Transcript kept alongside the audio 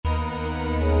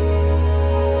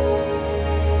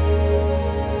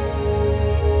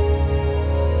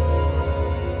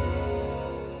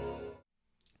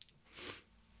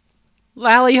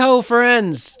Lally ho,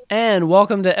 friends, and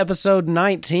welcome to episode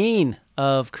 19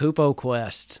 of Kupo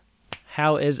Quest.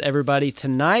 How is everybody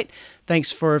tonight?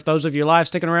 Thanks for those of you live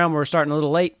sticking around. We're starting a little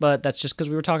late, but that's just because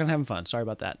we were talking and having fun. Sorry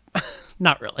about that.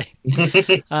 Not really.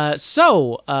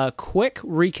 So, quick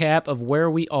recap of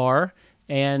where we are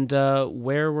and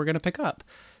where we're going to pick up.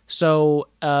 So,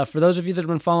 for those of you that have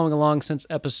been following along since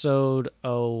episode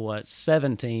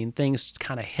 17, things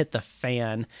kind of hit the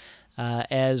fan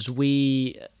as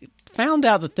we found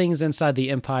out that things inside the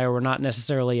Empire were not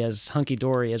necessarily as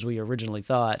hunky-dory as we originally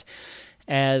thought,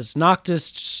 as Noctis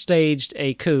staged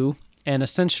a coup, and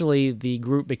essentially the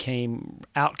group became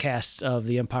outcasts of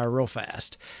the Empire real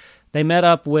fast. They met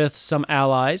up with some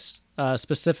allies,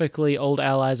 specifically old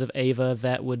allies of Ava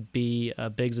that would be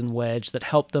Biggs and Wedge, that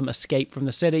helped them escape from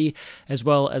the city, as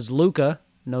well as Luca,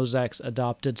 Nozak's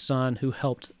adopted son, who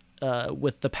helped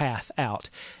with the path out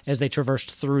as they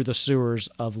traversed through the sewers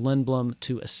of Lindblom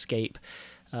to escape.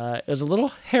 It was a little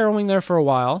harrowing there for a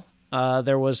while.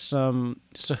 There was some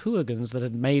Sahuagins that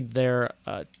had made their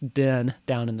den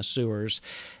down in the sewers,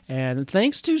 and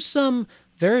thanks to some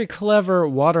very clever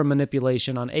water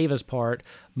manipulation on Ava's part,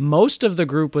 most of the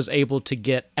group was able to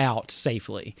get out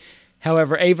safely.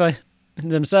 However, Ava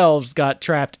themselves got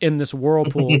trapped in this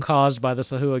whirlpool caused by the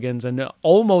Sahuagins and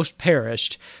almost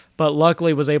perished, but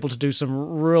luckily was able to do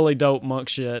some really dope monk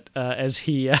shit as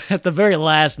he, at the very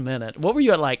last minute. What were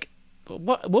you at, like,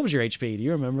 what was your HP? Do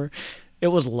you remember? It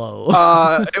was low.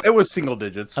 It was single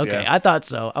digits. Okay, yeah. I thought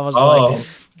so. I was like,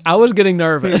 I was getting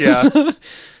nervous. Yeah.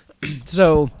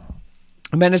 So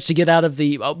I managed to get out of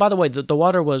the... Oh, by the way, the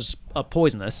water was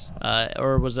poisonous,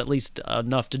 or was at least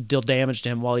enough to deal damage to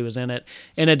him while he was in it,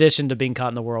 in addition to being caught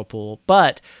in the whirlpool.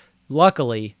 But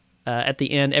luckily, at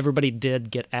the end, everybody did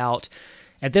get out.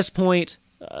 At this point,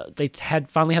 they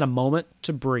finally had a moment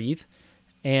to breathe,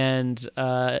 and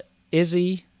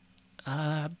Izzy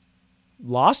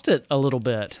lost it a little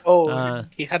bit.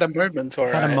 He had a moment, all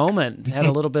right. Had a moment. Had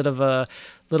a little bit of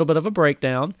a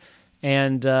breakdown,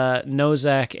 and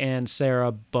Nozak and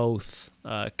Sarah both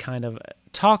kind of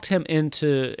talked him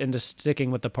into sticking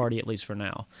with the party, at least for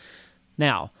now.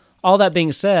 Now, all that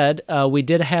being said, we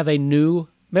did have a new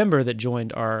member that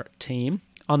joined our team.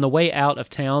 On the way out of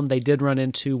town, they did run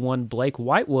into one Blake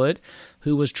Whitewood,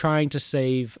 who was trying to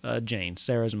save Jane,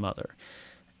 Sarah's mother.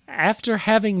 After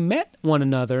having met one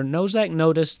another, Nozak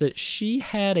noticed that she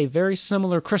had a very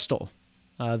similar crystal,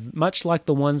 much like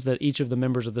the ones that each of the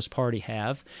members of this party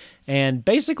have, and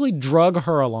basically drug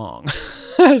her along.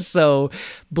 So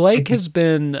Blake has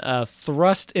been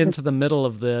thrust into the middle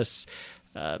of this,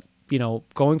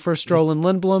 going for a stroll in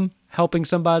Lindblom, helping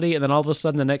somebody, and then all of a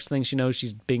sudden the next thing she knows,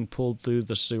 she's being pulled through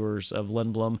the sewers of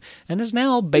Lindblom and is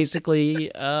now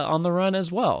basically on the run as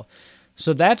well.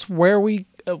 So that's where we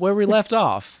left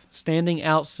off, standing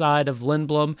outside of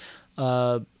Lindblom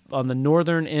on the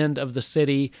northern end of the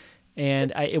city,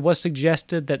 and it was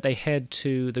suggested that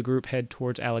the group head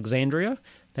towards Alexandria.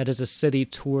 That is a city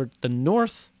toward the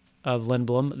north of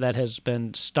Lindblom that has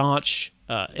been staunch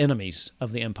enemies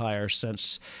of the Empire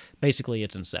since basically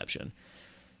its inception.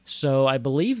 So I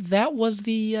believe that was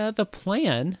the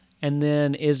plan, and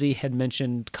then Izzy had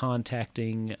mentioned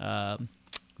contacting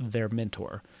their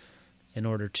mentor in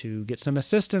order to get some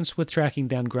assistance with tracking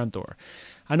down Grunthor.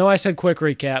 I know I said quick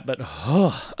recap, but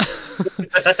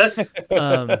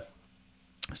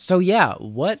so yeah,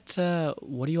 what are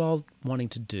you all wanting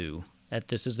to do at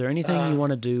this? Is there anything you want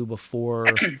to do before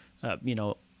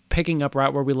picking up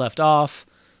right where we left off,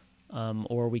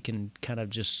 or we can kind of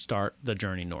just start the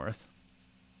journey north?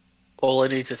 All I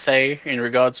need to say in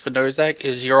regards for Nozak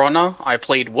is, Your Honor, I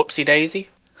played Whoopsie Daisy.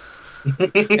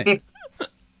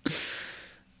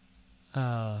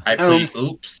 I played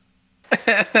Oops.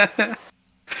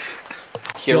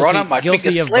 Your Honor, my guilty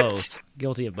finger of slipped. both.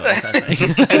 Guilty of both, I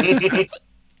think.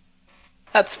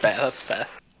 That's fair.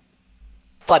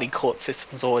 Bloody court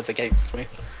system's always against me.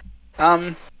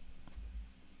 I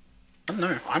don't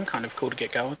know. I'm kind of cool to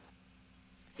get going.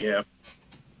 Yeah.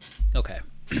 Okay.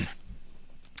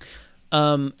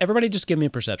 Everybody just give me a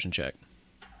perception check.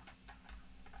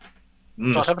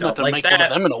 I haven't had to like make that. one of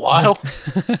them in a while.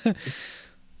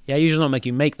 Yeah, I usually don't make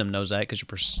you make them, Nozak, because your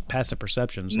passive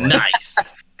perception's like...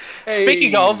 Nice.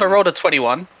 Speaking of, I rolled a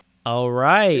 21. All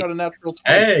right. You got a natural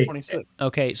 20, Hey. 26.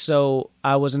 Okay, so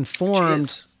I was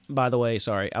informed, by the way,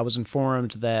 I was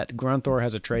informed that Grunthor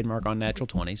has a trademark on natural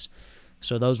 20s.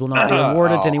 So those will not be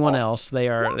awarded to anyone else. They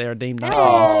are deemed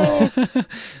 19s.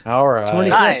 All right.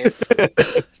 26.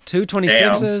 Nice. Two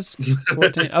 26s.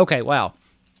 14. Okay, wow.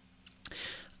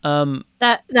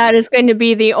 That is going to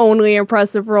be the only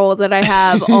impressive roll that I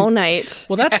have all night.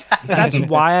 Well, that's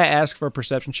why I ask for a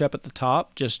perception check at the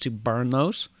top, just to burn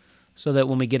those, so that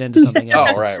when we get into something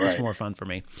else, it's more fun for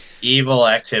me. Evil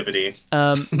activity.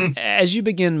 As you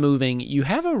begin moving, you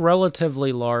have a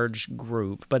relatively large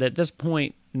group, but at this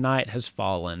point, night has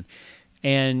fallen,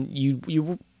 and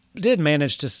you did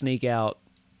manage to sneak out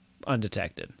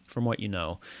undetected, from what you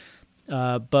know.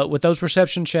 But with those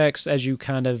perception checks, as you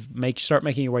kind of start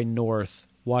making your way north,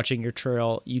 watching your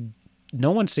trail,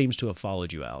 no one seems to have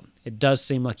followed you out. It does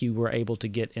seem like you were able to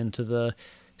get into the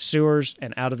sewers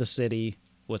and out of the city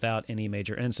without any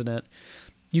major incident.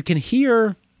 You can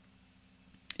hear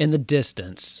in the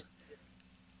distance,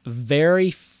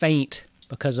 very faint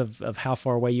because of how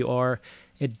far away you are,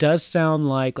 it does sound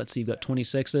like, let's see, you've got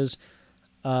 26s.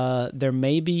 There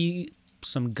may be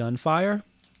some gunfire.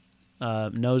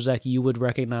 Nozek, you would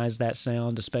recognize that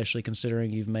sound, especially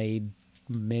considering you've made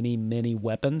many, many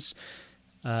weapons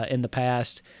in the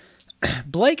past.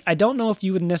 Blake, I don't know if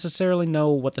you would necessarily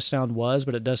know what the sound was,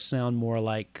 but it does sound more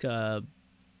like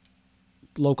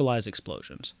localized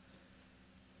explosions.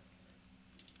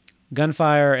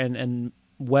 Gunfire and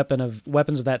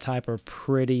weapons of that type are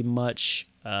pretty much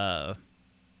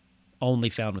only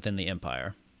found within the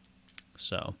Empire.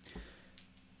 So,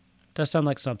 it does sound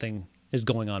like something is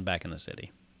going on back in the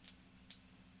city.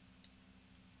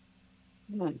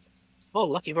 Oh,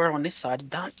 lucky we're on this side of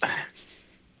that.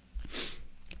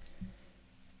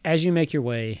 As you make your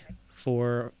way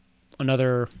for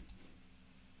another,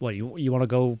 what you want to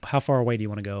go? How far away do you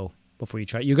want to go before you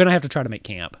try? You're going to have to try to make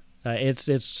camp.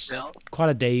 It's quite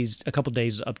a couple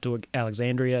days up to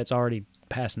Alexandria. It's already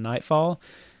past nightfall,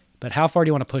 but how far do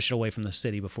you want to push it away from the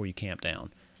city before you camp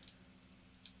down?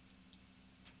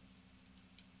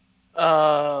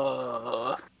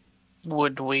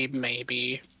 Would we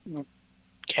maybe?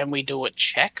 Can we do a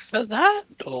check for that,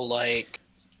 or like?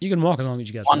 You can walk as long as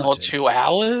you guys 1 want or to. 2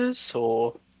 hours,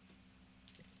 or?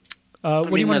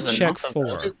 What do you want to check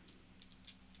for?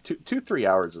 2-3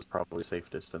 hours is probably safe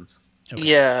distance. Okay.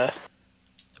 Yeah.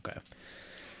 Okay.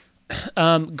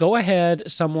 Go ahead,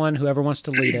 whoever wants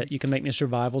to lead it. You can make me a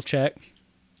survival check.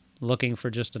 Looking for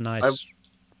just a nice.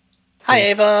 Hi,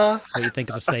 Ava. What you think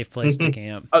is a safe place to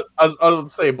camp? I would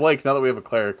say, Blake, now that we have a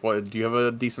cleric, do you have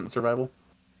a decent survival?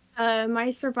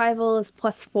 My survival is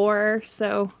 +4,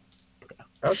 so.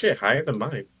 Oh shit, higher than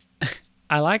mine.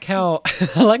 I like how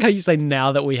you say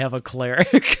now that we have a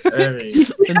cleric. I mean,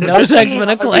 Nozek's been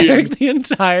a cleric the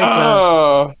entire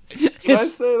time. Can I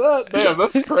say that? Damn,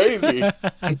 that's crazy.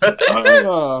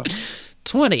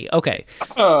 20. Okay.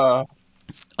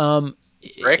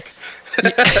 Rick.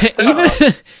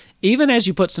 Even as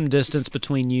you put some distance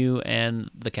between you and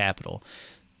the capital,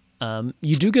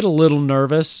 you do get a little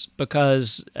nervous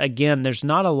because, again, there's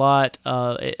not a lot.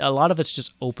 A lot of it's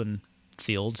just open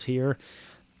fields here.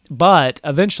 But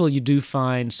eventually you do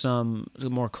find some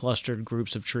more clustered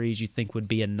groups of trees you think would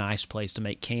be a nice place to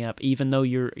make camp. Even though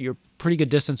you're pretty good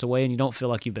distance away and you don't feel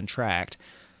like you've been tracked,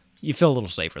 you feel a little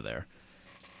safer there.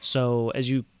 So as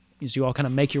you all kind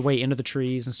of make your way into the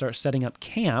trees and start setting up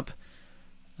camp,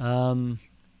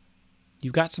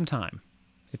 you've got some time.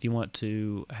 If you want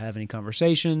to have any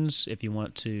conversations, if you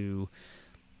want to,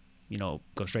 go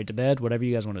straight to bed, whatever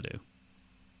you guys want to do.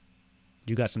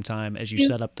 You got some time as you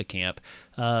set up the camp.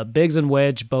 Biggs and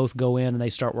Wedge both go in and they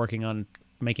start working on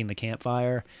making the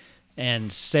campfire.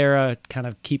 And Sarah kind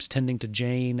of keeps tending to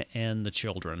Jane and the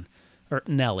children. Or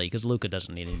Nellie, because Luca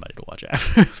doesn't need anybody to watch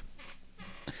after.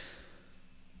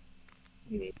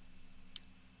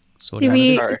 So do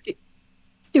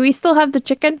we still have the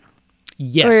chicken?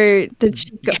 Yes. Or did she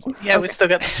go? Yeah, we still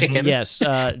got the chicken. Yes.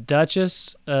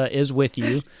 Duchess is with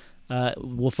you.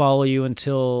 We'll follow you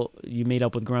until you meet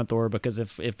up with Grunthor, because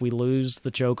if we lose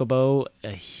the Chocobo,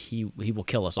 he will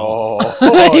kill us all.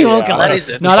 He will kill us.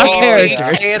 Not our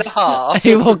characters.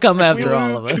 He will come after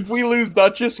all of us. If we lose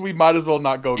Duchess, we might as well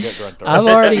not go get Grunthor.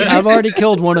 I've already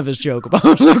killed one of his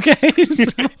Chocobos. Okay.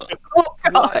 So, Oh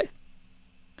God.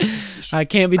 I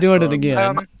can't be doing it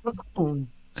again.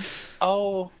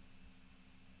 I'll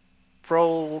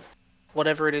roll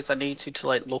whatever it is I need to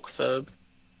like look for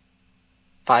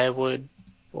firewood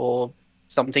or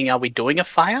something. Are we doing a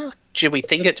fire? Do we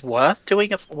think it's worth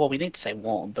doing well, we need to stay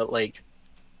warm, but like,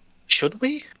 should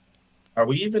we? are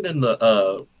we even in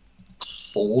the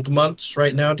cold months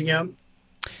right now, DM?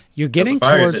 You're getting The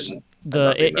fire towards isn't-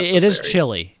 it is necessary.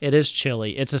 chilly. It is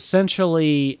chilly. It's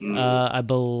essentially, I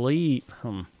believe,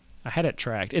 I had it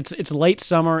tracked. It's late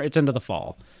summer. It's into the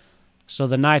fall, so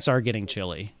the nights are getting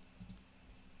chilly.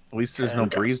 At least there's no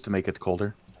breeze to make it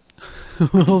colder.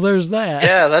 Well, there's that.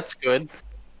 Yeah, that's good.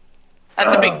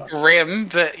 That's a bit grim,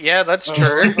 but yeah, that's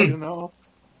true. You know,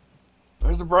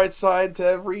 there's a bright side to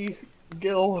every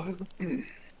gill. You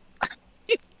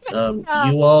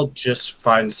all just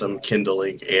find some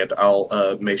kindling, and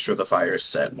I'll make sure the fire is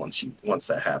set once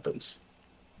that happens.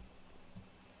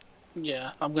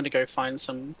 Yeah, I'm gonna go find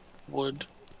some wood.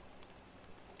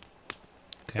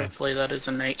 Okay. Hopefully that is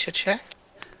a nature check.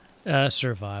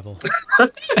 Survival.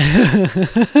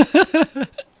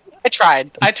 I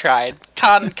tried.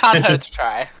 Can't hurt to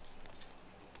try.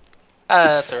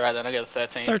 That's alright then, I got a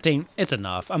 13. 13. It's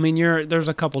enough. I mean, there's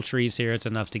a couple trees here. It's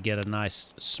enough to get a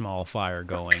nice small fire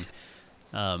going.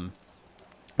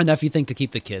 Enough, you think, to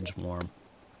keep the kids warm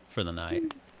for the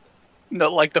night.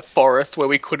 Not like the forest where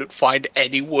we couldn't find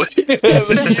any wood.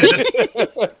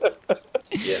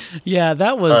 Yeah,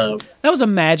 that was a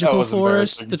magical was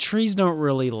forest. embarrassing. The trees don't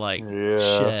really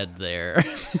shed there.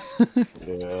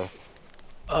 Yeah.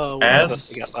 Oh,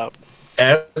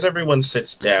 As everyone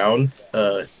sits down,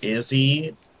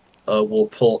 Izzy will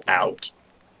pull out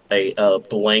a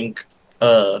blank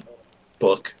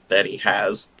book that he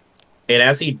has, and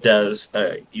as he does,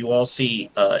 you all see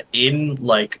in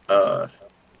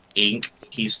ink,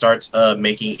 he starts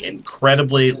making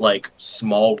incredibly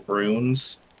small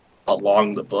runes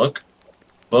along the book,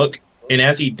 and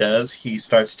as he does, he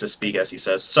starts to speak as he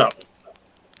says, "So,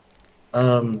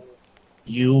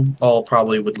 you all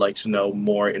probably would like to know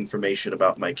more information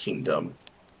about my kingdom."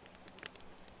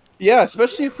 Yeah,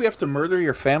 especially if we have to murder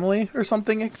your family or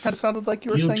something. It kind of sounded like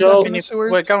you were You saying don't- back in the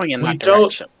sewers. We're going in We that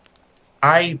don't- direction.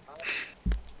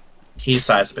 He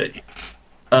sighs a bit.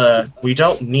 We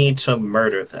don't need to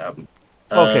murder them.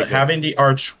 Okay, good. Having the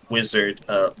arch wizard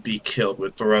be killed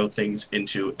would throw things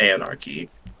into anarchy,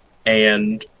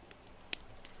 and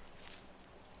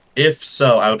if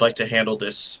so, I would like to handle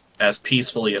this as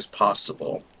peacefully as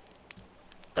possible.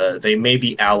 They may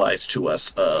be allies to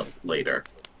us later,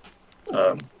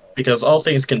 because all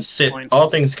things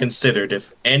considered,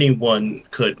 if anyone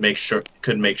could make sure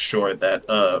that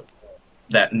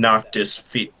that Noctis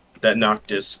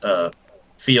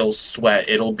feels sweat,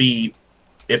 it'll be,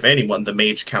 if anyone, the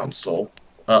Mage Council.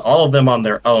 All of them on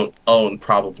their own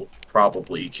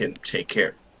probably can take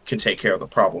care of the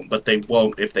problem, but they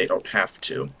won't if they don't have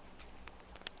to.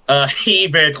 He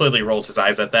very clearly rolls his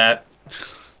eyes at that.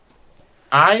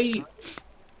 I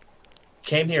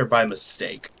came here by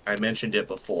mistake. I mentioned it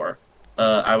before.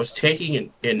 I was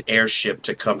taking an airship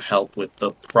to come help with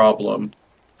the problem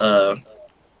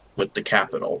with the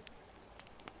capital.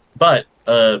 But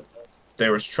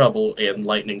there was trouble and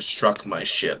lightning struck my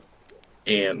ship,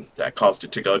 and that caused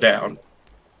it to go down.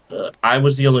 I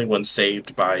was the only one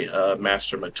saved by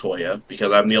Master Matoya,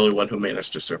 because I'm the only one who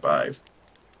managed to survive.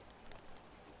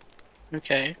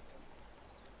 Okay.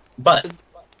 But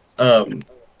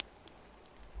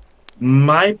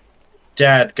my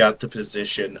dad got the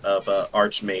position of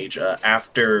Archmage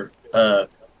after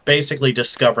basically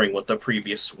discovering what the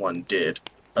previous one did.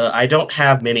 I don't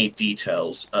have many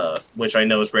details, which I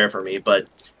know is rare for me, but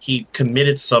he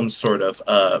committed some sort of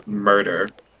murder,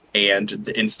 and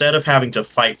instead of having to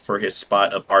fight for his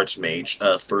spot of Archmage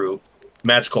through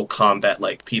magical combat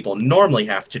like people normally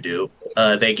have to do,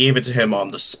 they gave it to him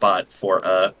on the spot for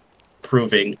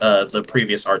proving the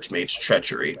previous Archmage's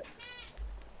treachery.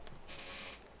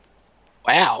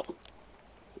 Wow.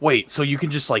 Wait, so you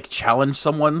can just challenge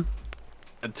someone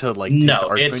to take No,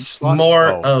 the Archmage it's slot? more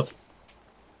Oh. of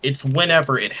it's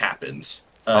whenever it happens.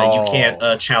 You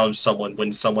can't challenge someone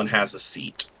when someone has a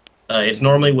seat. It's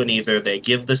normally when either they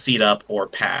give the seat up or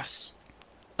pass.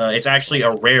 It's actually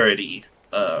a rarity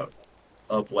of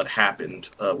what happened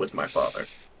with my father.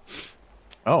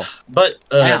 Oh. But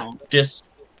Wow.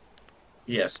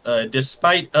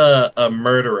 despite a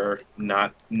murderer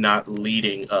not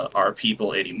leading our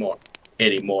people anymore,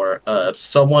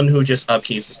 someone who just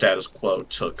upkeeps the status quo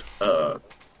took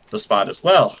the spot as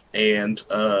well, and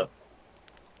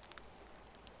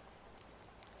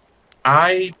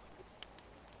I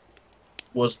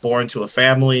was born to a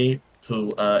family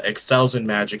who excels in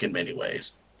magic in many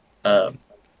ways.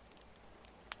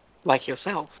 Like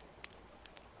yourself.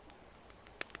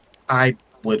 I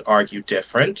would argue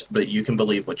different, but you can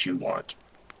believe what you want.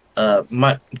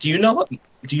 Do you know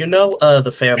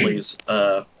the families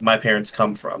my parents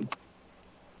come from?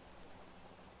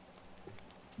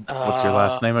 What's your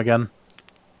last name again?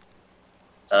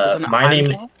 Wasn't it My name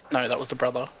Heimdall? No, that was the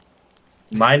brother.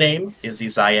 My name is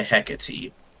Isaiah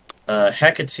Hecate.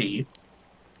 Hecate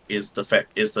is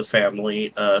the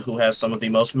family who has some of the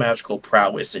most magical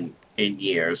prowess in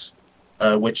years,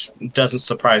 which doesn't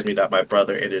surprise me that my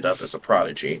brother ended up as a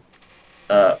prodigy.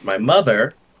 My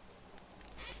mother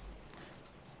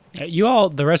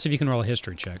The rest of you can roll a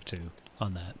history check too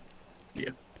on that.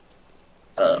 Yeah.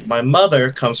 My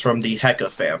mother comes from the Heka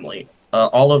family.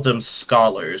 All of them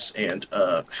scholars and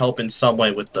help in some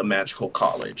way with the magical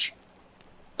college.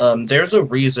 There's a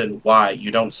reason why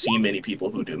you don't see many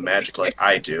people who do magic like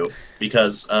I do,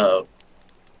 because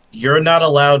you're not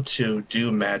allowed to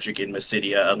do magic in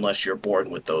Mysidia unless you're born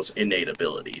with those innate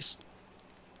abilities.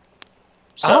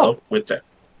 So with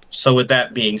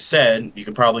that being said, you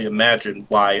can probably imagine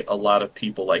why a lot of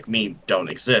people like me don't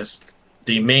exist.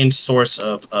 The main source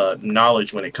of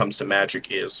knowledge when it comes to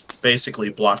magic is basically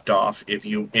blocked off if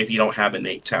you don't have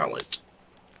innate talent.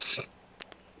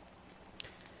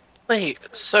 Wait,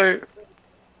 so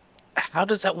how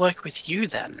does that work with you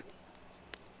then?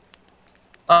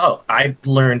 Oh, I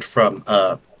learned from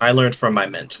my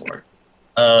mentor.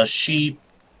 The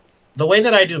way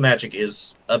that I do magic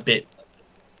is a bit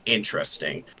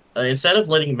interesting. Instead of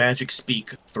letting magic speak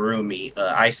through me,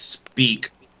 I speak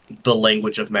the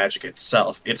language of magic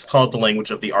itself. It's called the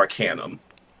language of the Arcanum.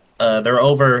 There are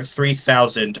over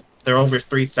 3,000. There are over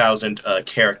 3,000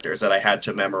 characters that I had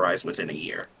to memorize within a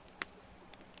year.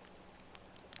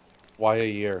 Why a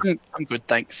year? I'm good,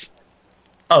 thanks.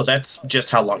 Oh, that's just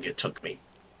how long it took me.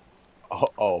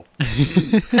 Oh.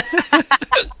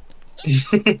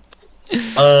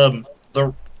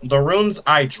 The runes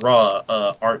I draw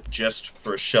aren't just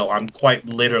for show. I'm quite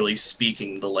literally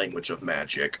speaking the language of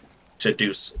magic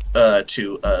to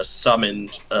summon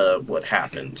what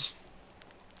happens.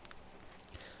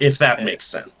 If that makes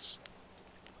sense.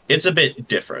 It's a bit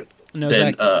different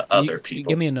than other people.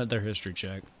 Give me another history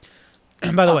check.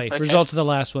 By the way, okay. Results of the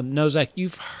last one. Nozak,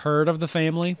 you've heard of the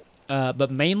family, but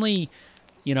mainly,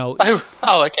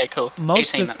 okay, cool.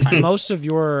 most 18 of that time. most of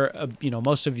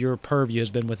your purview has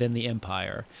been within the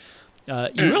Empire.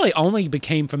 You really only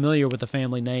became familiar with the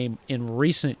family name in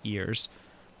recent years.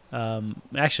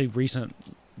 Actually,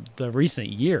 the recent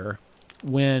year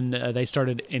when they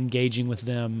started engaging with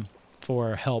them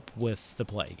for help with the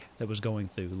plague that was going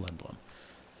through Lindblom.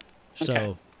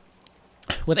 So,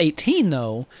 with 18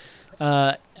 though,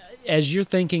 as you're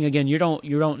thinking again, you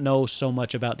don't know so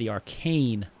much about the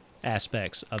arcane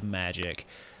aspects of magic,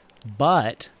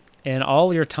 but in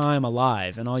all your time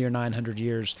alive, in all your 900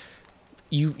 years,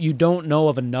 you don't know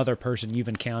of another person you've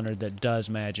encountered that does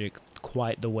magic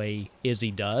quite the way Izzy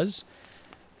does.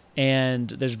 And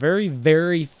there's very,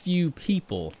 very few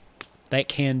people that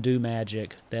can do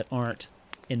magic that aren't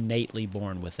innately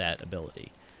born with that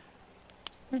ability.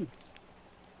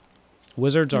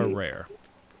 Wizards are rare.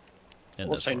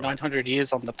 Also, 900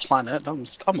 years on the planet.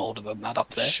 I'm older than that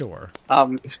up there. Sure.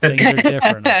 Things are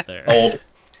different up there. Old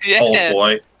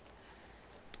boy.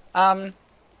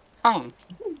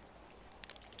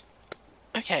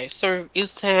 Okay, so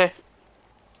is there...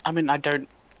 I mean, I don't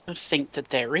think that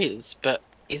there is, but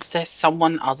is there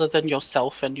someone other than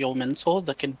yourself and your mentor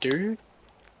that can do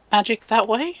magic that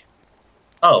way?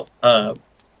 Oh,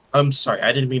 I'm sorry,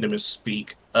 I didn't mean to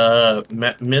misspeak.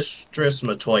 Mistress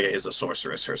Matoya is a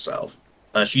sorceress herself.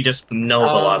 She just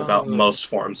knows a lot about most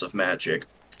forms of magic.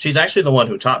 She's actually the one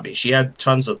who taught me. She had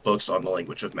tons of books on the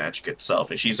language of magic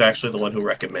itself, and she's actually the one who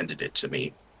recommended it to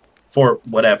me, for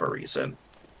whatever reason.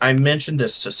 I mentioned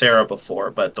this to Sarah before,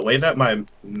 but the way that my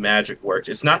magic works,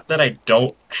 it's not that I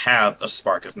don't have a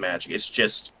spark of magic, it's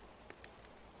just...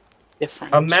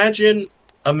 Different. Imagine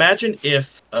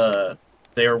if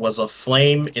there was a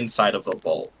flame inside of a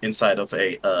bowl, inside of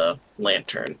a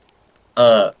lantern.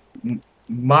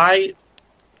 My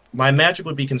magic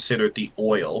would be considered the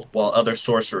oil, while other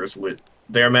sorcerers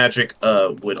their magic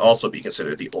would also be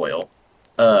considered the oil.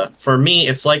 For me,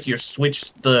 it's like you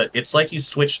switch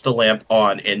the lamp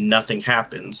on and nothing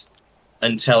happens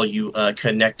until you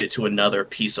connect it to another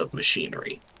piece of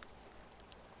machinery.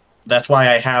 That's why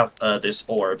I have this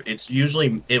orb.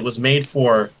 It was made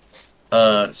for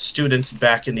students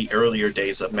back in the earlier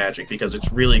days of magic because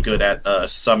it's really good at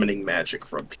summoning magic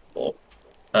from people.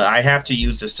 I have to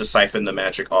use this to siphon the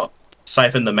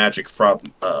magic from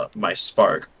my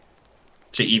spark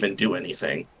to even do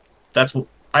anything.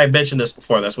 I mentioned this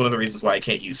before. That's one of the reasons why I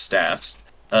can't use staffs,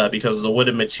 because the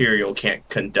wooden material can't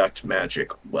conduct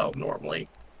magic well normally.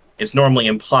 It's normally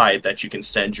implied that you can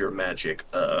send your magic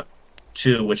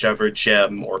to whichever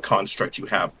gem or construct you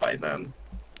have by then.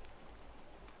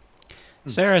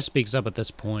 Sarah speaks up at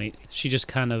this point. She just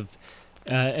kind of,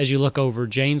 as you look over,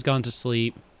 Jane's gone to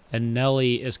sleep, and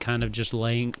Nellie is kind of just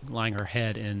lying her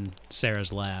head in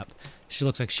Sarah's lap. She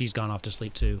looks like she's gone off to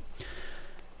sleep too.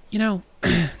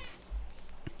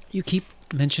 You keep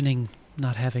mentioning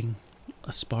not having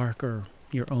a spark or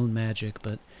your own magic,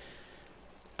 but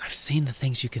I've seen the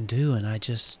things you can do, and I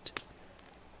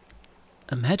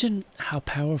Imagine how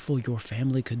powerful your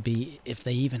family could be if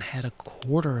they even had a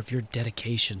quarter of your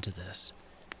dedication to this.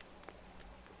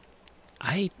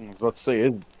 I was about to say,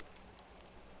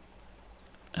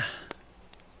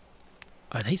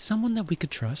 Are they someone that we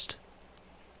could trust?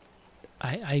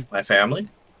 My family?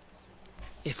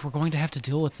 If we're going to have to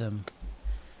deal with them,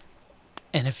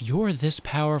 and if you're this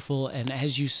powerful, and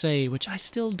as you say, which I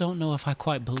still don't know if I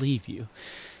quite believe you,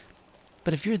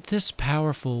 but if you're this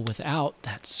powerful without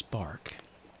that spark,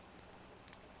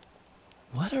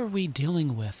 what are we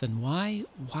dealing with, and why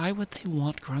would they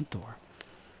want Grunthor?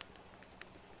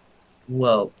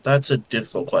 Well, that's a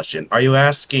difficult question. Are you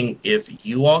asking if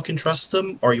you all can trust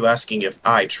them, or are you asking if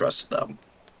I trust them?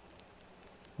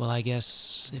 Well, I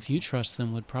guess if you trust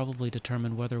them would probably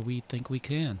determine whether we think we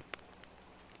can.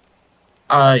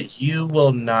 You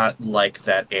will not like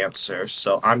that answer,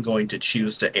 so I'm going to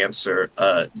choose to answer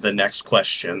the next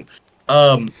question.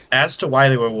 As to why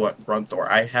they were Grunthor,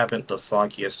 I haven't the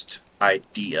foggiest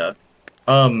idea.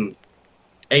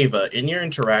 Ava, in your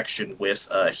interaction with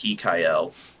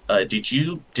Hikael,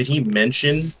 did he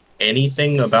mention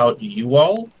anything about you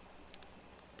all?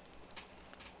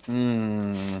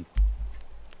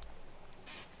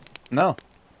 No.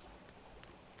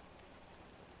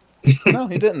 No,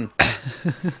 he didn't.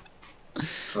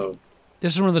 Oh,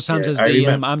 This is one of the times Yeah, as I DM,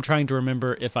 remember. I'm trying to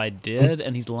remember if I did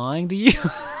and he's lying to you,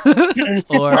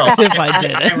 or if I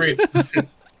didn't.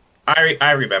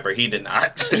 I remember he did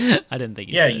not. I didn't think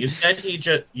he Yeah, did. you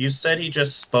said he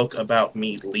just spoke about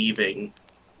me leaving,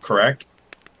 correct?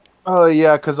 Oh,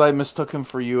 yeah, because I mistook him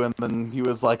for you, and then he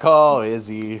was like, oh,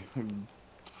 Izzy.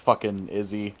 Fucking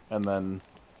Izzy. And then,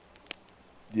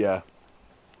 yeah.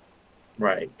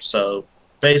 Right. So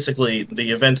basically,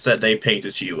 the events that they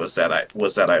painted to you was that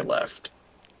I left,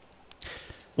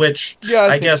 which Yeah, I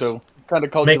think guess so. Kind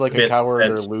of called make you like a a bit coward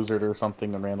or sense. loser or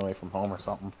something and ran away from home or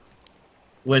something.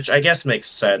 Which I guess makes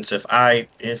sense. If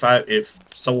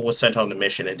someone was sent on a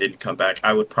mission and didn't come back,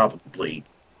 I would probably.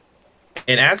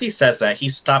 And as he says that, he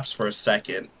stops for a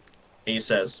second and he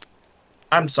says,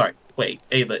 "I'm sorry. Wait,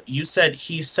 Ava, he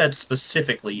said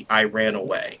specifically I ran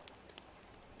away."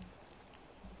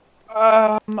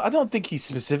 I don't think he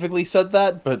specifically said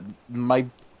that, but my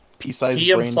pea-sized He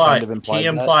brain kind implied of implied he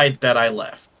that. implied that I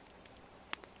left.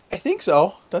 I think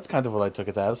so. That's kind of what I took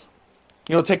it as.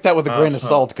 Take that with a grain of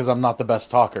salt because I'm not the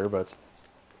best talker, but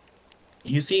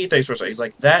You see, thanks for saying. He's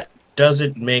like, that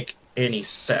doesn't make any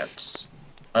sense.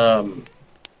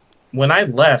 When I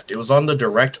left, it was on the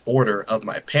direct order of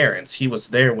my parents. He was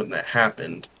there when that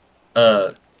happened.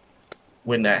 He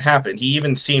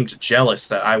even seemed jealous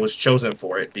that I was chosen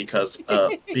for it because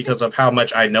of how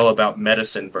much I know about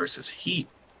medicine versus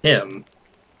him.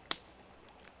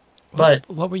 But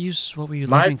what were you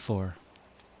my- leaving for?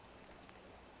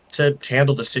 To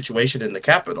handle the situation in the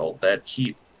capital that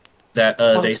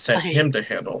they sent him to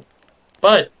handle.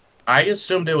 But I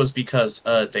assumed it was because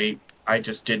I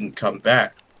just didn't come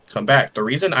back. The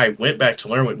reason I went back to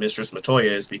learn with Mistress Matoya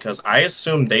is because I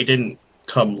assumed they didn't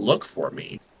come look for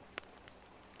me.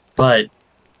 But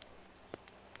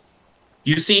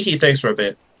you see, he thinks for a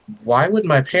bit. Why would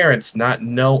my parents not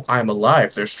know I'm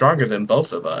alive? They're stronger than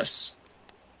both of us.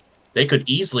 They could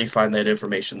easily find that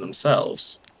information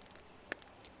themselves.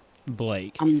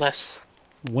 Blake. Unless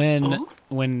When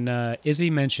Izzy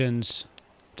mentions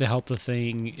to help the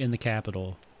thing in the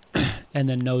capital, and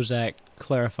then Nozak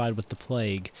clarified with the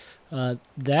plague,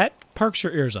 that perks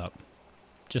your ears up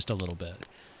just a little bit.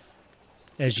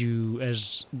 As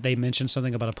they mentioned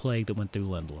something about a plague that went through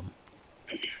Lindblom.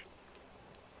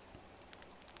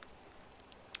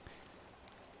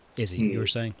 Izzy, you were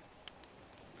saying?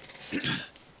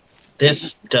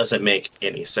 This doesn't make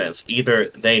any sense. Either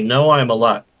they know I'm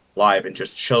alive and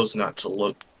just chose not to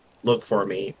look for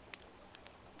me,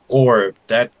 or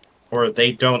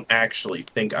they don't actually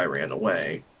think I ran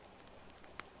away.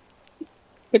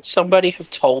 could somebody have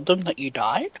told them that you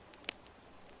died?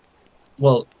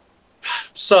 Well,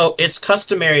 so it's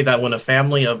customary that when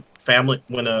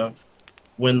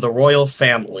the royal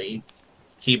family,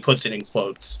 he puts it in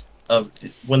quotes,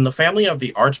 when the family of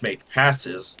the Archmage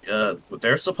passes,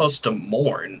 they're supposed to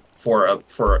mourn for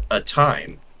a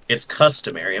time. It's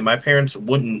customary, and my parents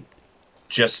wouldn't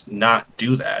just not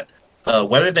do that.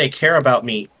 Whether they care about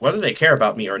me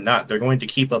or not, they're going to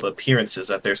keep up appearances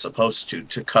that they're supposed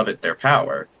to covet their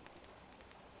power.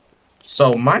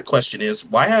 So my question is,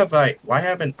 why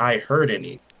haven't I heard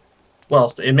any?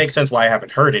 Well, it makes sense why I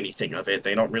haven't heard anything of it.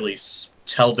 They don't really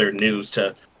tell their news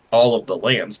to all of the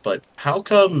lands, but how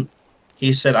come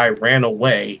he said I ran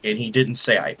away and he didn't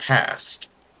say I passed?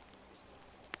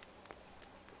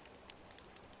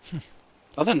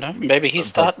 I don't know. Maybe he's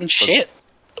starting shit.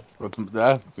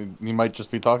 He might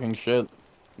just be talking shit.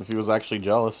 If he was actually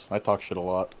jealous, I talk shit a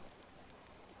lot.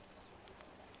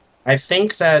 I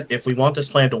think that if we want this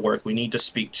plan to work, we need to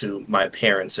speak to my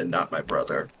parents and not my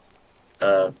brother.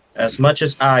 As much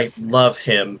as I love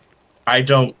him, I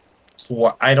don't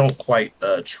quite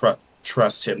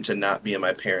trust him to not be in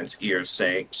my parents' ears,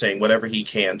 saying whatever he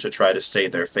can to try to stay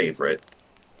their favorite,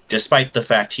 despite the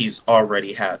fact he's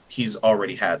already had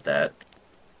that.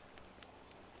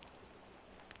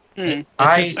 Hmm.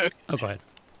 Oh, go ahead.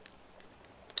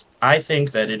 I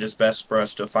think that it is best for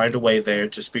us to find a way there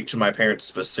to speak to my parents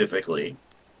specifically,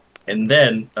 and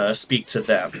then speak to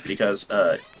them, because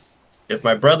if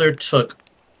my brother took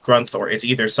Grunthor, it's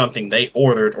either something they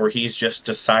ordered or he's just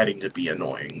deciding to be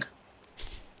annoying.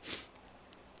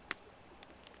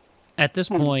 At this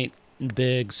point,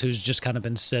 Biggs, who's just kind of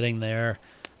been sitting there,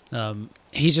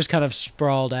 he's just kind of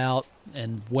sprawled out,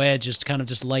 and Wedge is kind of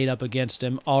just laid up against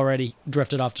him, already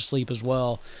drifted off to sleep as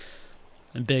well.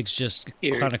 And Biggs just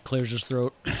kind of clears his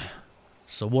throat.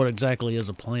 So what exactly is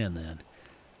a plan then?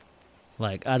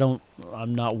 Like, I'm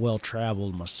not well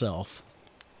traveled myself,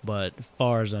 but as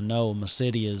far as I know, my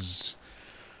city is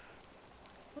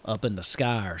up in the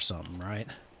sky or something, right?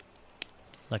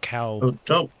 Like how? Oh,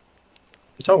 don't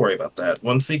worry about that.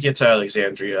 Once we get to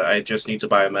Alexandria, I just need to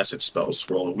buy a message spell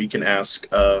scroll, and we can ask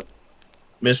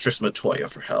Mistress Matoya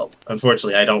for help.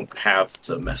 Unfortunately, I don't have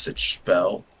the message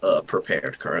spell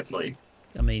prepared currently.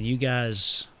 I mean, you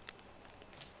guys...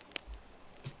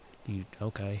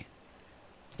 Okay.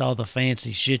 With all the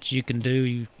fancy shit you can do,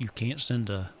 you can't send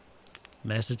a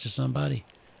message to somebody?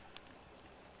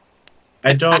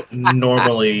 I don't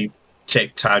normally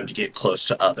take time to get close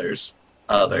to others,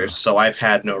 so I've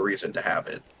had no reason to have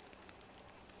it.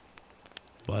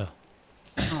 Well...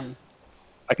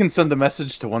 I can send a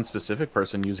message to one specific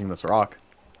person using this rock.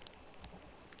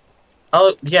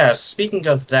 Oh, yeah, speaking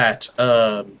of that,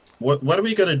 what are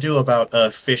we going to do about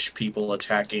fish people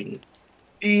attacking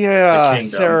Yeah, the kingdom?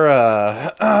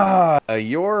 Sarah,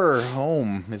 your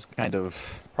home is kind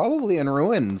of probably in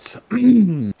ruins.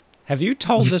 Have you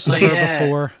told this to her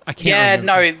before? I can't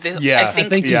remember. I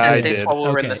think you did this did. while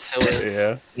we were in Okay. the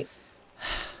sewers. Yeah.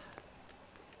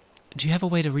 Do you have a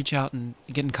way to reach out and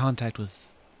get in contact with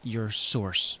your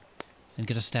source and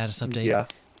get a status update? Yeah.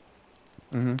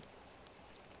 Mm-hmm.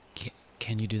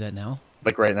 Can you do that now?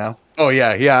 Like right now? Oh,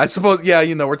 yeah. I suppose,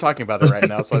 we're talking about it right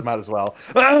now, so I might as well.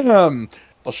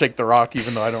 I'll shake the rock,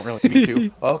 even though I don't really need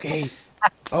to.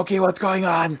 Okay, what's going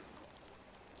on?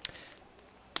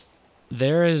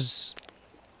 There is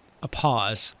a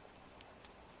pause,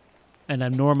 an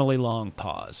abnormally long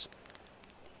pause,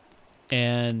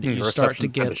 and you start to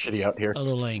get shitty out here. a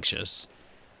little anxious.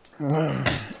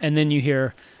 And then you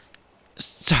hear,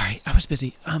 "Sorry, I was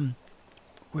busy.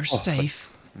 We're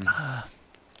safe,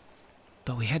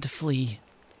 but we had to flee.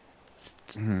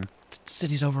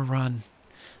 City's overrun.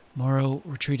 Moro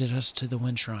retreated us to the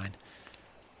Wind Shrine.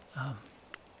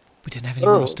 We didn't have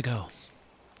anywhere else to go."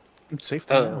 I'm safe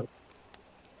now.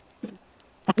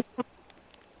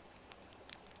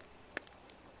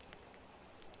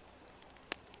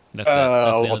 That's it. That's the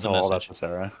I'll end of the tell all that message. to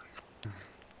Sarah.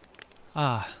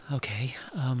 Okay.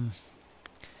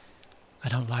 I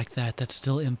don't like that. That's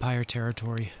still Empire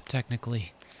territory,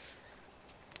 technically.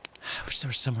 I wish there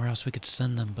was somewhere else we could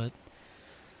send them, but...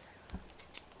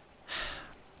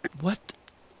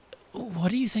 What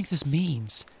do you think this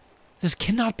means? This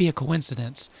cannot be a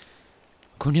coincidence.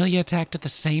 Cornelia attacked at the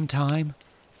same time.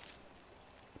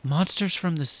 Monsters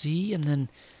from the sea, and then...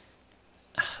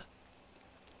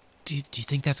 Do you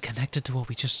think that's connected to what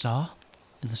we just saw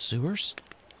in the sewers?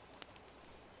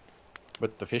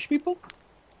 With the fish people?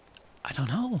 I don't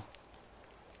know.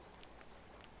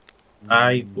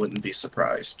 I wouldn't be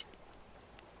surprised.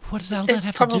 What does all There's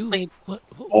that have to do? probably-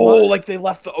 What? Like they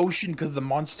left the ocean because the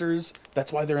monsters.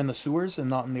 That's why they're in the sewers and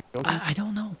not in the ocean. I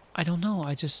don't know.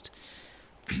 I just...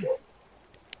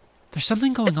 There's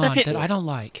something going on that I don't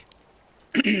like.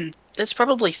 There's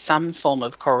probably some form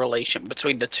of correlation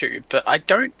between the two, but I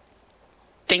don't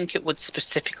think it would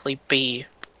specifically be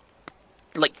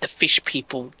like the fish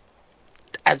people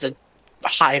as a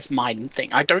hive mind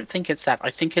thing. I don't think it's that.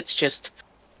 I think it's just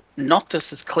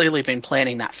Noctis has clearly been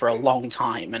planning that for a long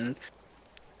time, and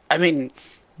I mean,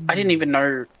 I didn't even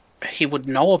know he would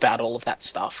know about all of that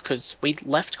stuff because we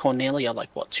left Cornelia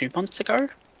 2 months ago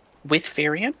with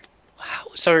Firion.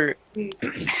 So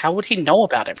how would he know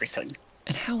about everything?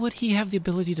 And how would he have the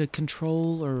ability to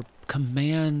control or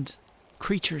command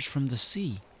creatures from the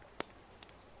sea?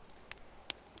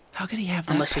 How could he have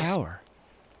that power?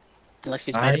 Unless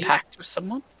he's made a pact with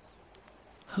someone?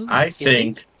 Who? I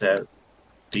think that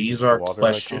These are Water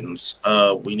questions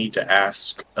we need to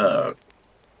ask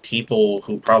people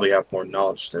who probably have more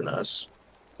knowledge than us.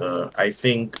 I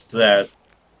think that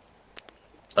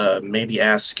maybe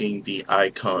asking the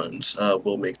icons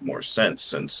will make more sense,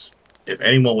 since if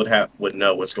anyone would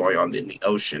know what's going on in the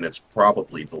ocean, it's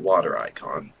probably the water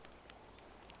icon.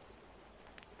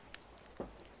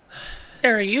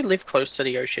 Sarah, you live close to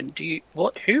the ocean.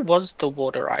 Who was the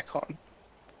water icon?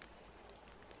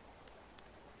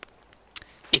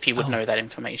 If you would know that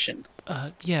information.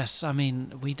 Yes, I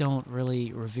mean, we don't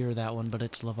really revere that one, but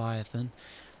it's Leviathan.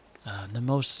 The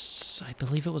most, I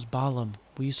believe it was Balam.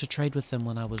 We used to trade with them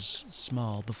when I was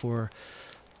small, before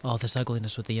all this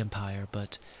ugliness with the Empire,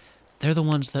 but they're the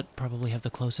ones that probably have the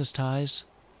closest ties.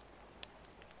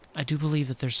 I do believe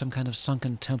that there's some kind of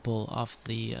sunken temple off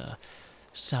the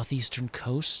southeastern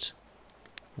coast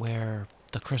where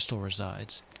the crystal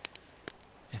resides.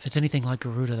 If it's anything like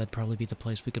Garuda, that'd probably be the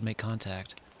place we could make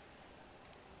contact.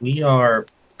 We are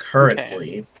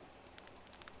currently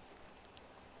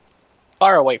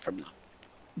Far away from them.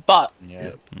 But,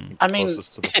 Yeah. I mean,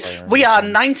 Closest to the fire we are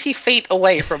icon. 90 feet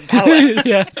away from Pallet.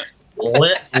 Yeah.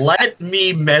 let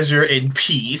me measure in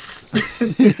peace.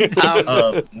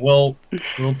 We'll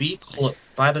be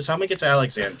by the time we get to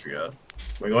Alexandria,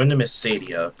 we're going to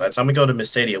Mysadia. By the time we go to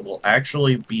Mysadia, we'll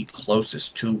actually be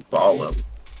closest to Balam.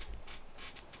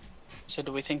 So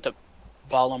do we think that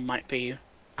Balam might be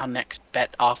our next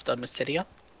bet after Mysidia?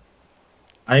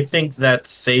 I think that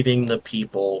saving the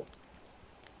people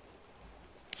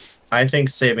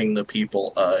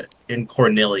in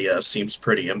Cornelia seems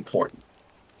pretty important.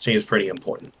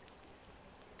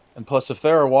 And plus, if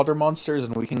there are water monsters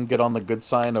and we can get on the good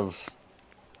side of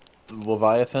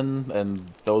Leviathan, and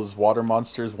those water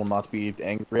monsters will not be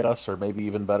angry at us, or maybe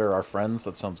even better, our friends,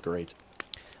 that sounds great.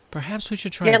 Perhaps we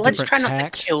should try a let's different try not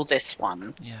tact. to kill this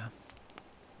one. Yeah.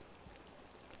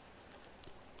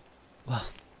 Well,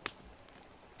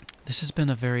 this has been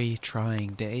a very trying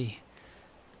day.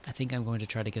 I think I'm going to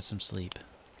try to get some sleep.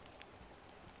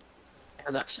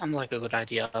 Yeah, that sounds like a good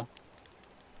idea.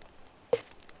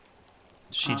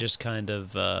 She just kind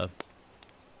of,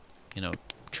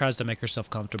 tries to make herself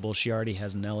comfortable. She already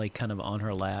has Nellie kind of on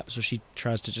her lap, so she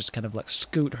tries to just kind of like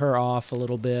scoot her off a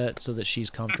little bit so that she's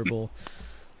comfortable.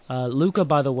 Luca,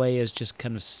 by the way, is just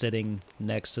kind of sitting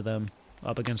next to them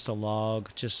up against a log,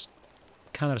 just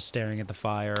kind of staring at the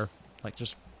fire, like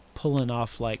just pulling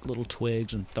off like little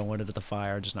twigs and throwing it at the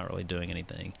fire, just not really doing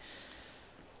anything.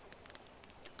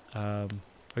 Are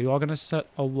you all going to set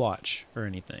a watch or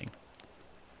anything?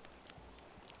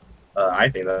 I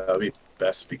think that would be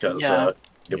best because your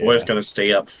Yeah. boy's gonna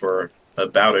stay up for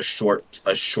about a short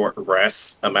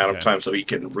rest amount of time so he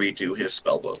can redo his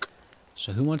spell book.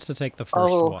 So who wants to take the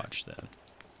first watch then?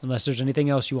 Unless there's anything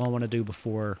else you all want to do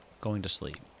before going to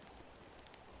sleep.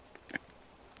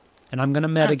 And I'm going to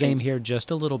metagame here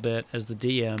just a little bit as the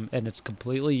DM, and it's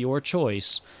completely your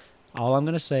choice. All I'm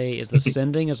going to say is that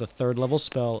Sending is a 3rd level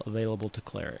spell available to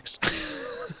clerics.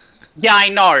 Yeah, I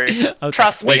know. Okay.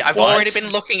 Trust me, Wait, I've what? already been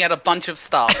looking at a bunch of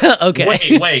stuff. Okay.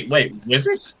 Wait.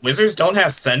 Wizards don't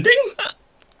have sending?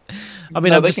 I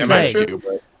mean, No, I'm they just can saying. manage you,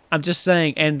 but- I'm just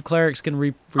saying, and clerics can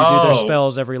redo their Oh.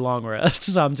 spells every long rest.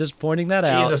 So I'm just pointing that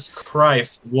out. Jesus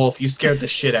Christ, Wolf, you scared the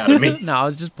shit out of me. No, I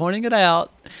was just pointing it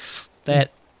out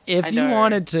that if I you know.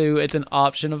 wanted to, it's an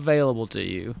option available to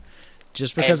you.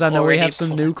 Just because I I've know we already have some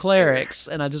new planned. clerics,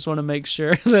 and I just want to make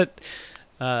sure that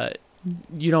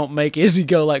you don't make Izzy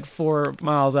go like 4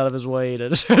 miles out of his way to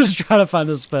just try to find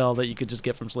a spell that you could just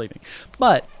get from sleeping.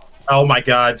 But Oh my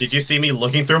god, did you see me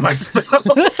looking through my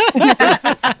spells?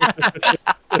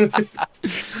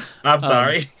 I'm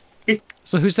sorry.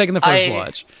 so who's taking the first I-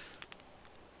 watch?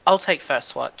 I'll take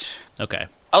first watch. Okay.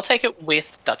 I'll take it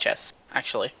with Duchess,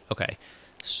 actually. Okay.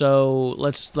 So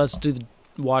let's do the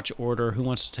watch order. Who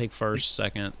wants to take first,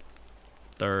 second,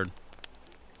 third?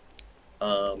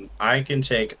 I can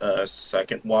take a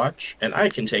second watch, and I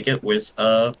can take it with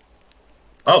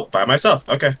by myself.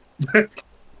 Okay.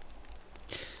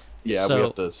 Yeah, So- we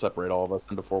have to separate all of us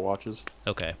into 4 watches.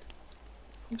 Okay.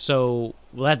 So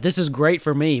this is great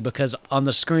for me because on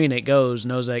the screen it goes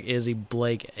Nozak, Izzy,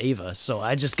 Blake, Ava. So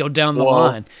I just go down the Whoa.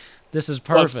 line. This is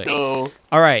perfect. Let's go.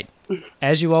 All right.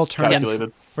 As you all turn in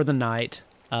Calculated. for the night,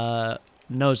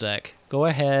 Nozak, go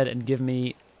ahead and give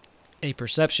me a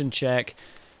perception check.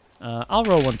 I'll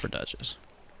roll one for Duchess.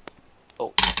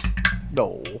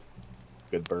 No.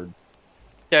 Good bird.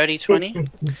 Dirty 20.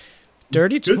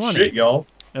 Dirty Good 20. shit, y'all.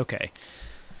 Okay.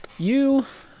 You,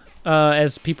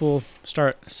 as people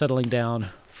start settling down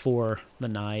for the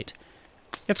night,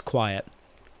 it's quiet.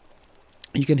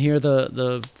 You can hear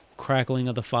the crackling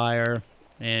of the fire,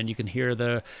 and you can hear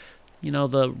the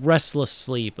the restless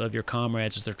sleep of your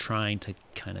comrades as they're trying to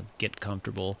kind of get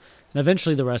comfortable. And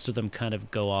eventually the rest of them kind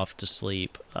of go off to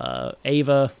sleep.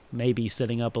 Ava may be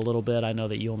sitting up a little bit. I know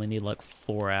that you only need like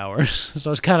 4 hours. So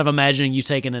I was kind of imagining you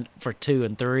taking it for 2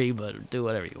 and 3, but do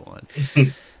whatever you want.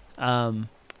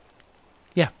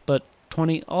 Yeah, but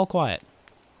 20, all quiet.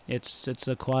 It's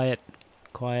a quiet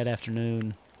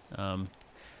afternoon.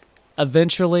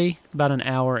 Eventually, about an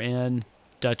hour in,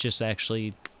 Duchess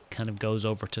actually kind of goes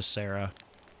over to Sarah,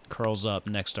 curls up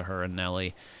next to her and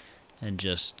Nellie, and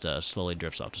just slowly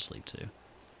drifts off to sleep too.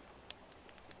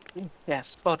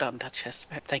 Yes, well done, Duchess.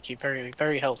 Thank you, very,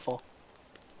 very helpful.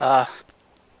 I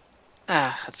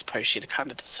suppose she kind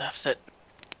of deserves it.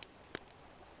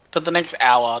 For the next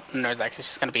hour, Nozak is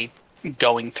just going to be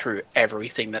going through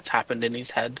everything that's happened in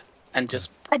his head, and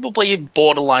just probably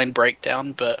borderline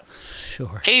breakdown, but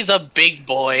Sure. he's a big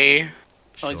boy.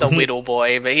 Oh, he's a little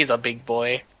boy, but he's a big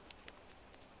boy.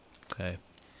 Okay.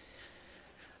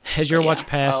 As your But watch yeah,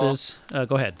 passes,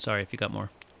 go ahead. Sorry if you got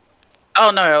more. Oh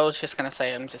no, I was just gonna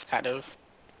say I'm just kind of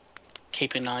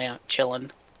keeping an eye out, chilling.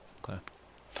 Okay.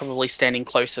 Probably standing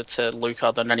closer to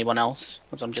Luca than anyone else,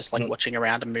 as I'm just like watching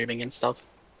around and moving and stuff.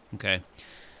 Okay.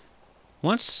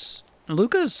 Once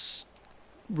Luca's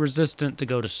resistant to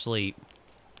go to sleep,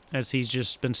 as he's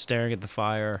just been staring at the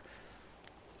fire,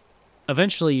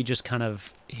 eventually you just kind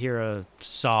of hear a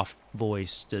soft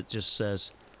voice that just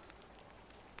says,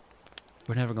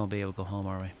 "We're never going to be able to go home,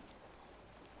 are we?"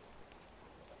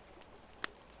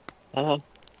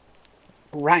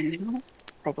 Right now,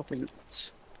 probably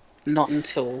not. Not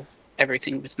until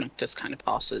everything with Noctis kind of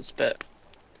passes, but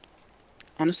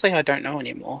honestly, I don't know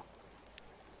anymore.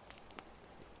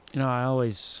 I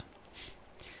always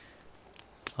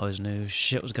knew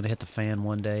shit was going to hit the fan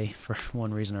one day for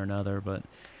one reason or another, but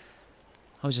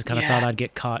I was just kind of thought I'd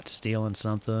get caught stealing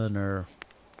something, or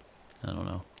I don't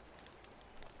know.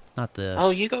 Not this.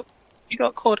 Oh, you got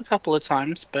caught a couple of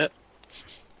times, but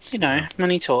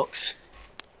money talks.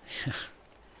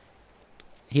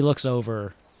 He looks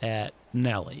over at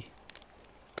Nellie.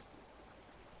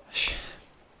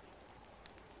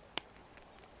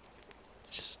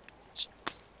 Just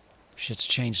shit's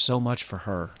changed so much for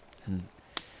her, and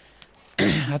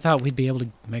I thought we'd be able to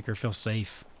make her feel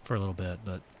safe for a little bit,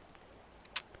 but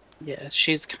Yeah,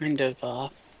 she's kind of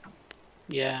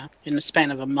in the span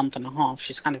of a month and a half,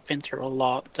 she's kind of been through a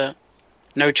lot that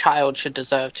no child should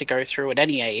deserve to go through at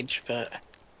any age. But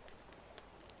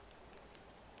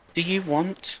do you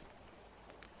want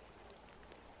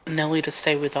Nellie to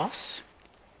stay with us?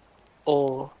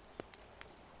 Or,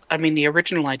 I mean, the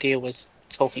original idea was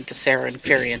talking to Sarah and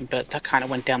Firion, but that kind of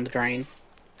went down the drain.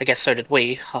 I guess so did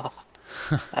we.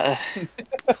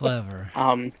 Clever.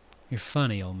 You're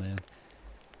funny, old man.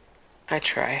 I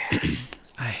try.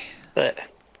 I But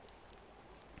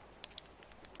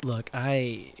look,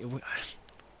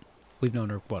 we've known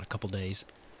her a couple days,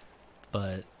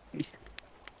 but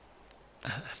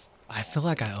I feel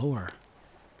like I owe her.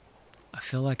 I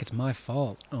feel like it's my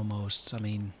fault almost. I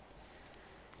mean,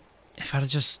 if I'd have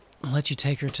just let you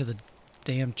take her to the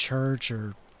damn church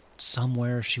or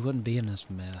somewhere, she wouldn't be in this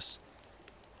mess.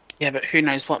 yeah, but who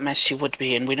knows what mess she would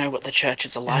be in? We know what the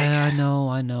churches are like. Yeah, I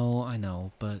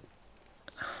know, but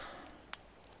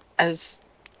As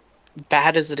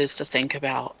bad as it is to think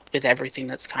about, with everything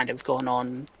that's kind of gone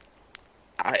on,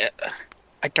 I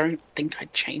don't think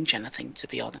I'd change anything, to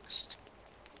be honest.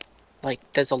 Like,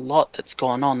 there's a lot that's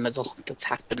gone on. There's a lot that's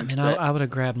happened. I mean, but... I would have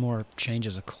grabbed more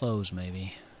changes of clothes,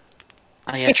 maybe.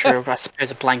 Oh yeah, true. I suppose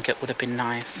a blanket would have been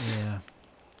nice. Yeah.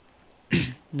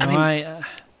 No, I mean,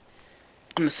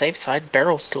 on the safe side,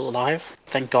 Beryl's still alive.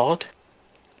 Thank God.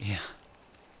 Yeah.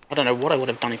 I don't know what I would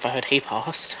have done if I heard he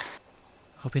passed.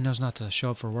 Hope he knows not to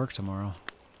show up for work tomorrow.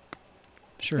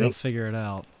 I'm sure he'll figure it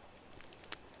out.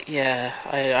 Yeah,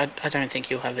 I don't think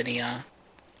he'll have any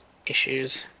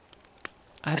issues.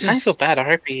 I kind of feel bad. I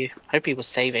hope he was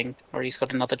saving, or he's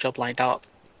got another job lined up.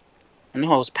 I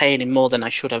know I was paying him more than I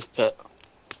should have, but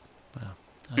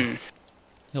well,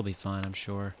 he'll be fine, I'm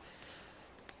sure.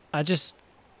 I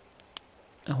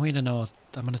want you to know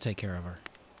I'm going to take care of her.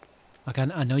 Like,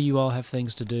 I know you all have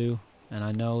things to do, and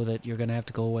I know that you're going to have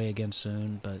to go away again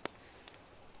soon, but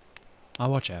I'll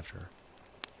watch after her.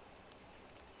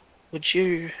 Would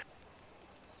you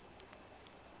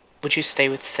stay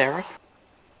with Sarah?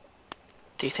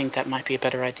 Do you think that might be a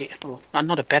better idea? Well,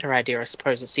 not a better idea, I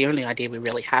suppose. It's the only idea we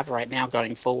really have right now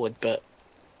going forward, but...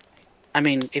 I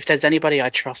mean, if there's anybody I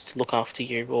trust to look after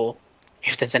you, or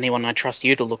if there's anyone I trust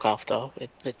you to look after,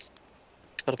 it's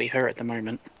got to be her at the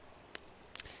moment.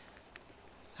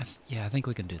 I think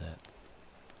we can do that.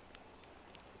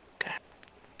 Okay.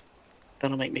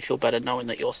 That'll make me feel better knowing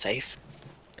that you're safe.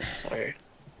 So.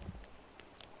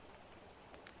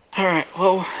 Alright,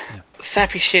 well,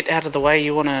 sappy shit out of the way.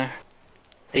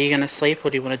 Are you gonna sleep, or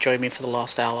do you want to join me for the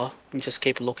last hour and just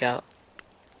keep a lookout?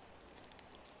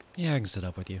 Yeah, I can sit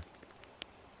up with you.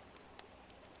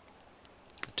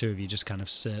 The two of you just kind of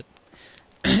sit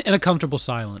in a comfortable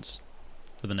silence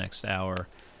for the next hour.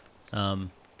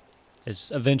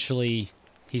 As eventually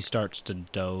he starts to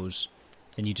doze,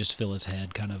 and you just feel his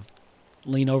head kind of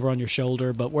lean over on your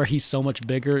shoulder, but where he's so much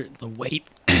bigger, the weight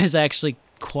is actually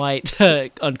quite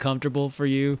uncomfortable for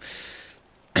you.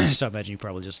 So I imagine you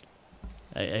probably just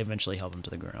eventually help him to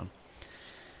the ground.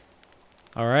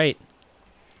 All right.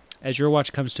 As your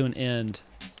watch comes to an end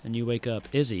and you wake up,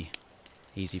 Izzy.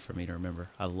 Easy for me to remember.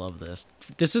 I love this.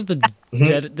 This is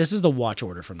this is the watch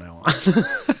order from now on.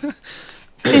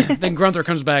 Then Grunther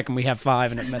comes back and we have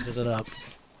 5 and it messes it up.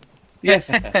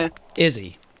 Yeah.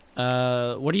 Izzy,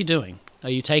 what are you doing? Are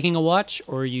you taking a watch,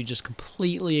 or are you just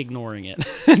completely ignoring it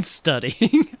and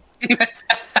studying?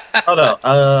 Oh no,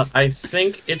 I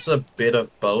think it's a bit of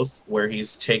both, where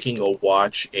he's taking a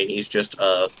watch and he's just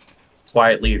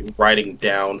quietly writing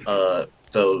down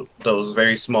those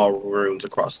very small runes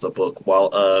across the book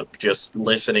while just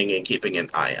listening and keeping an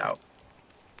eye out.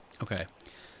 Okay.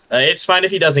 It's fine if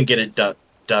he doesn't get it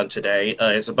done today.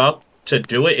 It's about to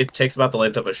do it. It takes about the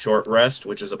length of a short rest,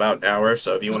 which is about an hour.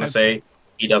 So if you want to say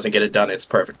he doesn't get it done, it's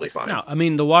perfectly fine. No, I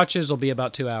mean, the watches will be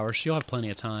about 2 hours. So you'll have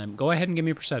plenty of time. Go ahead and give me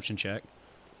a perception check.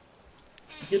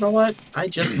 You know what? I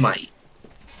just might.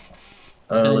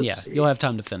 Let's see. You'll have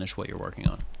time to finish what you're working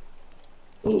on.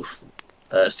 Oof.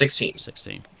 16.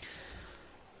 16.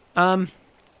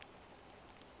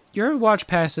 Your watch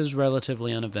passes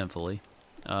relatively uneventfully.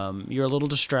 You're a little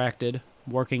distracted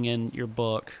working in your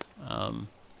book.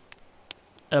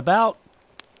 At about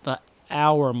the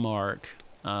hour mark,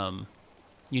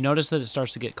 you notice that it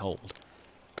starts to get cold.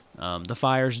 The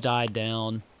fire's died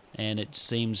down, and it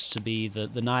seems to be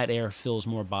the night air feels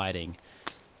more biting.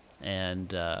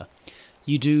 And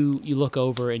you look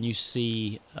over and you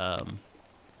see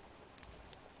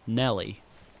Nellie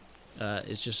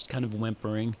is just kind of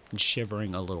whimpering and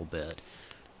shivering a little bit.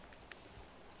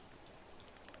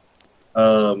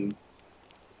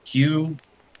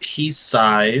 He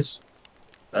sighs,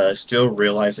 still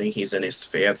realizing he's in his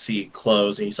fancy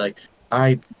clothes, and he's like,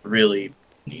 I really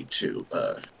need to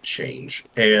change.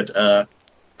 And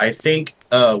I think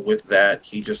with that,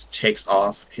 he just takes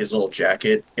off his little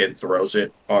jacket and throws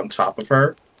it on top of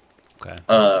her. Okay.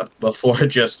 Before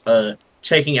just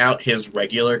taking out his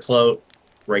regular clothes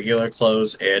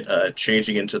and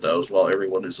changing into those while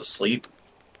everyone is asleep.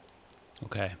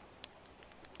 Okay.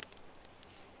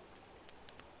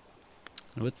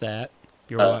 And with that,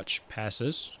 your watch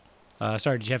passes.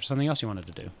 Sorry, did you have something else you wanted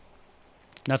to do?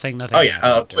 Nothing. Oh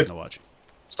yeah, quick. The watch.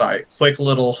 Sorry, quick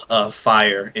little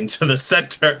fire into the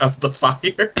center of the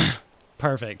fire.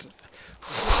 Perfect.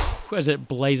 As it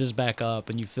blazes back up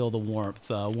and you feel the warmth,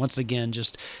 once again,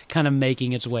 just kind of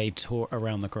making its way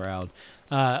around the crowd.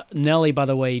 Nellie, by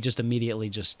the way, just immediately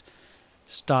just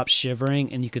stops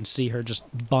shivering, and you can see her just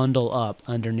bundle up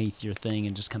underneath your thing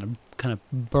and just kind of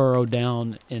burrow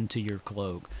down into your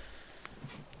cloak.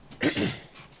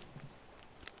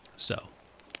 So,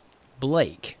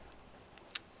 Blake,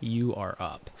 you are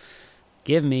up.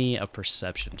 Give me a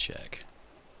perception check.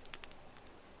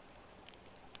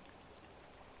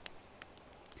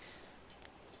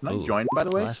 Can I join, by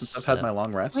the way, since I've had my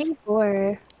long rest?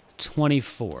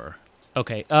 24.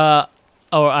 Okay.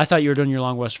 Oh, I thought you were doing your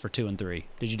long rest for 2 and 3.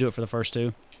 Did you do it for the first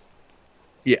 2?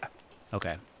 Yeah.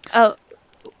 Okay. Oh,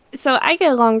 so I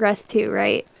get a long rest too,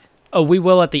 right? Oh, we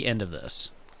will at the end of this.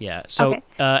 Yeah. So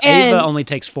Okay. Ava only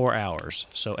takes 4 hours.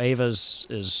 So Ava's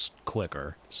is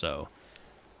quicker. So.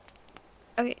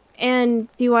 Okay. And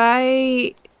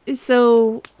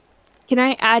so can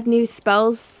I add new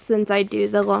spells since I do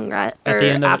the long rest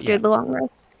after the long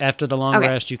rest? After the long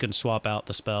rest, you can swap out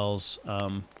the spells.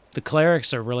 The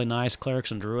clerics are really nice.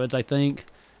 Clerics and druids, I think,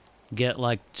 get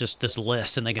like just this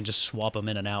list, and they can just swap them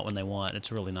in and out when they want. It's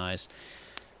really nice.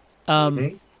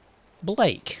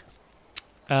 Blake,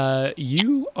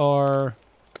 you are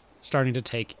starting to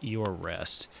take your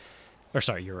rest. Or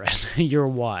sorry, your rest. Your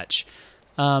watch.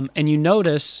 And you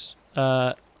notice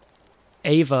Ava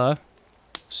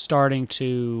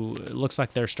looks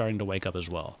like they're starting to wake up as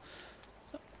well.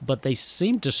 But they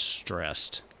seem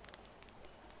distressed.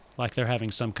 Like they're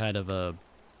having some kind of a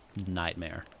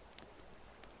nightmare.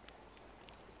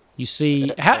 You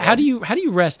see, how do you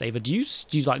rest, Ava? Do you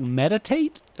like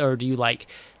meditate, or do you like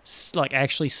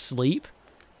actually sleep?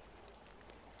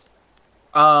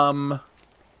 If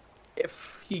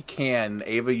he can,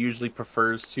 Ava usually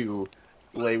prefers to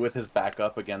lay with his back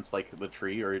up against like the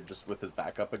tree, or just with his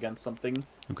back up against something.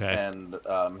 Okay. And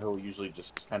he'll usually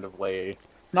just kind of lay,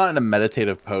 not in a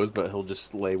meditative pose, but he'll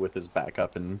just lay with his back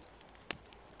up and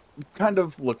kind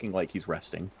of looking like he's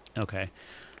resting. Okay.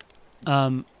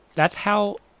 That's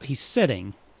how he's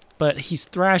sitting, but he's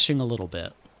thrashing a little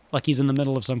bit, like he's in the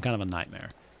middle of some kind of a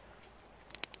nightmare.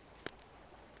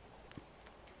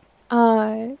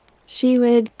 She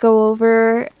would go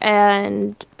over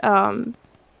and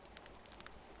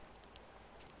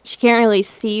she can't really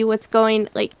see what's going,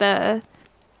 like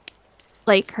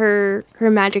her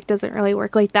magic doesn't really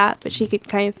work like that, but she could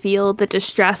kind of feel the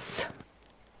distress.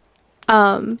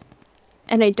 And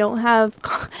she doesn't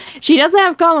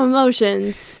have calm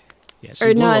emotions. Yeah,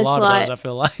 she blew a lot of those, I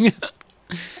feel like.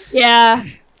 Yeah.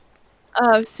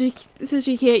 So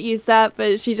she can't use that,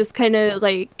 but she just kind of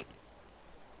like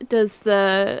does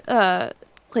the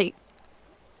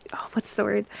what's the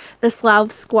word? The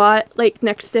Slav squat like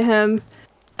next to him,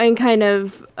 and kind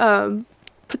of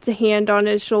puts a hand on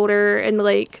his shoulder and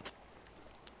like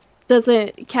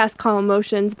doesn't cast calm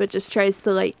emotions, but just tries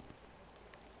to like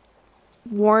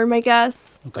warm, I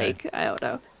guess. Okay. Like, I don't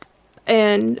know.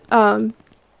 And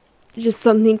just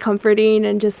something comforting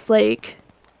and just like,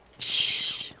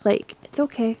 shh, like, it's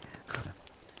okay.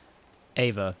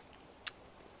 Ava,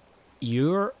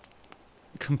 you're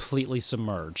completely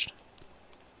submerged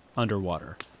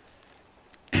underwater.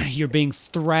 You're being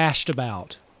thrashed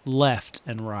about left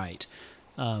and right.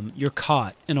 You're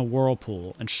caught in a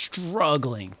whirlpool and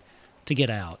struggling to get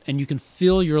out. And you can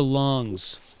feel your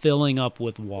lungs filling up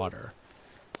with water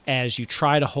as you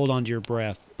try to hold on to your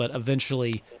breath, but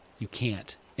eventually you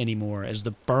can't anymore as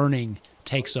the burning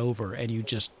takes over and you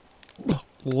just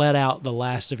let out the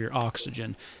last of your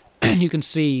oxygen. And you can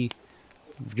see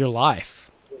your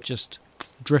life just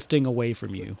drifting away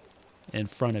from you in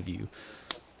front of you.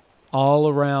 All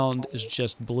around is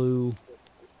just blue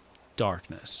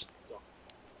darkness.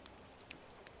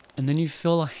 And then you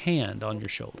feel a hand on your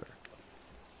shoulder.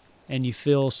 And you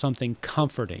feel something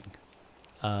comforting.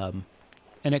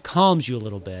 And it calms you a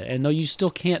little bit. And though you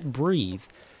still can't breathe,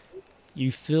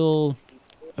 you feel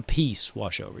a peace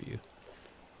wash over you.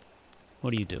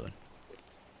 What are you doing?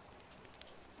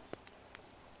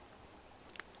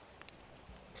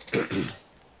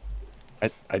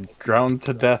 I drowned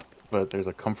to death, but there's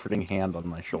a comforting hand on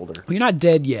my shoulder. Well, you're not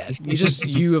dead yet.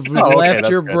 You have left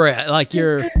your breath. Like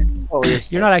you're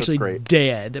not actually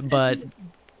dead, but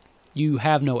you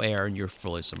have no air and you're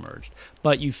fully submerged.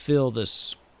 But you feel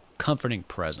this comforting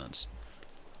presence.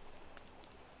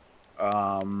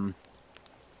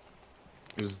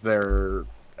 Is there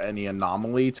any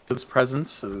anomaly to this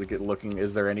presence?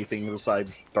 Is there anything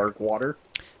besides dark water?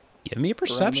 Give me a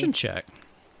perception check.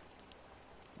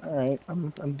 All right,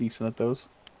 I'm decent at those.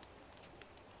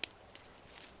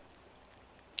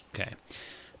 Okay.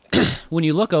 When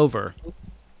you look over,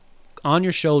 on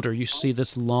your shoulder, you see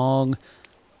this long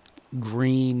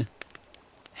green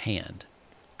hand.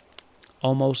 It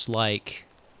almost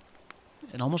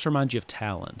reminds you of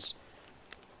talons.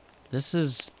 This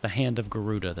is the hand of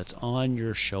Garuda that's on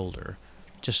your shoulder,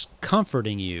 just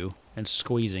comforting you and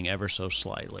squeezing ever so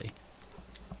slightly.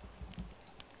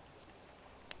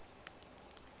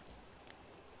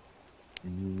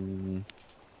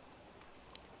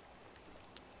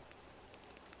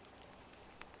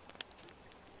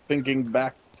 Thinking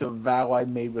back to the vow I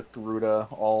made with Garuda,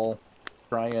 I'll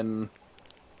try and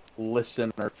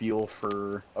listen or feel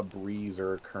for a breeze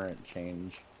or a current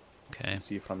change. Okay.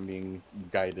 See if I'm being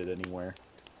guided anywhere.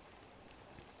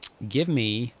 Give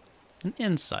me an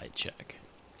insight check.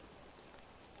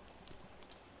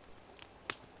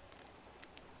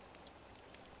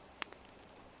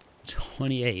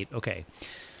 28. Okay.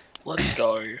 Let's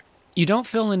go. You don't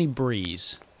feel any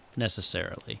breeze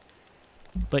necessarily,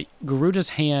 but Garuda's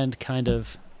hand kind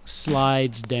of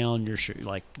slides down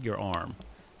your arm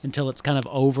until it's kind of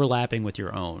overlapping with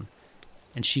your own,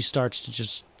 and she starts to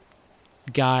just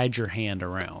guide your hand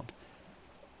around,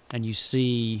 and you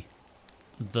see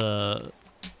the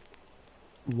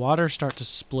water start to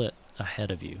split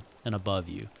ahead of you and above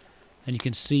you, and you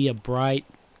can see a bright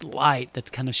light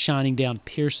that's kind of shining down,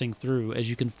 piercing through, as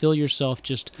you can feel yourself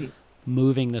just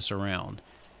moving this around.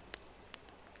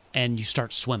 And you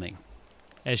start swimming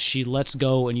as she lets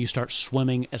go, and you start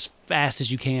swimming as fast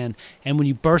as you can. And when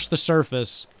you burst the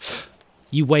surface,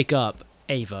 you wake up,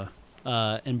 Ava,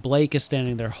 and Blake is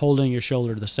standing there holding your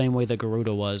shoulder the same way that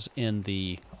Garuda was in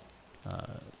the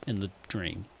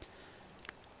dream.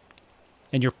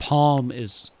 And your palm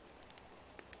is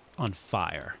on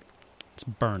fire. It's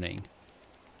burning.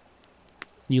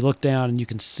 You look down and you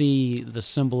can see the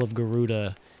symbol of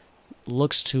Garuda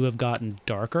looks to have gotten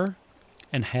darker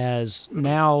and has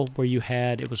now where you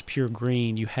had it was pure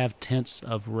green, you have tints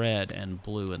of red and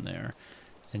blue in there.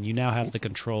 And you now have the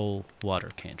control water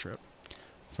cantrip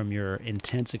from your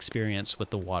intense experience with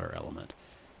the water element.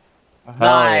 Hell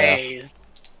yeah.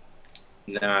 Nice.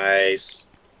 Nice.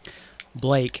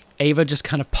 Blake, Ava just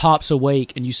kind of pops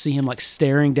awake, and you see him like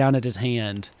staring down at his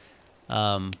hand,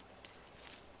 as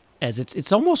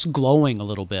it's almost glowing a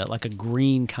little bit, like a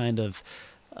green kind of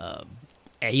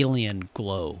alien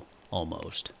glow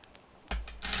almost.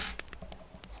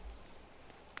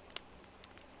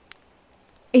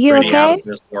 Are you Pretty out okay? of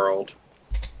this world.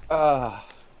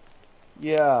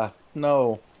 Yeah,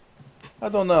 no. I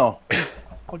don't know.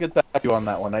 I'll get back to you on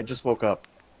that one. I just woke up.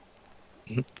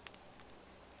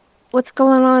 What's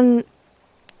going on?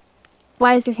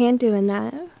 Why is your hand doing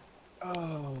that?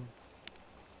 Oh.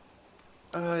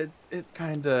 It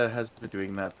kinda has been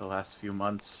doing that the last few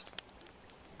months.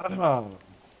 Oh.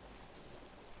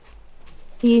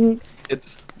 Do you,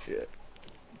 It's...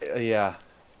 Yeah.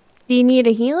 do you need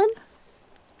a healing?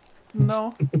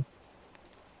 No.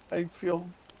 I feel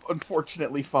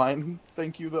unfortunately fine.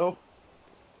 Thank you, though.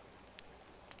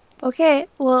 Okay,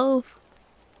 well,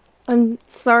 I'm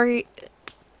sorry.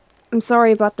 I'm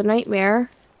sorry about the nightmare.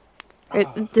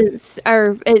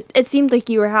 It seemed like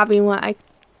you were having one.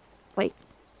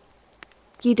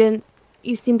 You didn't.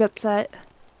 You seemed upset.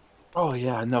 Oh,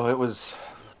 yeah, no, it was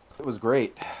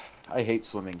great. I hate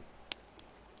swimming.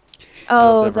 I don't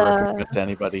Oh, ever recommend it to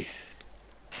anybody.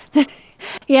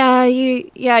 you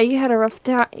had a rough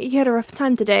time. You had a rough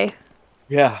time today.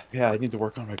 Yeah, I need to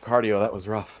work on my cardio. That was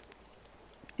rough.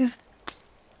 Yeah.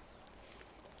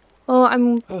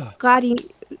 Well, glad you.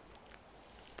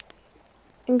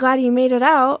 I'm glad you made it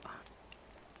out.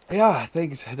 Yeah,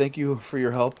 thanks. Thank you for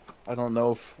your help. I don't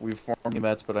know if we've formally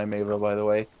met, but I'm Ava, by the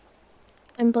way.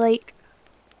 And Blake.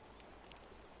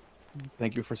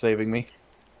 Thank you for saving me.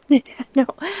 No,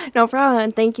 no problem.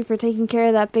 And thank you for taking care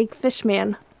of that big fish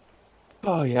man.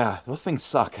 Oh, yeah, those things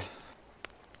suck.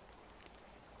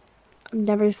 I've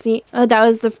never seen.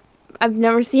 I've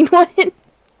never seen one.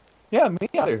 Yeah, me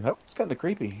either. That was kind of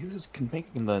creepy. He was just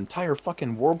making the entire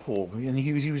fucking whirlpool, and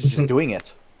he was just doing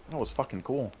it. That was fucking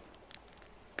cool.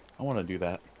 I want to do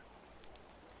that.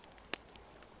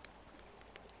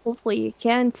 Hopefully, you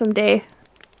can someday.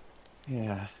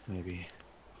 Yeah, maybe.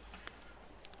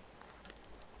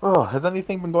 Oh, has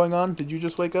anything been going on? Did you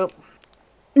just wake up?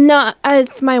 No,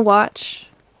 it's my watch.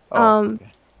 Oh,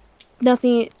 okay.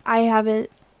 Nothing. I haven't.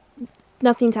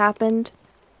 Nothing's happened.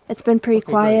 It's been pretty Okay,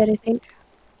 great. quiet, I think.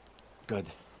 Good.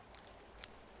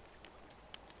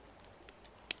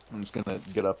 I'm just gonna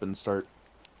get up and start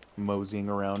moseying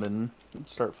around and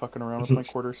start fucking around with my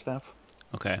quarterstaff.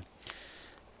 Okay.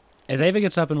 As Ava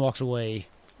gets up and walks away,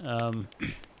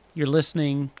 you're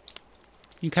listening.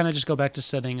 You kind of just go back to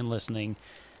sitting and listening.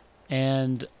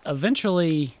 And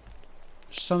eventually,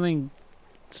 something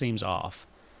seems off.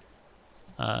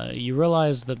 You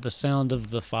realize that the sound of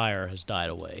the fire has died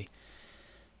away.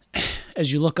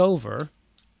 As you look over,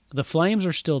 the flames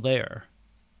are still there,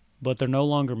 but they're no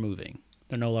longer moving.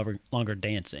 They're no longer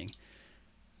dancing.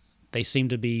 They seem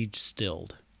to be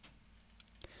stilled.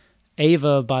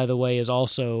 Ava, by the way, is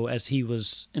also, as he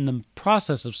was in the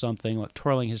process of something, like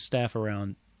twirling his staff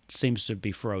around, seems to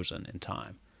be frozen in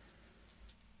time.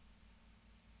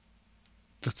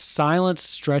 The silence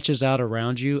stretches out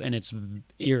around you, and it's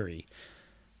eerie.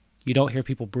 You don't hear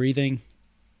people breathing.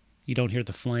 You don't hear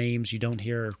the flames. You don't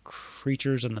hear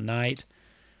creatures in the night.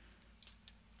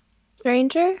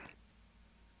 Stranger?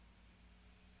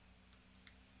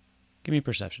 Give me a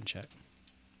perception check.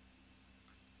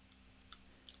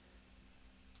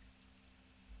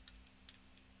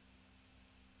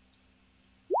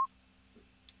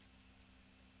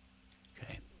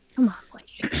 Okay. Come on,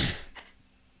 Blake.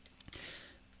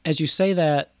 As you say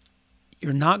that,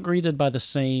 you're not greeted by the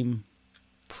same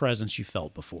presence you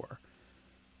felt before.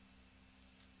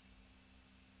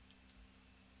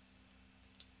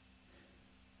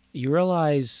 You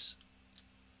realize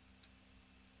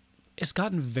it's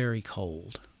gotten very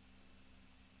cold.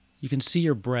 You can see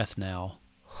your breath now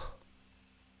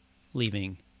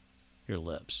leaving your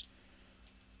lips.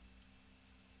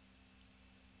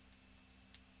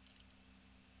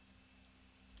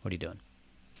 What are you doing?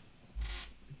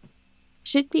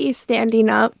 Should be standing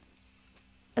up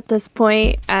at this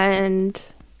point and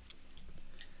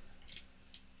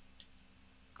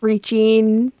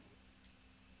reaching.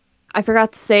 I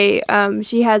forgot to say,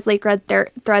 she has like red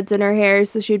threads in her hair,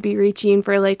 so she'd be reaching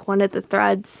for like one of the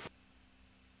threads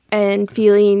and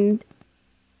feeling,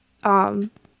 not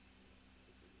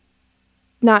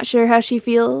sure how she's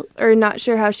feeling,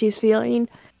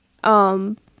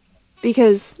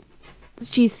 because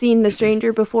she's seen the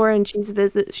stranger before, and she's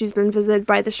been visited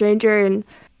by the stranger, and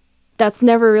that's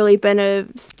never really been a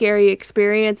scary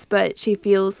experience, but she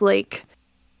feels like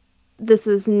this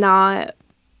is not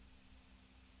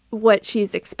what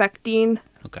she's expecting.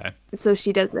 Okay. So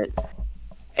she doesn't.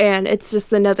 And it's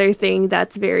just another thing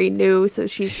that's very new, so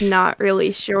she's not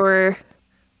really sure.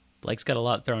 Blake's got a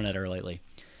lot thrown at her lately.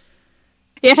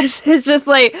 Yeah, it's just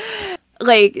like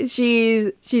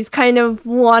she's kind of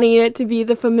wanting it to be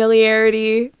the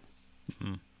familiarity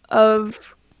of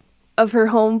her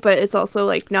home, but it's also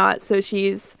like not. So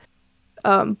she's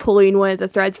pulling one of the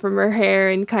threads from her hair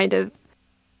and kind of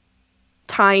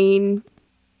tying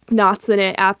knots in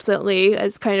it absently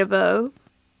as kind of a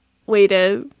way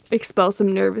to expel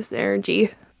some nervous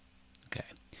energy. Okay.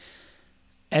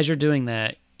 As you're doing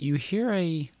that, you hear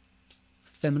a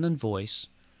feminine voice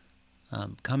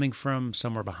coming from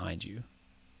somewhere behind you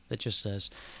that just says,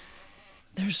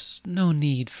 "There's no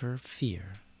need for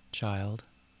fear, child.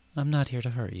 I'm not here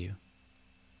to hurt you."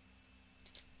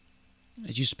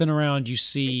 As you spin around, you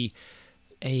see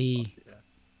a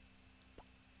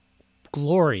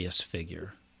glorious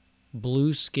figure,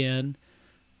 blue skin,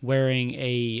 wearing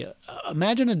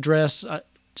imagine a dress,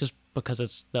 just because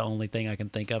it's the only thing I can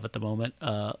think of at the moment,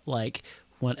 like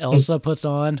when Elsa puts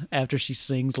on after she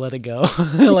sings Let It Go,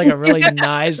 like a really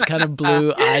nice kind of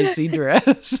blue icy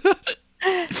dress.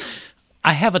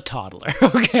 I have a toddler,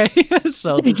 okay?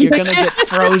 So that you're going to get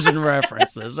Frozen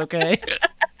references, okay?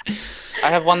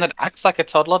 I have one that acts like a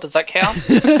toddler. Does that count?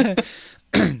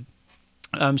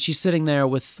 She's sitting there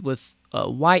with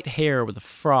white hair with the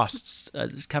frosts.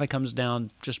 It kind of comes down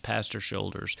just past her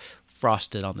shoulders,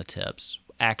 frosted on the tips,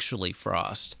 actually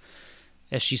frost.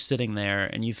 As she's sitting there,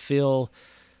 and you feel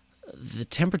the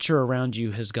temperature around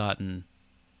you has gotten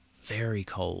very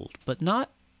cold, but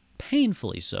not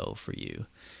painfully so for you.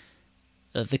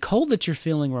 The cold that you're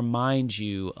feeling reminds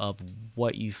you of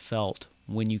what you felt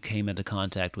when you came into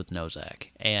contact with Nozak,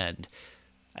 and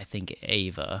I think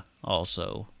Ava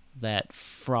also, that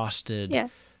frosted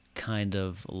kind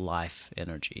of life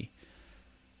energy.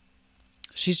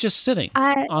 She's just sitting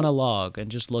on a log and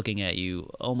just looking at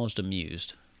you, almost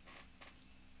amused.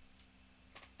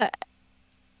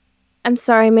 I'm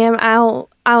sorry, ma'am. I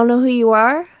don't know who you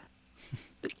are.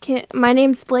 My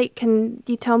name's Blake. Can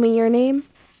you tell me your name?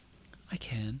 I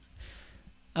can.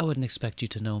 I wouldn't expect you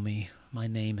to know me. My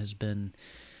name has been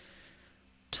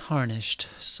tarnished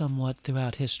somewhat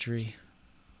throughout history.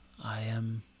 I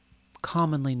am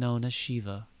commonly known as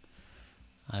Shiva.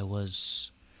 I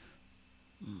was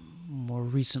more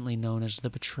recently known as the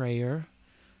Betrayer,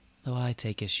 though I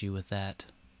take issue with that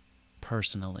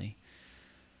personally.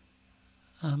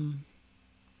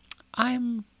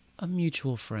 I'm a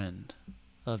mutual friend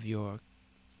of your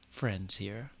friends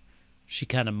here. She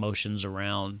kind of motions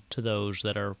around to those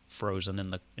that are frozen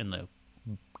in the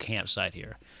campsite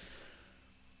here.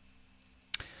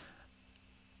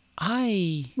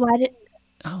 Oh,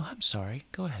 I'm sorry.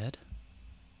 Go ahead.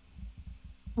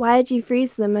 Why did you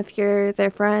freeze them if you're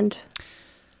their friend?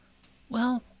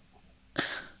 Well,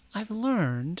 I've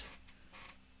learned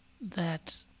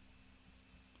that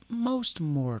most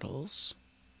mortals,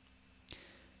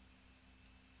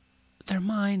 their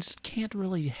minds can't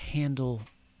really handle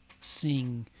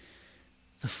seeing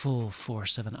the full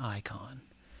force of an icon.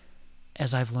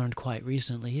 As I've learned quite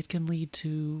recently, it can lead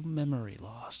to memory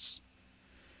loss.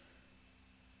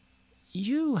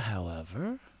 You,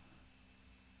 however,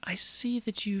 I see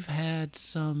that you've had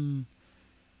some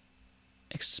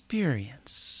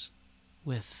experience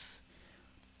with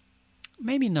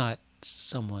maybe not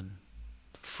someone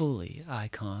fully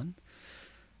icon,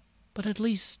 but at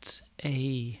least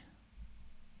a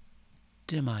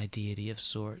demi-deity of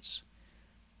sorts.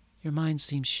 Your mind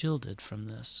seems shielded from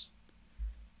this,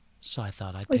 so I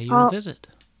thought I'd pay you a visit.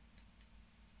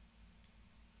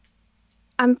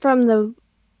 I'm from the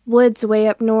woods way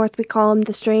up north. We call him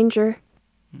the Stranger.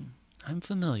 I'm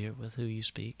familiar with who you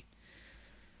speak.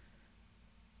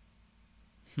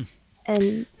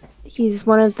 And he's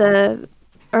one of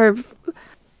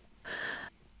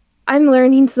I'm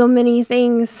learning so many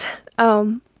things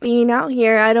being out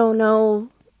here. I don't know.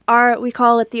 We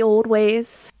call it the old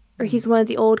ways, or he's one of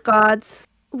the old gods.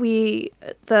 Where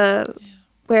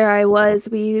I was,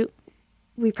 we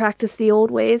practice the old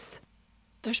ways.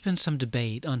 There's been some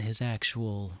debate on his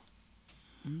actual,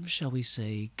 shall we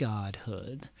say,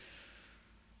 godhood.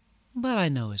 But I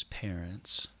know his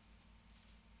parents.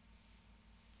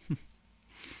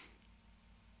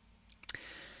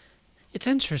 It's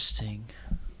interesting.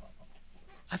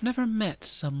 I've never met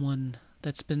someone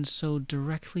that's been so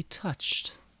directly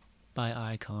touched by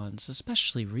icons,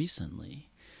 especially recently.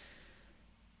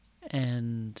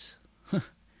 And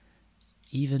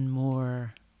even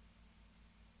more...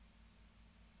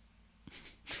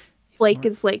 Blake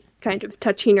is like kind of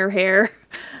touching her hair,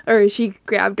 or she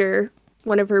grabbed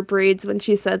one of her braids when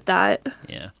she said that.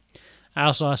 Yeah. I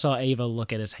saw Ava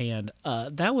look at his hand.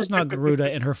 That was not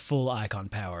Garuda in her full icon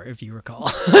power, if you recall.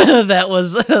 that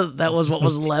was what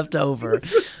was left over.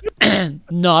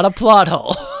 Not a plot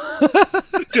hole.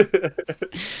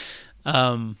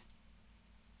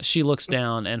 She looks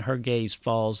down and her gaze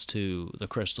falls to the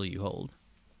crystal you hold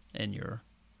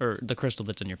or the crystal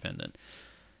that's in your pendant.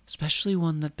 Especially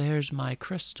one that bears my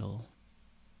crystal.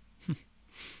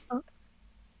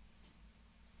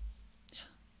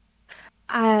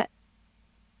 I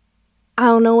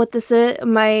don't know what this is.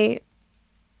 My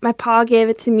pa gave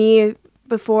it to me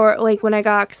before, like when I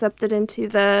got accepted into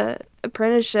the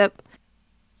apprenticeship.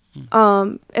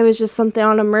 It was just something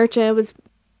on a merchant.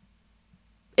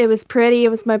 It was pretty. It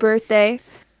was my birthday,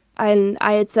 and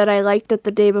I had said I liked it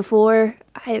the day before.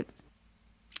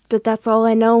 But that's all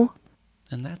I know.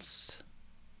 And that's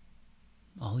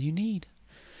all you need.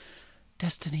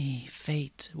 Destiny,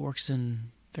 fate works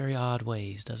in very odd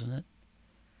ways, doesn't it?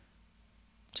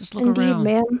 Just look Indeed, around.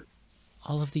 ma'am.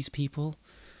 All of these people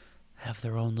have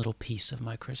their own little piece of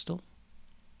my crystal.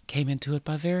 Came into it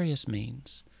by various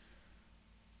means.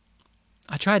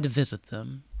 I tried to visit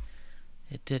them.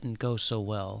 It didn't go so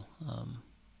well.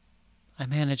 I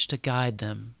managed to guide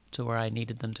them to where I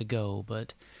needed them to go,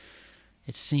 but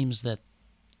it seems that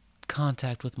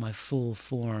contact with my full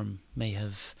form may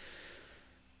have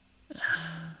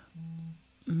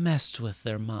messed with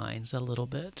their minds a little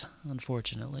bit,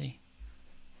 unfortunately.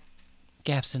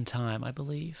 Gaps in time, I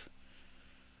believe.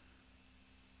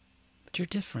 But you're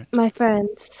different. My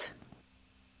friends.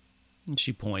 And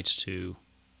she points to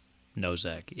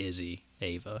Nozak, Izzy,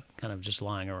 Ava, kind of just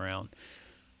lying around.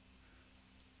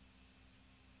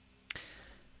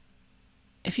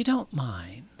 If you don't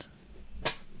mind,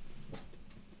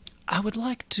 I would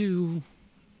like to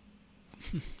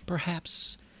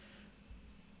perhaps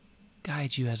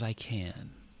guide you as I can.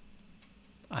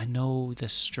 I know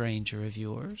this stranger of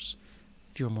yours.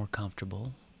 If you're more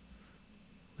comfortable,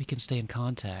 we can stay in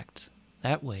contact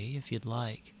that way if you'd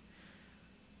like.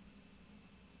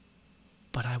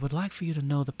 But I would like for you to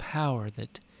know the power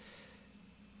that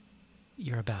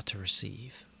you're about to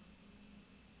receive.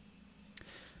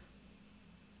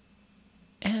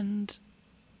 And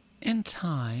in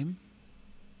time,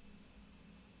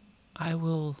 I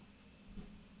will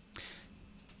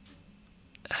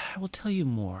tell you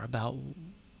more about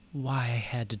why I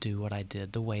had to do what I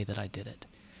did, the way that I did it.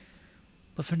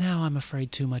 But for now, I'm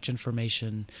afraid too much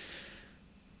information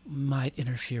might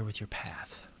interfere with your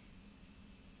path.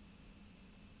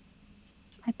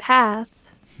 My path?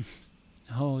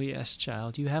 Oh, yes,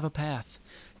 child, you have a path,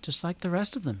 just like the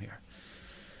rest of them here.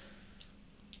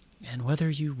 And whether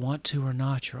you want to or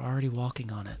not, you're already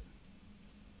walking on it.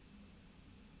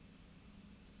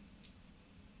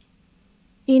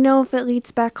 Do you know if it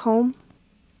leads back home?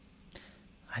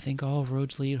 I think all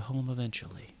roads lead home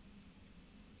eventually.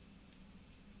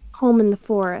 Home in the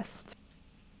forest.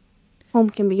 Home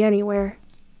can be anywhere.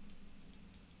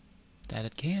 That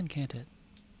it can, can't it?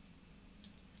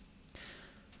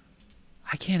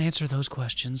 I can't answer those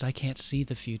questions. I can't see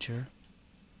the future.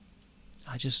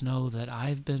 I just know that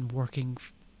I've been working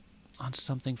on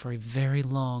something for a very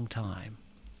long time.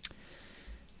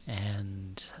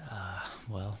 And,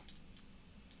 well,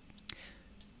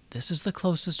 this is the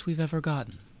closest we've ever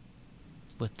gotten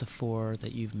with the 4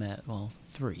 that you've met. Well,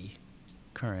 3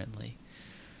 currently.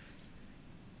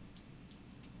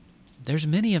 There's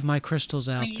many of my crystals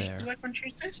out there, Do you work on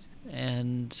Tuesdays?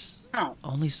 and Oh.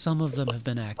 only some of them have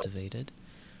been activated,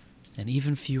 and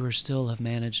even fewer still have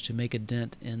managed to make a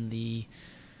dent in the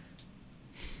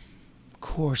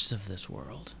course of this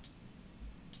world.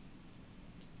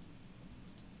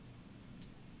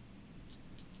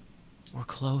 We're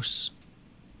close.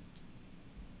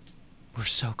 We're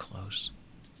so close.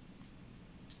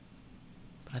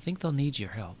 But I think they'll need your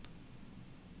help.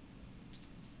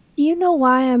 Do you know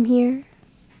why I'm here?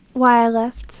 Why I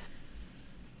left?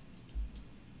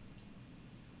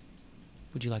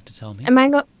 Would you like to tell me? Am I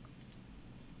go?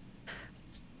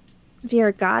 If you're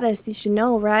a goddess, you should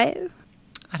know, right?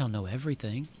 I don't know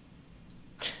everything.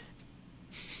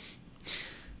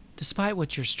 Despite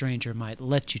what your stranger might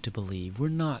let you to believe, we're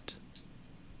not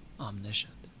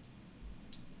omniscient.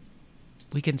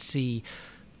 We can see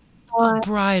a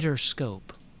brighter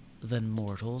scope than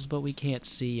mortals, but we can't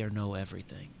see or know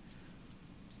everything.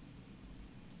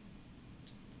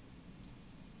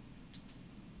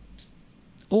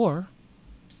 Or,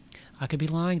 I could be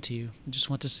lying to you. I just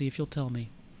want to see if you'll tell me.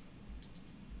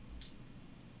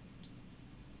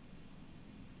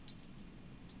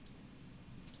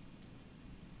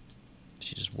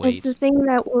 wait. It's the thing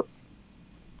that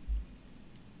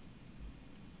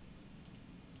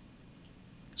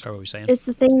Sorry, what were we saying? it's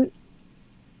the thing.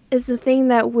 It's the thing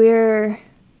that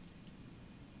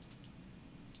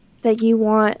you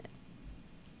want.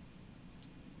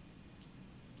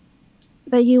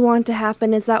 That you want to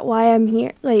happen. Is that why I'm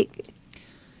here? Like,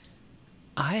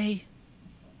 I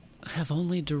have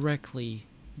only directly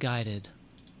guided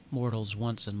mortals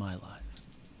once in my life.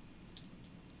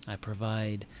 I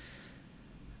provide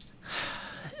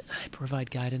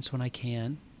guidance when I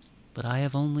can, but I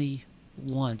have only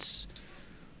once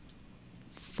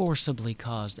forcibly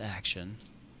caused action.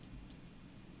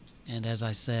 And as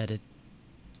I said, it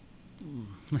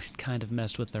kind of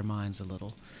messed with their minds a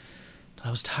little. But I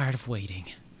was tired of waiting.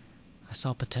 I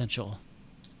saw potential,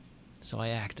 so I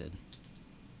acted.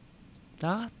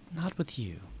 Not with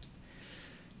you.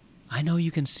 I know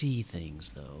you can see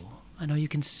things, though. I know you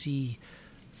can see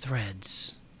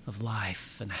threads of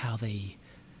life and how they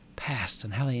pass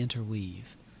and how they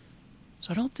interweave.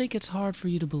 So I don't think it's hard for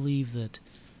you to believe that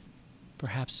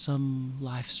perhaps some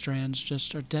life strands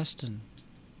just are destined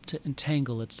to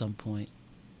entangle at some point.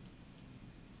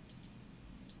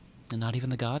 And not even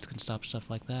the gods can stop stuff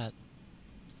like that.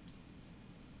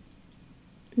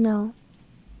 no.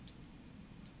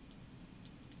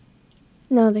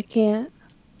 No, they can't.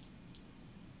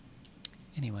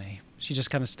 Anyway, she just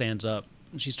kind of stands up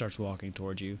and she starts walking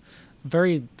towards you.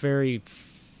 Very, very,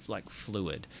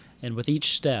 fluid. And with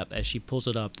each step, as she pulls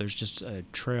it up, there's just a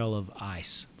trail of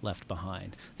ice left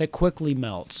behind that quickly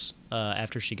melts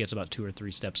after she gets about 2 or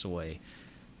 3 steps away.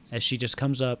 As she just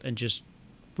comes up and just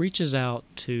reaches out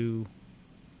to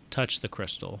touch the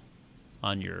crystal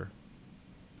on your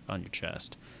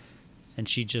chest. And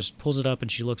she just pulls it up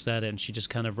and she looks at it and she just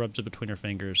kind of rubs it between her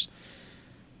fingers.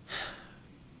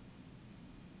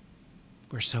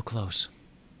 We're so close.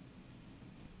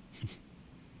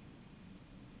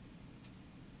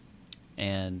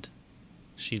 And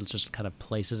she just kind of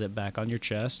places it back on your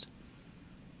chest.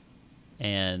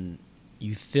 And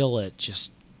you feel it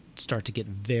just start to get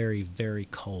very, very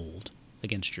cold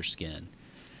against your skin.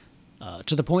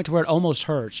 To the point where it almost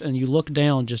hurts, and you look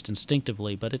down just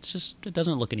instinctively, but it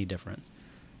doesn't look any different.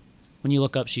 When you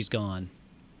look up, she's gone,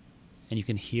 and you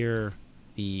can hear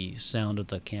the sound of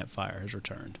the campfire has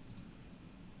returned.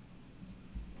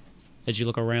 As you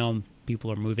look around,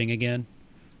 people are moving again,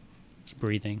 just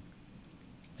breathing.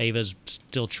 Ava's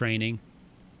still training.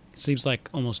 It seems like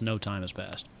almost no time has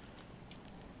passed.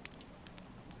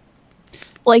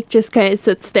 Blake just kind of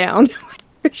sits down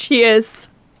where she is.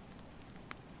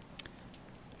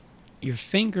 Your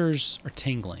fingers are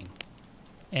tingling,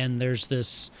 and there's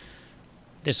this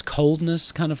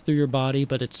coldness kind of through your body,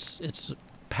 but it's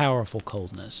powerful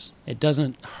coldness. It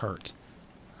doesn't hurt,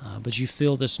 but you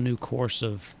feel this new course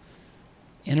of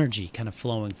energy kind of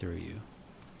flowing through you.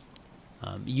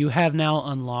 You have now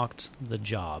unlocked the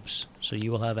jobs, so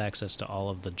you will have access to all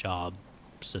of the job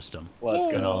system. Let's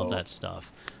go. And all of that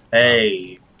stuff.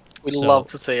 Hey. We'd So- love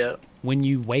to see it. When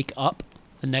you wake up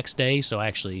the next day, so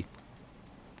actually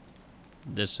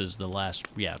this is the last,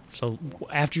 so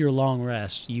after your long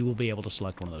rest, you will be able to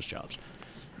select one of those jobs.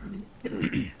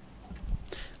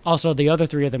 Also, the other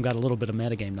 3 of them got a little bit of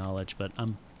metagame knowledge, but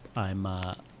I'm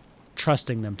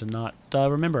trusting them to not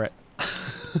remember it.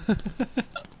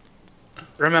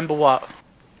 Remember what?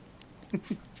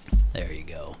 There you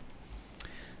go.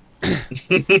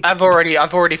 I've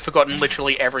already forgotten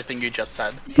literally everything you just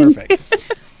said. Perfect.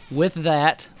 With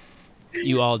that,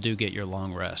 you all do get your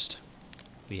long rest.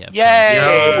 We have Yay!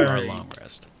 come to our long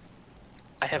rest.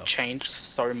 I have changed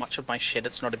so much of my shit,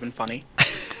 it's not even funny.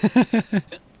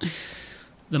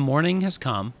 The morning has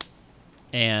come,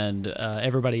 and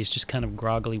everybody's just kind of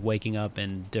groggily waking up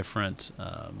in different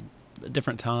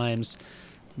times.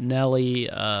 Nellie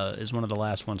is one of the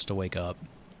last ones to wake up.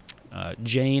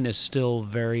 Jane is still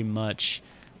very much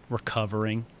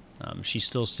recovering. She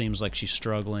still seems like she's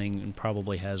struggling and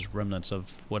probably has remnants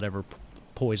of whatever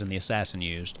poison the assassin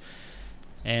used.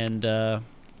 And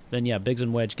then, Biggs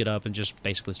and Wedge get up and just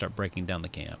basically start breaking down the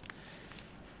camp.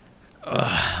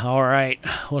 All right,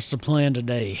 what's the plan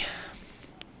today?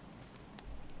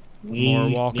 More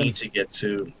We walking? need to get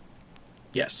to...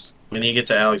 Yes. We need to get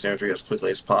to Alexandria as quickly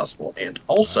as possible. And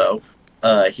also,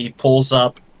 he pulls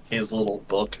up his little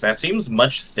book that seems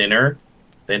much thinner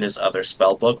than his other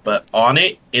spell book, but on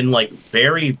it, in like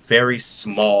very, very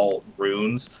small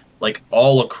runes, like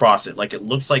all across it, like it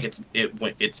looks like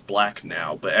it's black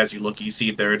now, but as you look, you see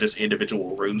there are just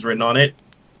individual runes written on it.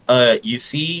 You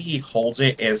see he holds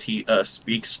it as he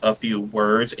speaks a few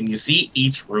words, and you see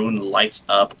each rune lights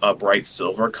up a bright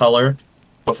silver color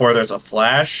before there's a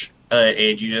flash,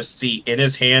 and you just see in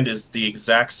his hand is the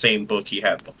exact same book he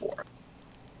had before.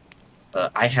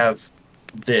 I have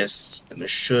this, and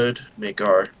this should make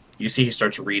our... You see he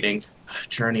starts reading.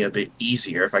 Journey a bit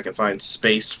easier if I can find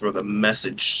space for the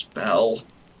message spell.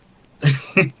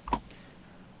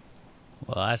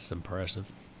 Well, that's impressive.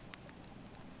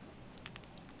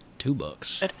 2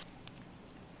 books.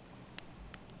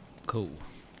 Cool.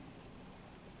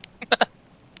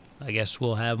 I guess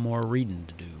we'll have more reading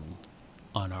to do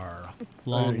on our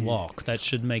long walk. That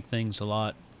should make things a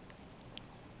lot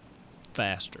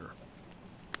faster.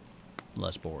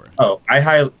 Less boring. Oh, I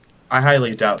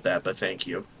highly doubt that, but thank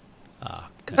you. Ah,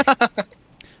 okay.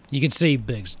 You can see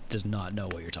Biggs does not know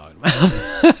what you're talking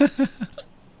about.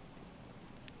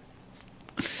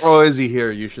 Oh, Izzy,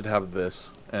 here, you should have this,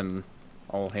 and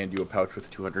I'll hand you a pouch with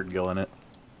 200 gil in it.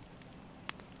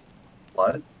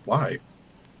 What? Why?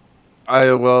 I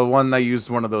used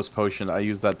one of those potions. I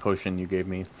used that potion you gave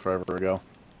me forever ago.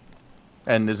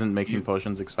 And isn't making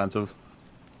potions expensive?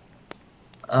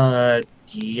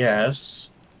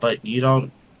 Yes, but you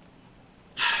don't...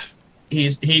 He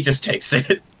just takes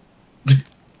it.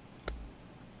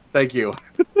 Thank you.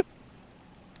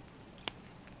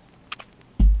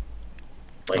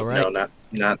 Wait, All right. no,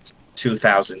 not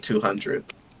 2,200.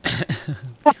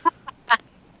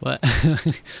 What?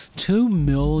 2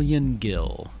 million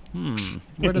gil.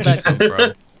 Where did that come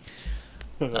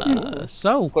from?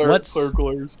 So, what's... Clerical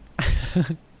errors.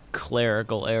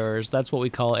 Clerical errors. That's what we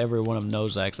call every one of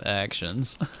Nozak's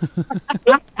actions.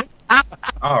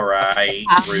 All right,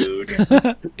 rude.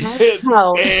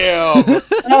 Damn!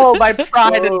 Oh, my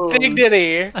pride Oh, and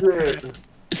dignity. Shit.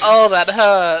 Oh, that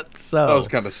hurts. So, That was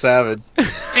kind of savage.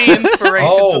 The inspiration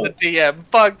Oh. to the DM.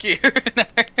 Fuck you.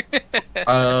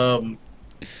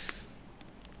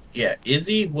 Yeah,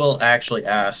 Izzy will actually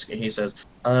ask, and he says,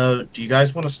 do you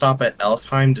guys want to stop at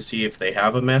Elfheim to see if they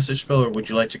have a message spell, or would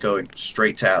you like to go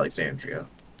straight to Alexandria?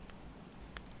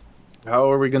 How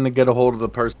are we going to get a hold of the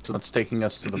person that's taking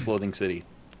us to the floating city?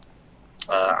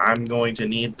 I'm going to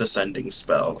need the sending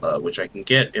spell, which I can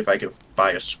get if I can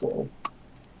buy a scroll.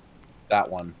 That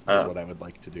one is what I would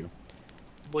like to do.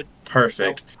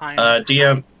 Perfect. Time.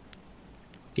 DM.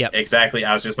 Yep. Exactly.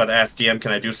 I was just about to ask DM,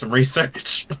 can I do some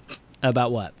research?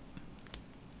 about what?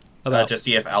 About To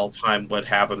see if Elfheim would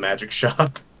have a magic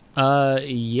shop.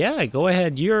 yeah, go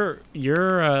ahead. You're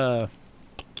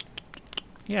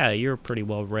pretty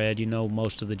well read. You know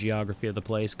most of the geography of the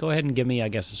place. Go ahead and give me, I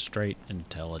guess, a straight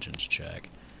intelligence check.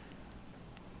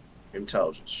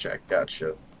 Intelligence check.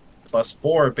 Gotcha.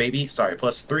 +4, baby. Sorry,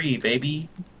 +3, baby.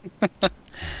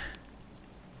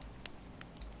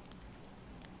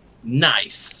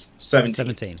 Nice.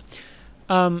 17.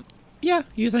 Yeah,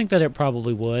 you think that it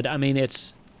probably would. I mean,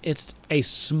 it's a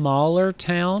smaller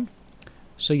town,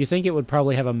 so you think it would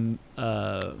probably have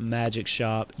a magic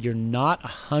shop. You're not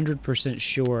 100%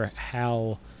 sure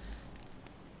how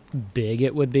big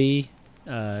it would be.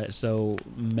 So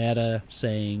meta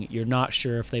saying you're not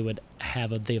sure if they would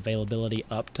have the availability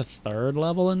up to 3rd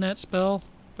level in that spell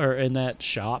or in that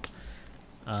shop,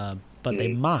 but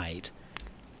they might.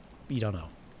 You don't know.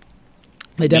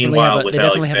 They definitely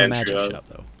have a magic shop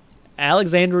though.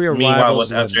 Alexandria Meanwhile, rivals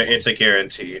with Alexandria, it's a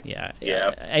guarantee. Yeah.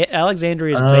 Yeah.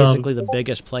 Alexandria is basically the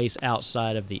biggest place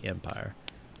outside of the Empire.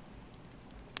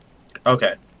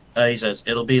 Okay. He says,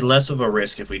 it'll be less of a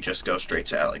risk if we just go straight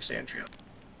to Alexandria.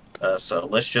 So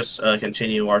let's just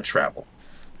continue our travel.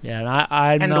 Yeah, and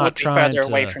I'm and not would be trying further to...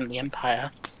 away from the Empire.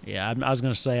 Yeah, I was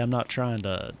going to say I'm not trying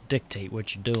to dictate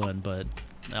what you're doing, but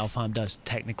Alfheim does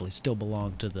technically still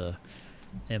belong to the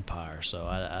Empire, so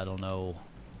I don't know.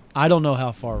 I don't know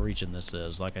how far-reaching this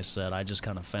is. Like I said, I just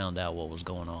kind of found out what was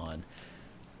going on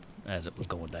as it was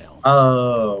going down.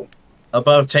 Oh.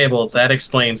 Above table, that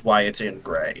explains why it's in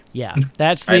gray. Yeah,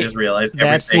 that's the... I just realized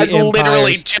that's everything. the I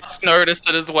literally Empire's... just noticed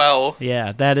it as well.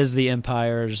 Yeah, that is the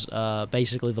Empire's,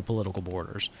 basically the political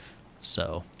borders.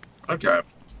 So... Okay.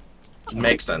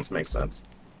 Makes sense.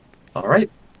 All right.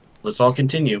 Let's all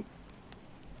continue.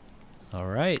 All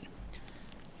right.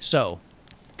 So,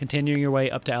 continuing your way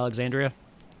up to Alexandria.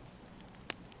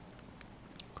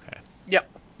 Okay. Yep.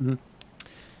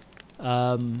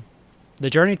 The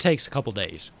journey takes a couple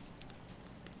days.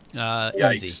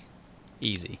 Yikes.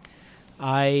 Easy.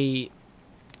 I'm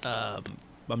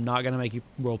not gonna make you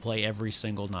roleplay every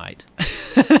single night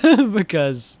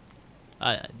because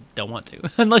I don't want to,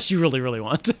 unless you really, really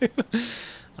want to.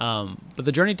 But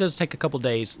the journey does take a couple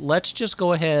days. Let's just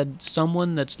go ahead.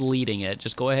 Someone that's leading it,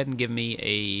 just go ahead and give me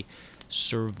a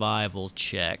survival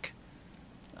check.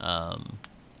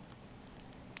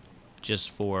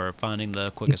 Just for finding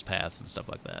the quickest paths and stuff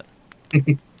like that.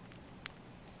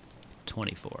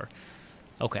 24.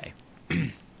 Okay.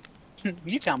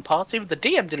 You found parts even the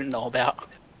DM didn't know about.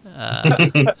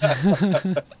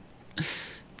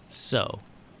 So,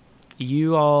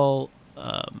 you all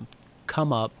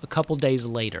come up a couple days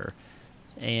later,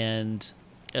 and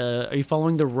are you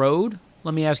following the road?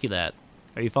 Let me ask you that.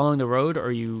 Are you following the road, or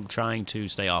are you trying to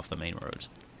stay off the main roads?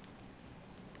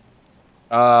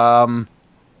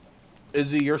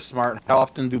 Izzy, you're smart. How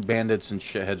often do bandits and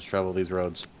shitheads travel these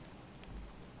roads?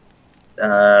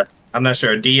 I'm not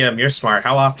sure. DM, you're smart.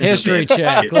 How often History do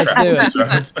bandits check. Let's do it.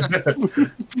 travel these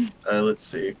roads? Let's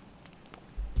see.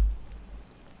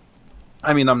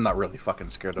 I mean, I'm not really fucking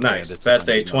scared of Nice. bandits. That's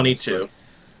if I'm a being honest, 22.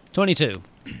 22.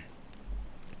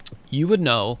 You would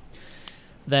know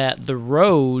that the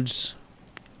roads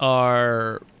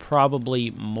are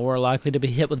probably more likely to be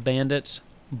hit with bandits,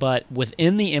 but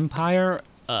within the Empire,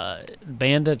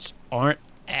 bandits aren't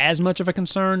as much of a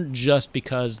concern just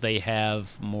because they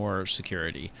have more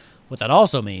security. What that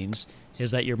also means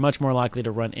is that you're much more likely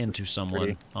to run into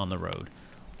someone on the road.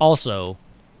 Also,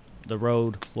 the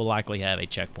road will likely have a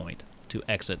checkpoint to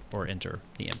exit or enter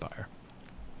the Empire.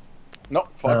 Nope,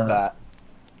 fuck that.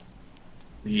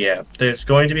 Yeah, there's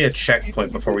going to be a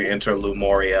checkpoint before we enter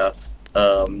Lumoria.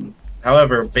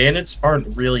 However, bandits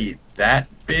aren't really that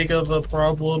big of a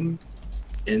problem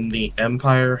in the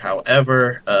Empire.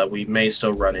 However, we may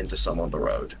still run into some on the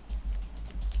road.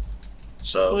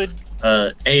 So,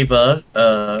 Ava,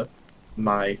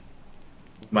 my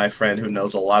friend who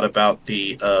knows a lot about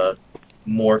the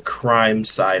more crime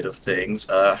side of things,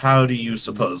 how do you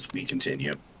suppose we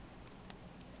continue?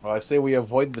 Well, I say we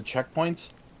avoid the checkpoints,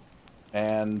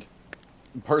 and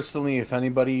personally, if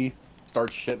anybody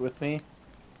starts shit with me,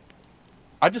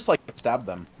 I just like to stab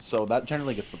them, so that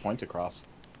generally gets the point across.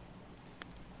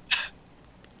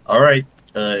 All right.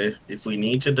 If we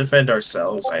need to defend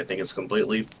ourselves, I think it's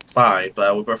completely fine, but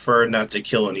I would prefer not to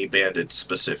kill any bandits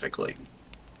specifically.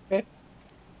 Okay,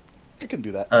 I can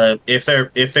do that. If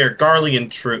they're Garlean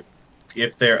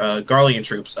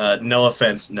troops, no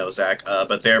offense, Nozak,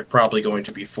 but they're probably going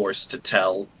to be forced to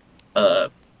tell.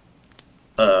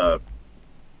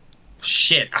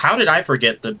 Shit. How did I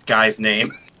forget the guy's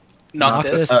name?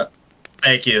 Noctis.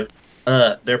 Thank you.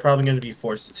 They're probably going to be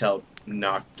forced to tell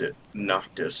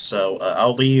Noctis. So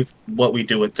I'll leave what we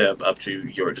do with them up to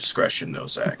your discretion,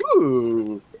 Nozak.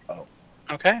 Ooh. Oh.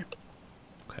 Okay.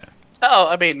 Okay. Oh,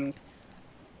 I mean,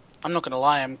 I'm not gonna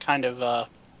lie. I'm kind of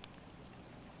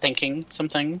thinking some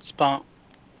things, but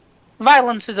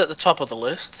violence is at the top of the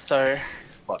list, so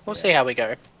we'll see how we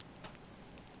go.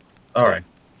 All right.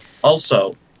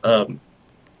 Also,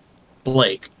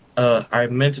 Blake, I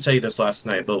meant to tell you this last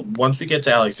night, but once we get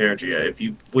to Alexandria, if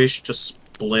you wish to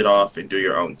split off and do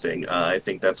your own thing, I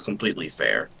think that's completely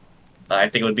fair. I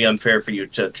think it would be unfair for you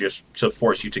to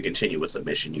force you to continue with a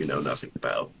mission you know nothing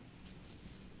about.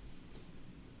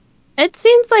 It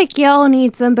seems like y'all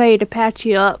need somebody to patch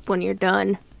you up when you're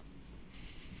done.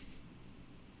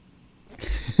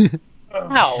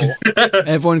 How?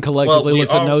 Everyone collectively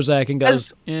looks at Nozak and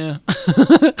goes, yeah.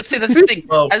 See, that's the thing.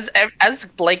 Well, as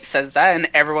Blake says that, and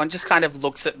everyone just kind of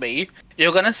looks at me,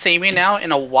 you're gonna see me now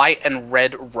in a white and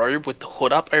red robe with the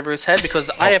hood up over his head because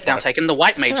I have now taken the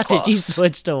white mage class. Did you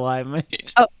switch to white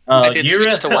mage? I did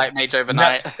switch to white mage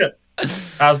overnight.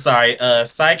 I'm sorry.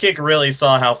 Psychic really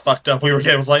saw how fucked up we were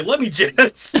getting. Was like, let me just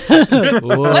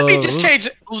Let me just change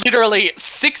literally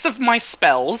 6 of my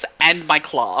spells and my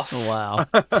class. Wow.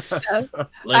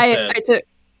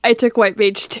 I took white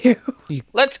mage too.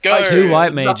 Let's go. 2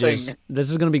 white mages. Nothing.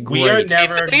 This is gonna be great. We are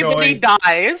never if anybody going.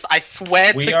 dies, I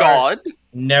swear We to are- God.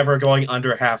 Never going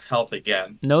under half health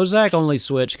again. Nozak only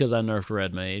switched because I nerfed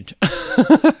red mage.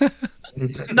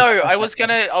 No, I was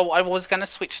gonna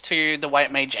switch to the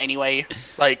white mage anyway,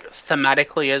 like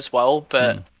thematically as well,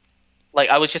 but like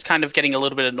I was just kind of getting a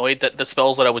little bit annoyed that the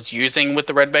spells that I was using with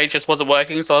the red mage just wasn't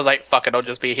working, so I was like, fuck it, I'll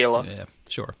just be a healer. Yeah,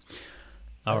 sure.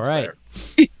 All That's right.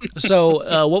 fair.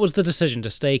 So, what was the decision to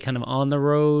stay kind of on the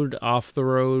road, off the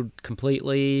road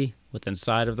completely, within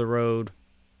sight of the road?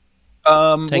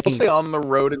 We'll stay on the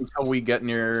road until we get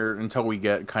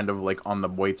kind of like on the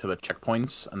way to the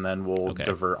checkpoints, and then we'll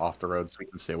divert off the road so we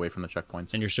can stay away from the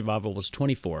checkpoints. And your survival was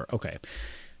 24. Okay.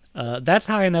 That's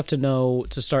high enough to know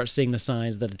to start seeing the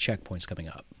signs that a checkpoint's coming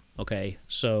up. Okay.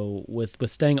 So with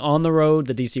staying on the road,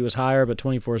 the DC was higher, but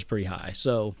 24 is pretty high.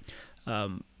 So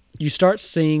you start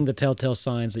seeing the telltale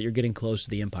signs that you're getting close to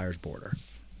the Empire's border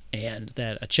and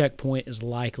that a checkpoint is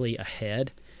likely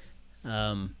ahead.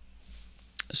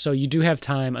 So you do have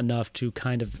time enough to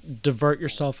kind of divert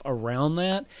yourself around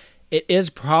that. It is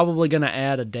probably going to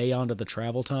add a day onto the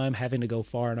travel time, having to go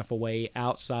far enough away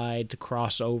outside to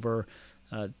cross over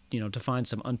to find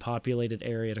some unpopulated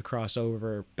area to cross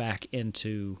over back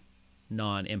into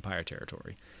non-Empire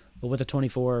territory. But with a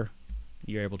 24,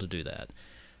 you're able to do that.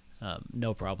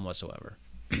 No problem whatsoever.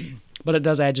 But it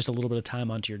does add just a little bit of time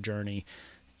onto your journey.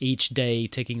 Each day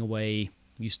ticking away,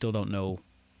 you still don't know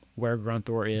where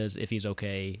Grunthor is, if he's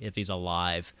okay, if he's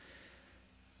alive,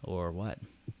 or what.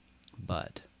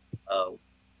 But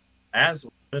as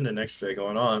been an extra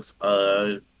going on,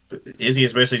 Izzy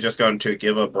is basically just going to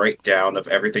give a breakdown of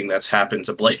everything that's happened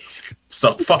to Blake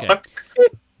so far. Okay.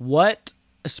 What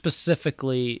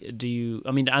specifically do you?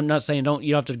 I mean, I'm not saying you don't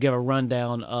have to give a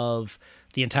rundown of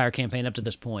the entire campaign up to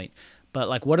this point, but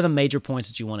like, what are the major points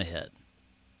that you want to hit?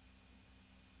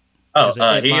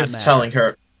 He's telling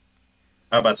her.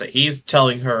 I'm about to say he's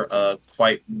telling her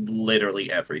quite literally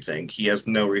everything. He has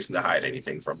no reason to hide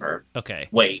anything from her. Okay.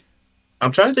 Wait,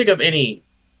 I'm trying to think of any.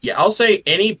 Yeah, I'll say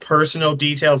any personal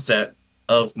details that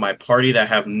of my party that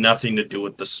have nothing to do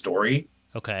with the story.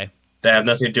 Okay. That have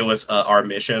nothing to do with our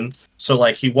mission. So,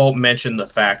 like, he won't mention the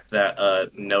fact that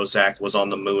Nozak was on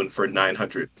the moon for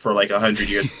 100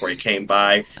 years before he came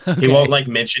by. Okay. He won't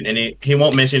mention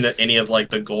any of like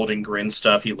the Golden Grin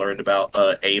stuff he learned about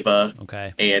Ava.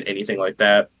 Okay. And anything like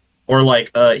that. Or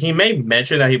he may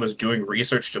mention that he was doing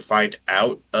research to find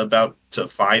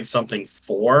something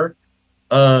for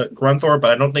Grunthor, but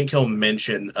I don't think he'll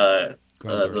mention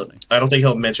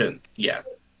yeah.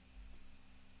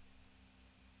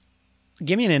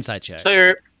 Give me an insight check.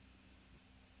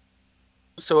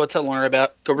 So we're telling her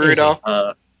about Garuda,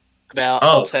 about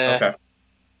Altair, okay.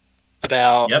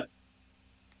 about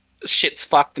shit's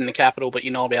fucked in the capital, but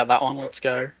you know about that one. Let's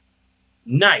go.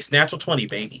 Nice, natural 20,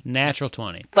 baby. Natural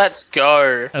 20. Let's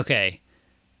go. Okay.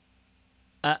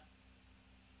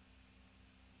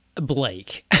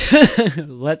 Blake,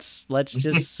 let's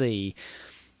just see.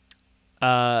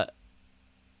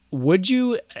 Would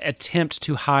you attempt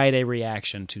to hide a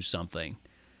reaction to something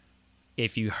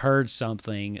if you heard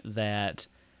something that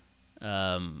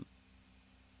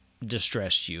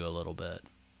distressed you a little bit?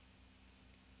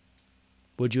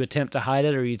 Would you attempt to hide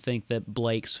it, or you think that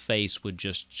Blake's face would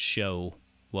just show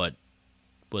what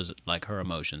was like her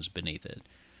emotions beneath it?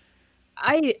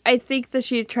 I think that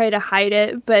she'd try to hide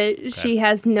it, but she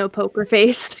has no poker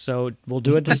face. So we'll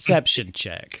do a deception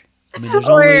check. I mean, there's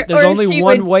only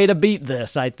one way to beat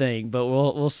this, I think, but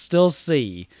we'll still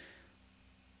see.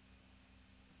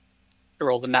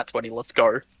 Roll the nat 20. Let's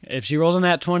go. If she rolls a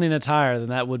nat 20 and it's higher, then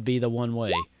that would be the one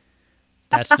way.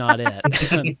 That's not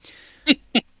it.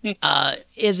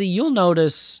 Izzy, you'll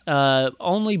notice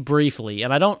only briefly,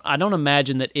 and I don't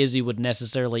imagine that Izzy would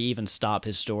necessarily even stop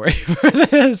his story for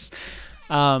this.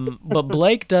 But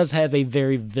Blake does have a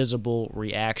very visible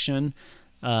reaction.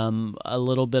 A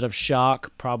little bit of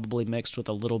shock, probably mixed with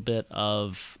a little bit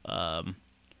of, I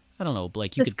don't know,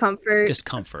 Blake.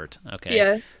 Discomfort.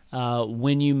 Okay. Yeah.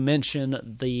 When you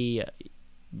mention the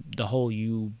whole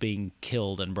you being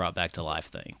killed and brought back to life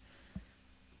thing,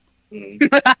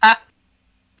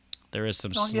 there is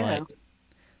some slight.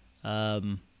 Yeah.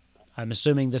 I'm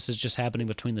assuming this is just happening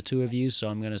between the two of you, so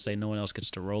I'm going to say no one else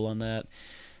gets to roll on that.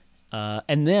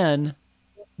 And then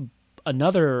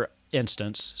another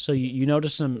instance, so you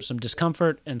notice some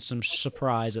discomfort and some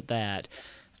surprise at that,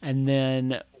 and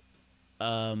then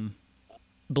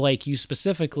Blake, you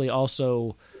specifically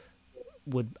also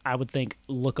would think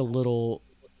look a little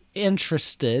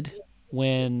interested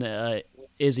when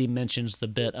Izzy mentions the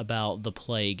bit about the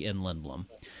plague in Lindblom,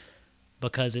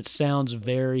 because it sounds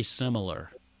very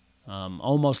similar,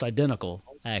 almost identical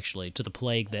actually to the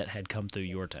plague that had come through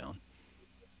your town.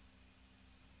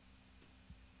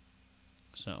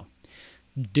 So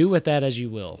do with that as you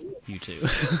will, you two.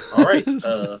 All right.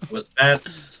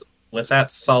 With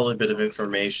that solid bit of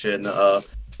information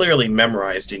clearly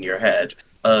memorized in your head,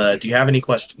 do you have any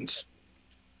questions?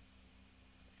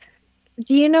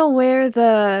 Do you know where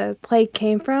the plague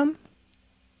came from?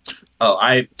 Oh,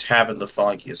 I haven't the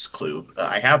foggiest clue.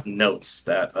 I have notes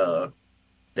that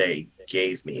they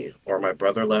gave me, or my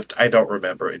brother left. I don't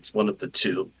remember. It's one of the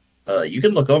two. You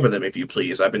can look over them if you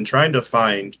please. I've been trying to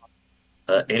find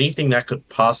anything that could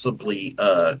possibly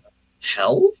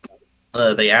help.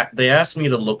 They asked me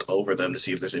to look over them to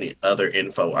see if there's any other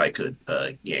info I could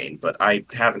gain, but I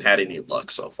haven't had any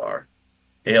luck so far.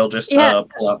 He'll just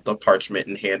pull out the parchment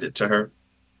and hand it to her.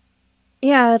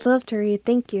 Yeah, I'd love to read.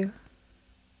 Thank you.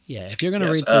 Yeah, if you're going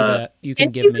to read through that, you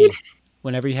can give me,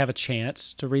 whenever you have a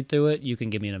chance to read through it, you can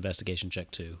give me an investigation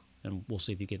check too, and we'll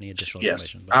see if you get any additional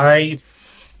information. I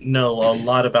know a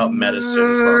lot about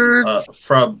medicine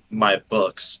from my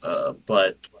books,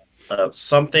 but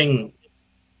something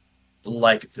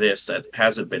like this that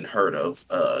hasn't been heard of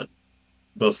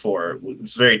before. It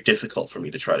was very difficult for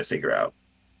me to try to figure out.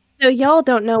 So y'all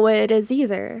don't know what it is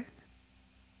either.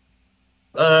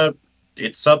 Uh,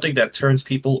 it's something that turns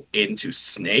people into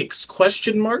snakes?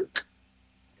 Question mark.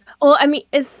 Well, I mean,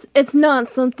 it's not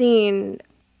something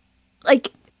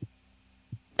like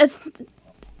it's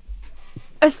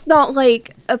it's not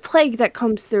like a plague that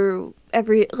comes through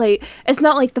every like it's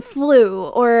not like the flu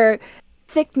or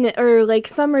sickness or like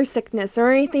summer sickness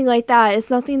or anything like that. It's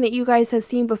nothing that you guys have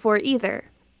seen before either.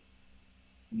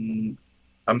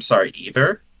 I'm sorry.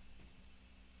 Either.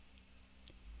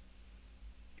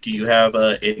 Do you have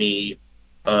any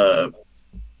uh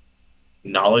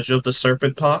knowledge of the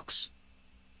serpent pox?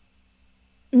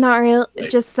 Not real,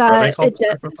 just Are they that called the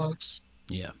serpent pox?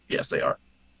 Yeah. Yes, they are.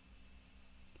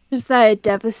 just that it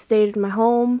devastated my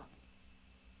home.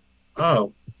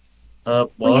 Oh, We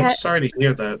well, I'm had sorry to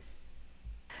hear that.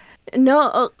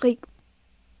 no like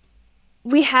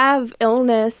we have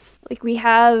illness, like we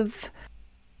have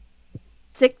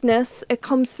sickness. It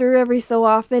comes through every so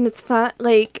often. It's fine,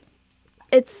 like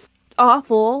it's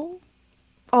awful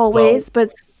Well, always,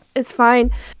 but it's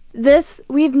fine. This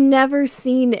we've never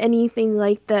seen anything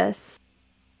like this.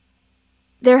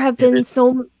 There have if been it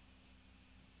so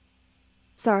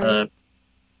sorry. uh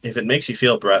if it makes you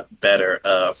feel better,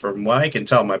 from what I can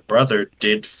tell, my brother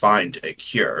did find a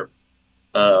cure.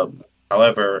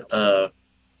 However,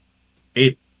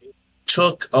 it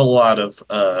took a lot of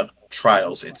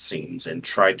trials, it seems, and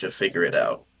trying to figure it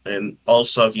out. And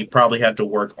also, he probably had to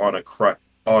work on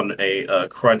a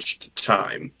crunched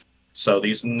time, so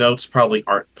these notes probably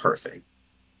aren't perfect.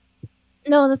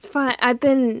 No, that's fine. I've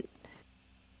been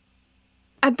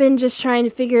just trying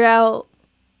to figure out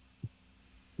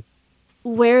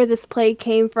where this plague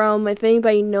came from, if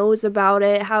anybody knows about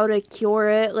it, how to cure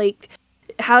it, like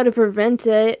how to prevent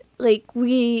it. Like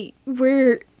we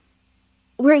live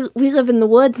in the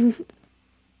woods and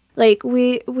like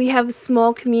we have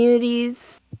small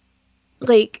communities.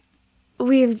 Like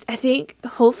I think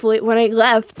hopefully when I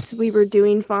left we were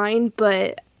doing fine,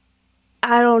 but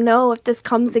I don't know if this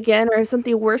comes again or if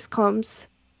something worse comes.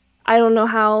 I don't know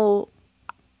how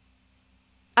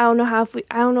I don't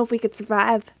know if we could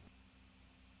survive.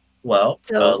 Well,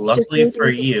 So just luckily for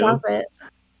anything to stop you, it.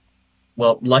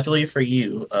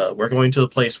 we're going to the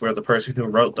place where the person who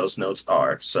wrote those notes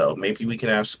are. So maybe we can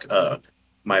ask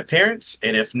my parents,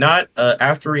 and if not,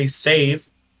 after we save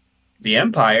the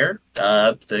Empire,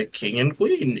 the King and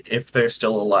Queen, if they're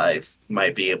still alive,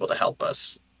 might be able to help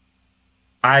us.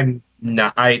 I'm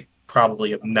not. I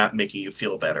probably am not making you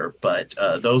feel better, but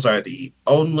those are the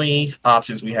only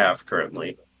options we have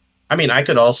currently. I mean, I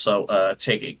could also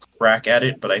take a crack at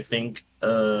it, but I think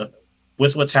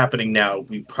with what's happening now,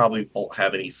 we probably won't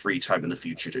have any free time in the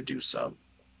future to do so.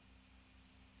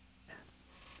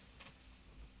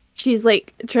 She's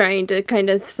like trying to kind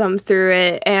of thumb through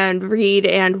it and read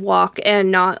and walk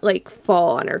and not like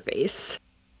fall on her face.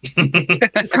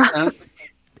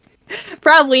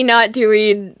 Probably not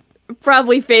doing,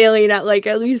 probably failing at like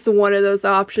at least one of those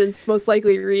options, most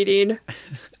likely reading.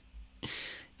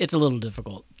 It's a little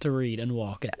difficult to read and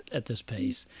walk at this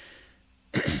pace.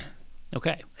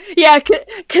 Okay. Yeah,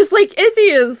 cause like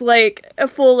Izzy is like a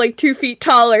full like 2 feet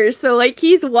taller, so like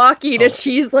he's walking and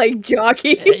she's like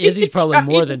jogging. Izzy's probably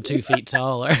more than 2 feet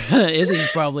taller. Izzy's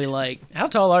probably like, how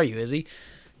tall are you, Izzy?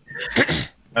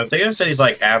 I think I said he's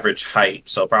like average height,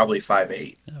 so probably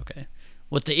 5'8". Okay.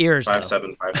 With the ears,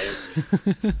 5'7",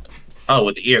 5'8". Oh,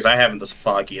 with the ears, I haven't the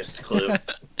foggiest clue.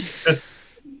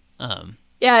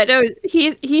 Yeah, no,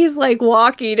 he's like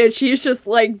walking and she's just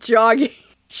like jogging.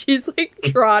 She's like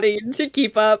trotting to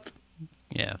keep up.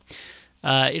 Yeah.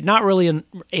 Not really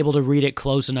able to read it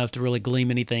close enough to really glean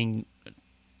anything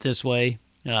this way.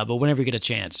 But whenever you get a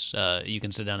chance, you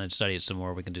can sit down and study it some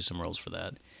more. We can do some rolls for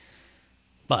that.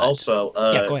 But Also,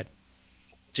 yeah, go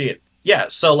ahead. Yeah,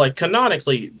 so like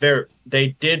canonically,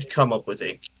 they did come up with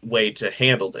a way to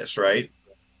handle this, right?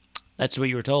 That's what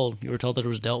you were told. You were told that it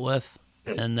was dealt with,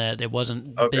 and that it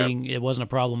wasn't a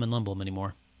problem in Limblum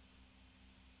anymore.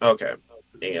 Okay.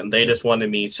 And they just wanted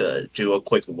me to do a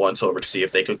quick once over to see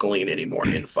if they could glean any more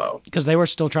info. Because they were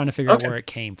still trying to figure out where it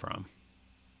came from.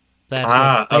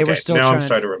 That's okay. Were still now I'm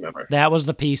starting to remember. That was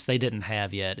the piece they didn't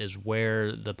have yet, is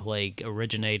where the plague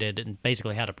originated and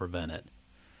basically how to prevent it.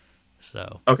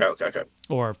 So Okay.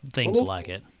 Or things like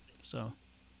it. So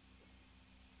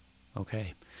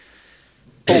okay.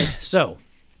 So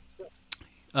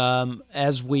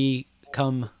as we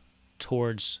come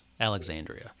towards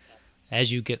Alexandria, as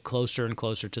you get closer and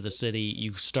closer to the city,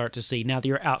 you start to see, now that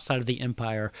you're outside of the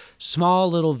Empire,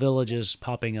 small little villages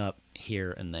popping up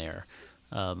here and there.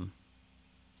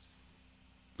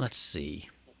 Let's see.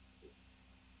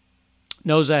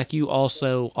 Nozak, you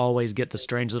also always get the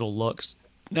strange little looks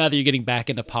now that you're getting back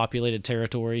into populated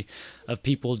territory of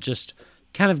people just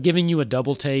kind of giving you a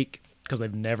double take because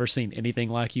they've never seen anything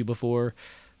like you before.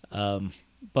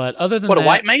 But other than What, that, a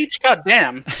white mage? God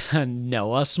damn.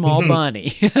 no, a small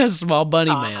bunny, a small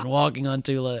bunny man walking on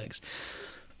two legs.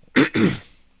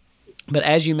 But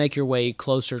as you make your way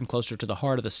closer and closer to the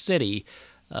heart of the city,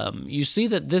 you see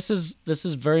that this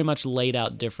is very much laid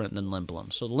out different than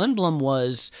Lindblom. So Lindblom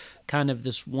was kind of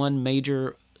this one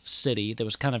major city that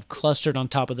was kind of clustered on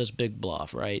top of this big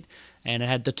bluff, right? And it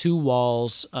had the two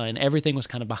walls, and everything was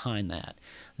kind of behind that.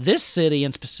 This city,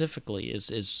 and specifically,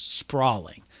 is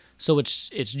sprawling. So it's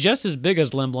just as big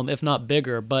as Lindblom, if not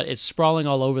bigger, but it's sprawling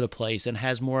all over the place and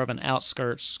has more of an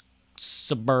outskirts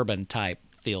suburban type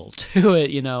feel to it,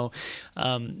 you know.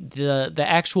 The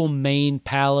actual main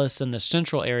palace and the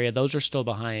central area, those are still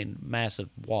behind massive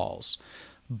walls.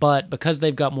 But because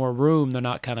they've got more room, they're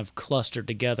not kind of clustered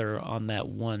together on that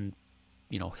one,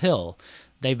 hill.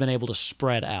 They've been able to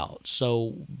spread out.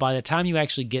 So by the time you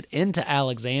actually get into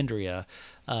Alexandria,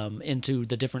 into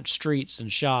the different streets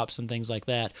and shops and things like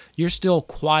that, you're still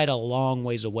quite a long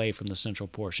ways away from the central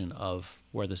portion of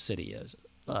where the city is.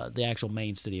 The actual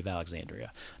main city of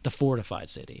Alexandria, the fortified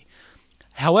city.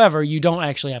 However, you don't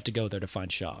actually have to go there to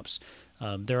find shops.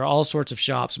 There are all sorts of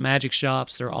shops, magic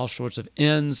shops. There are all sorts of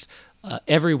inns,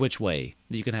 every which way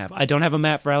that you can have. I don't have a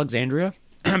map for Alexandria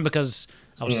because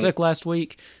I was sick last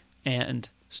week and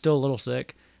still a little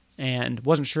sick and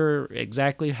wasn't sure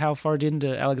exactly how far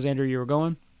into Alexandria you were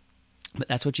going, but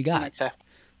that's what you got.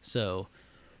 So,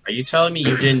 are you telling me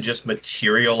you didn't just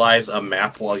materialize a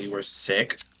map while you were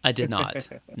sick? I did not.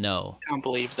 No. I can't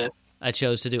believe this. I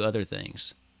chose to do other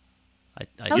things.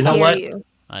 You know what?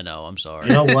 I know. I'm sorry.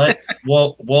 You know what?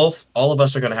 Well, Wolf, all of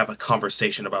us are going to have a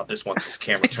conversation about this once this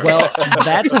camera turns off.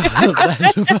 That's.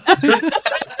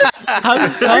 I'm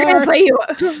sorry.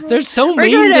 They're so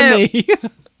mean to me.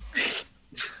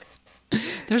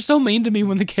 They're so mean to me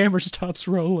when the camera stops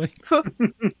rolling.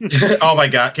 Oh my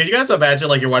god. Can you guys imagine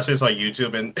like you're watching this on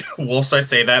YouTube and Wolf starts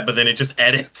saying that, but then it just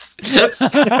edits?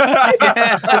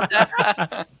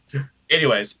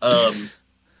 Anyways,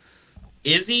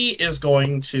 Izzy is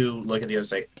going to look at the other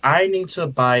side. I need to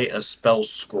buy a spell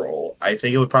scroll. I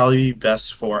think it would probably be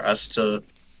best for us to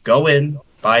go in,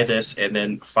 buy this, and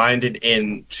then find an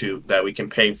inn that we can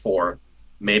pay for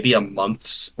maybe a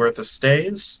month's worth of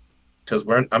stays. Because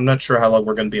I'm not sure how long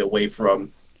we're going to be away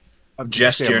from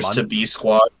Gestures to B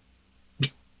Squad.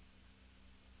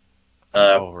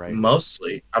 Right.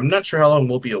 Mostly. I'm not sure how long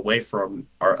we'll be away from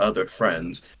our other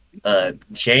friends.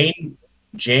 Jane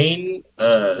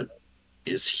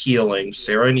is healing.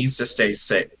 Sarah needs to stay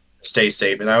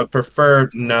safe, and I would prefer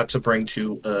not to bring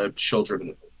two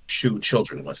children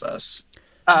with us.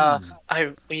 Luke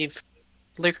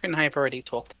and I have already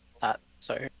talked about that,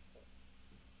 so.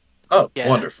 Oh, yeah.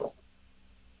 Wonderful.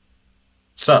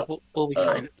 So we'll be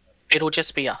fine. It'll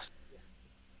just be us.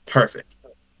 Perfect.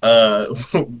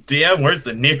 DM, where's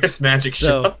the nearest magic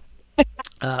shop?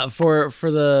 For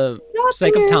the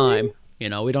sake of time, we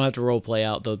don't have to role play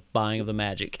out the buying of the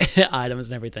magic items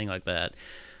and everything like that.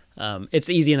 It's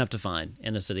easy enough to find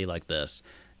in a city like this,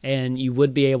 and you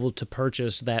would be able to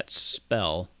purchase that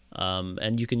spell,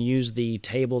 and you can use the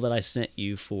table that I sent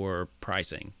you for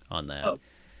pricing on that. Oh.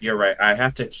 You're right. I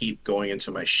have to keep going into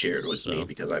my shared with me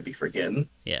because I'd be forgetting.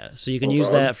 Yeah, so you can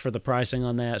use that for the pricing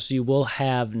on that. So you will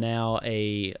have now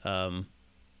the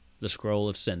scroll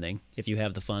of sending if you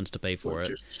have the funds to pay for it.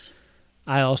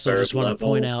 I also just want to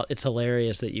point out it's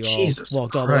hilarious that you all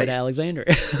walked all the way to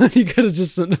Alexandria. You could have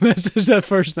just sent the message that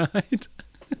first night.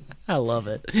 I love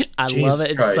it. I love it.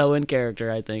 It's so in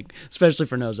character, I think, especially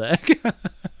for Nozak.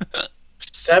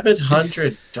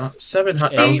 700. I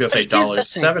was gonna say dollars.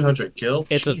 700 gil.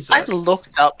 Jesus. I've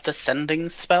looked up the sending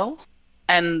spell,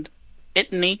 and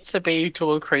it needs to be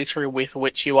to a creature with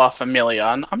which you are familiar,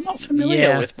 and I'm not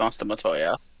familiar with Master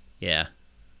Matoya. Yeah.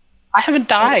 I haven't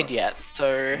died yet,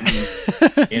 so.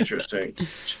 Interesting.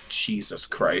 Jesus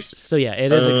Christ. So yeah,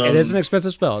 it is an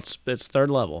expensive spell. It's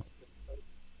third level.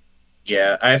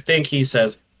 Yeah, I think he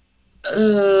says.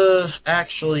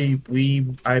 Actually,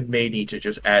 I may need to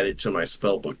just add it to my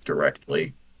spellbook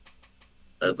directly.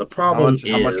 The problem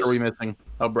is... How much are we missing?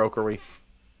 How broke are we?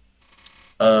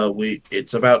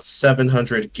 It's about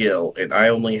 700 gil, and I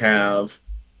only have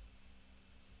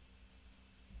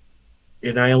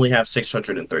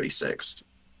 636.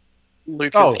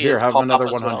 Lucas here, have another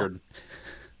 100.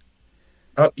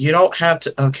 Well. Oh, you don't have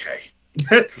to... Okay.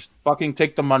 Just fucking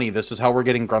take the money. This is how we're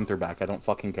getting Grunter back. I don't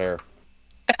fucking care.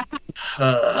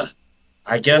 I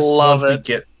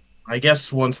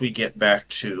guess once we get back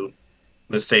to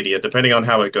Miss Sadia, depending on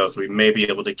how it goes, we may be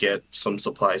able to get some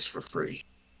supplies for free.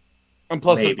 And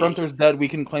plus, if Maybe. Grunter's dead, we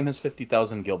can claim his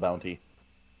 50,000 gil bounty.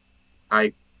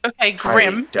 Okay, highly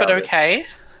grim, but doubt it. okay.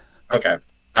 Okay.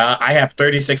 I have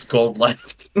 36 gold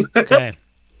left. Okay.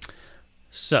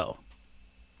 So,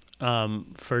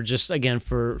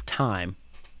 for time,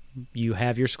 you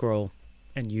have your scroll,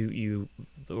 and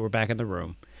we're back in the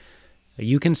room.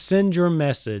 You can send your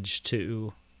message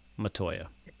to Matoya.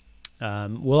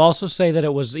 We'll also say that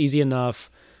it was easy enough,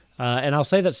 and I'll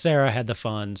say that Sarah had the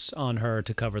funds on her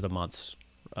to cover the months.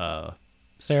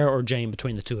 Sarah or Jane,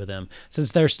 between the two of them,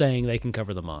 since they're staying, they can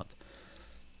cover the month.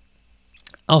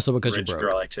 Also because Rich you're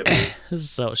broke. girl activity.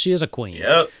 So she is a queen.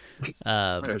 Yep.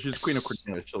 Yeah, she's Queen of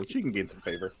Cornelia, so she can gain some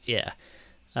favor. Yeah.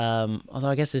 Although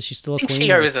I guess is she still a I think queen?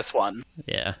 she owes us one.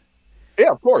 Yeah. Yeah,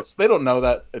 of course. They don't know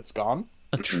that it's gone.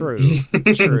 True.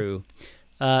 True.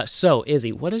 So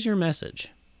Izzy, what is your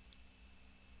message?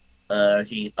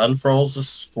 He unfurls the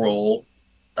scroll.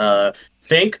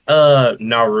 Think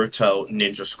Naruto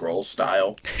ninja scroll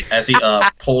style as he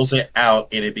pulls it out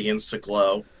and it begins to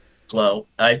glow.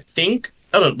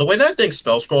 I don't know, the way that I think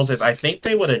spell scrolls is I think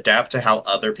they would adapt to how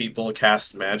other people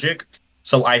cast magic.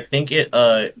 So I think it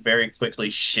very quickly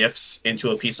shifts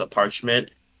into a piece of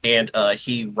parchment, and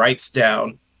he writes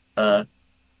down,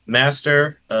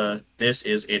 Master, this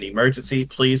is an emergency.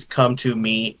 Please come to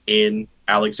me in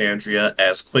Alexandria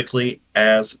as quickly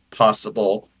as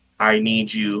possible. I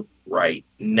need you right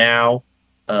now.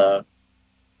 Do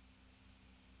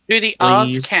the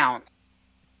Please. R's count?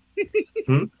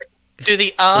 Hmm? Do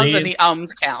the R's Please. and the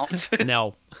ums count?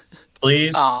 No.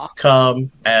 Please Aw.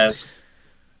 come as.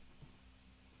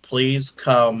 Please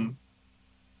come.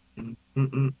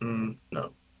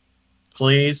 No.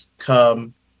 Please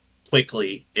come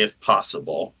quickly if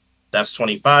possible. That's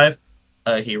 25.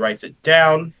 He writes it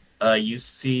down. You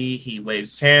see he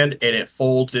waves his hand and it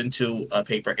folds into a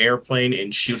paper airplane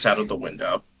and shoots out of the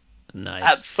window. Nice.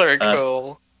 That's so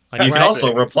cool. Like, You right, can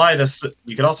also reply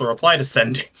to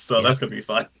sending, so Yeah. that's gonna be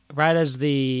fun. right as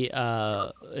the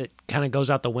it kind of goes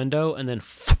out the window and then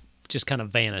just kind of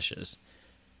vanishes.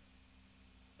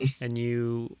 And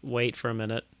you wait for a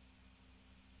minute.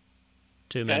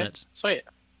 2 Okay, minutes. sweet.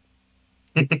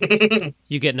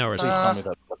 You get no Please response.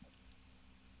 tell me that.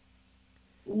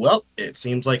 Well, it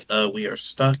seems like we are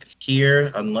stuck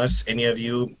here unless any of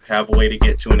you have a way to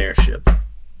get to an airship.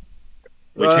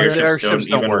 Which airships don't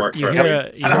even work You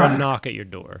correctly. hear a knock at your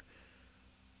door.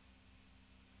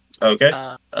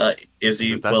 Okay. Is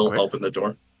Izzy it that will quick? open the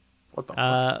door. What the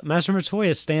fuck? Master Matoya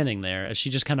is standing there as she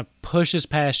just kind of pushes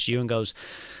past you and goes,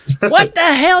 "What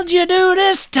the hell did you do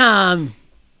this time?"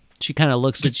 She kind of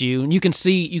looks at you, and you can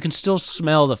still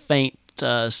smell the faint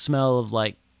smell of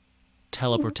like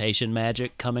teleportation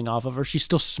magic coming off of her. She's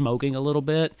still smoking a little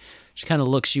bit. She kind of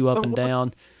looks you up and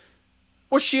down.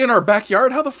 Was she in our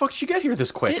backyard? How the fuck did she get here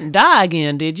this quick? Didn't die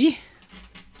again, did you?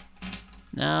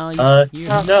 No.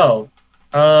 No.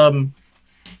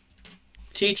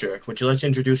 Teacher, would you like to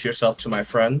introduce yourself to my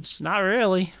friends? Not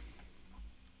really.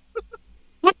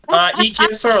 He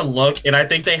gives her a look, and I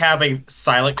think they have a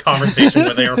silent conversation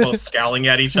where they are both scowling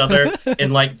at each other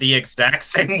in like the exact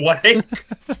same way.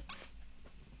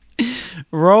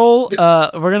 Roll.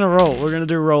 We're gonna roll. We're gonna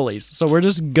do rollies. So we're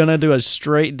just gonna do a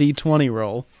straight D20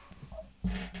 roll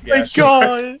Yeah, sure.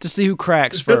 God, to see who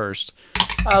cracks first.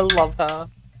 I love her.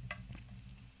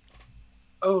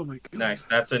 Oh my god. Nice.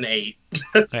 That's an 8.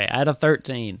 Okay, I had a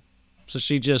 13. So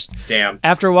she just, Damn.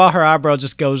 after a while, her eyebrow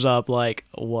just goes up like,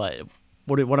 what?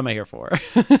 What am I here for?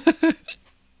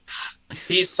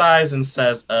 He sighs and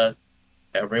says,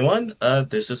 everyone,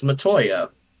 this is Matoya,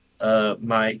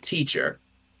 my teacher.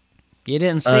 You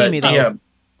didn't see me, though. DM,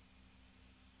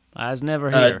 I was never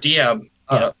here. DM,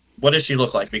 Yeah. what does she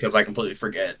look like? Because I completely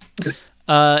forget.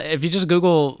 If you just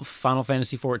Google Final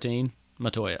Fantasy 14,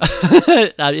 Matoya.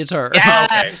 It's her. Yeah.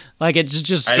 Okay. Like, it's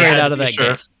just I straight had out to of be that sure.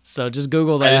 game. So just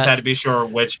Google that. I just had to be sure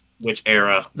which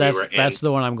era we were in. That's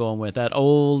the one I'm going with. That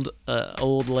old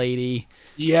lady.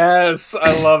 Yes,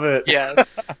 I love it. Yeah.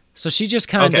 So she just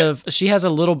kind Okay. of, she has a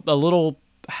little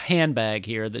handbag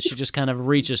here that she just kind of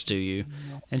reaches to you,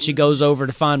 and she goes over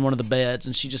to find one of the beds,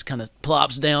 and she just kind of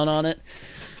plops down on it.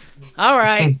 All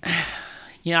right.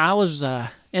 Yeah, I was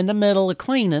in the middle of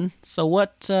cleaning. So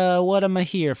what am I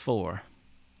here for?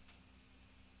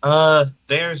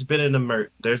 There's been an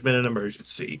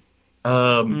emergency.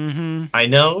 Mm-hmm. I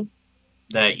know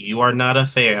that you are not a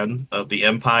fan of the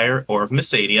Empire or of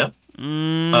Missadia,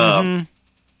 Mm-hmm.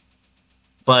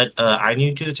 but I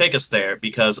need you to take us there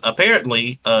because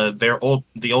apparently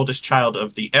the oldest child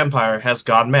of the Empire has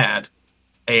gone mad,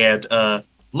 and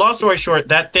long story short,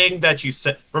 that thing that you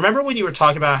said. Remember when you were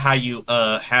talking about how you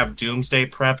have doomsday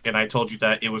prep, and I told you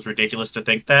that it was ridiculous to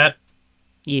think that.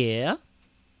 Yeah.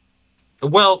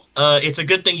 Well, it's a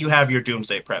good thing you have your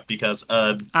doomsday prep because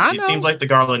it seems like the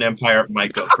Garland Empire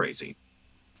might go crazy.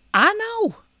 I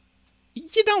know.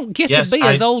 You don't get Yes, to be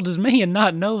as old as me and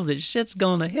not know that shit's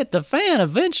gonna hit the fan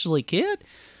eventually, kid.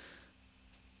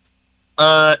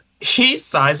 He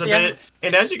sighs a bit,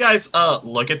 and as you guys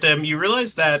look at them, you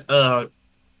realize that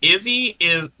Izzy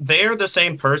they're the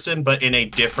same person but in a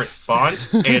different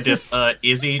font. And if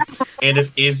Izzy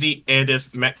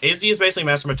is basically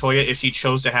Master Matoya if she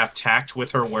chose to have tact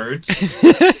with her words.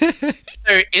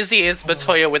 So Izzy is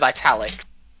Matoya with italics,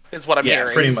 is what I'm hearing.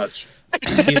 Yeah, pretty much.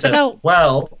 He says,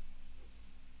 "Well,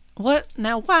 what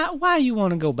now? Why you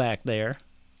want to go back there?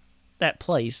 That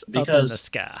place up in the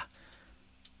sky."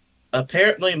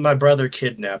 Apparently, my brother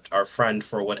kidnapped our friend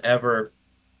for whatever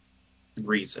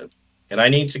reason, and I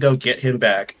need to go get him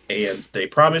back. And they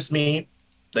promised me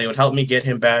they would help me get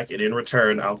him back, and in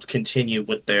return, I'll continue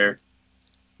with the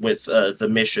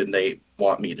mission they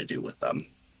want me to do with them.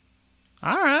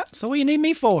 All right. So what do you need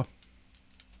me for?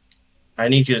 I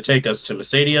need you to take us to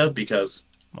Macedia because.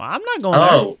 Well, I'm not going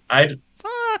there.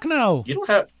 Fuck no. You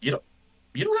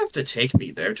don't have to take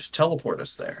me there. Just teleport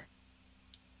us there.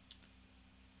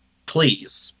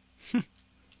 Please.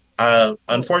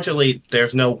 Unfortunately,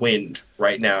 there's no wind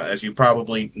right now, as you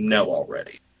probably know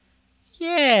already.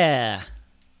 Yeah.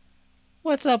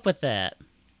 What's up with that?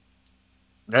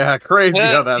 Yeah, crazy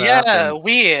how that happened. Yeah,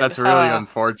 weird. That's really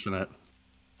unfortunate.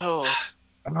 Oh.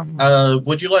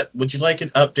 Would you like an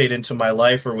update into my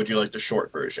life, or would you like the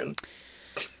short version?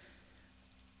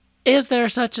 Is there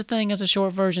such a thing as a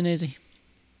short version, Izzy?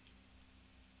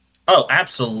 Oh,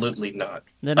 absolutely not.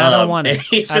 Then I don't want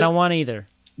it. I don't want either.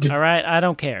 All right? I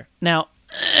don't care. Now,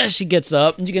 she gets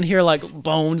up, and you can hear, like,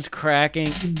 bones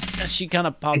cracking. She kind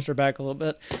of pops her back a little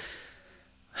bit.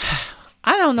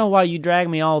 I don't know why you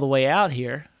dragged me all the way out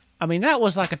here. I mean, that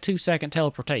was like a 2-second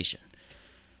teleportation.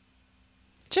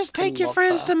 Just take your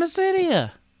friends to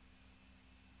Macedia.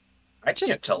 I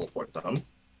can't teleport them.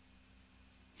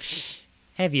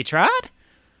 Have you tried?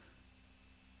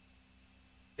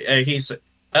 He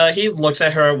looks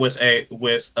at her with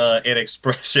an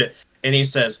expression, and he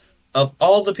says, "Of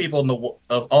all the people in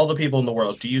the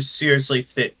world, do you seriously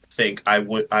think I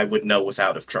would know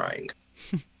without of trying?"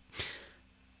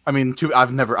 I mean,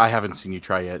 I haven't seen you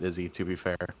try yet, Izzy. To be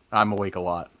fair, I'm awake a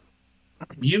lot.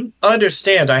 You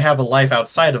understand I have a life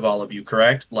outside of all of you,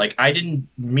 correct? Like, I didn't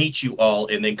meet you all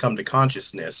and then come to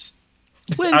consciousness.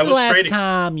 When's the last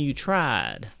time you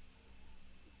tried?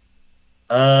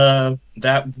 Remember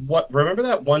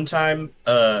that one time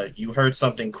you heard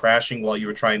something crashing while you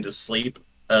were trying to sleep?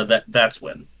 That's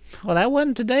when. Well, that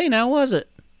wasn't today, now was it?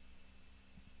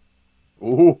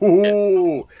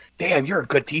 Ooh, damn, you're a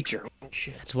good teacher.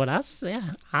 Shit. That's what I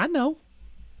said. I know.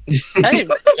 Hey, you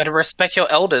gotta respect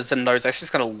your elders, and those actually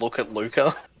just gonna look at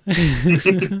Luca.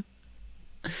 If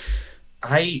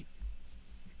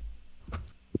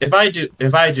I do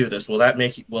this, will that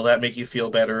make you feel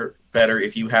better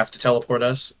if you have to teleport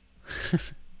us?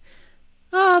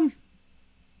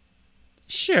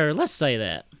 Sure, let's say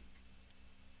that.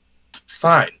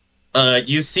 Fine.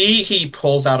 You see he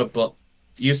pulls out a book.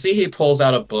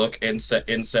 And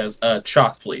says,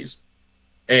 "Chalk, please."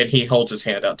 And he holds his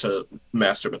hand out to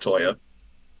Master Matoya.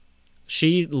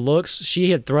 She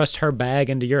had thrust her bag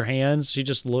into your hands. She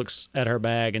just looks at her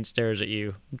bag and stares at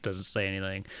you. Doesn't say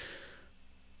anything.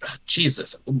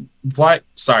 Jesus. Why?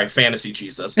 Sorry, fantasy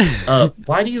Jesus.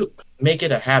 Why do you make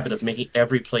it a habit of making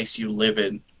every place you live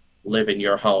in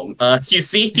your home? You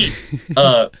see,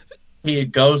 he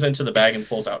goes into the bag and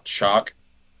pulls out chalk.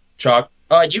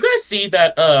 You guys see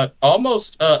that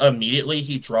almost immediately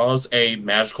he draws a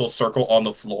magical circle on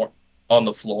the floor.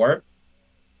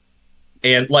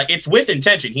 And like it's with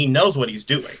intention. He knows what he's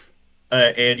doing.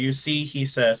 And you see he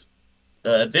says,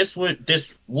 this would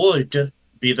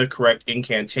be the correct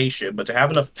incantation, but to have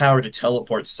enough power to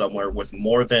teleport somewhere with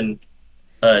more than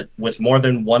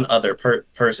one other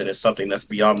person is something that's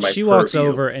beyond my purview. She walks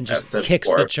over and just kicks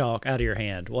the chalk out of your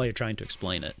hand while you're trying to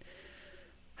explain it.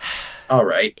 All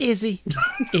right. Izzy.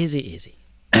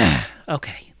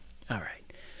 Okay. All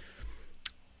right.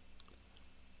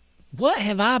 What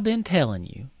have I been telling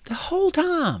you the whole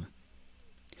time?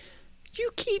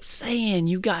 You keep saying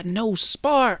you got no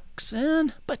spark,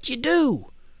 son, but you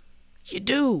do. You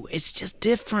do. It's just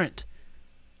different.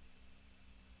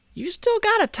 You still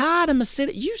got a tie to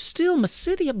Macedia. You still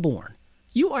Macedia born.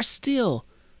 You are still,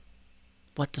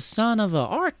 the son of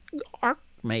a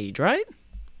archmage, right?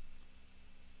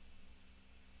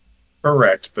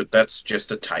 Correct, but that's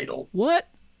just a title. What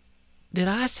Did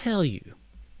I tell you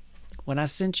when I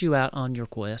sent you out on your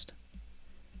quest?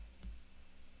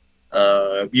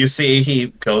 You see, he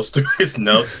goes through his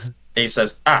notes. And he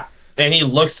says, and he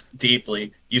looks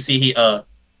deeply. You see,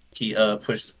 he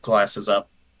pushes glasses up.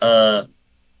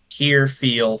 Hear,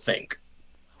 feel, think.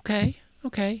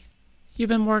 Okay. You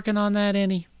been working on that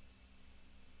any?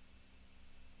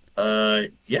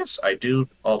 Yes, I do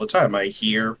all the time. I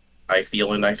hear, I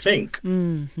feel, and I think.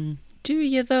 Mm-hmm. Do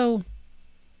you, though?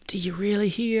 Do you really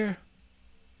hear?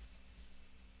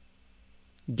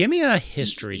 Give me a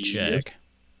history check.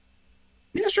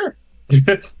 Yeah, sure.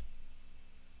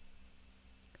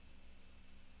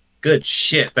 Good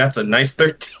shit. That's a nice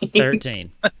 13.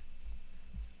 13.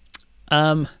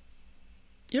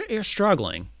 You're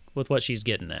struggling with what she's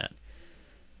getting at.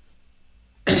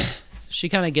 She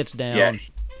kind of gets down. Yeah.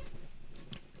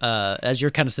 As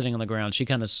you're kind of sitting on the ground, she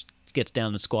kind of gets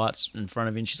down and squats in front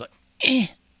of you, and she's like,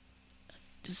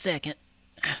 just a second.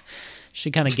 She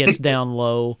kind of gets down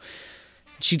low.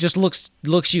 She just looks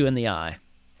you in the eye.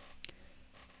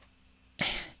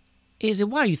 Izzy,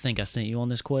 why do you think I sent you on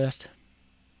this quest?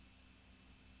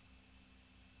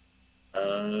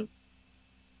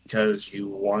 Because you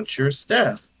want your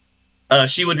staff.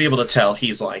 She would be able to tell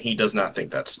he's lying. He does not think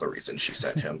that's the reason she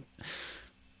sent him.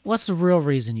 What's the real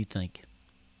reason you think?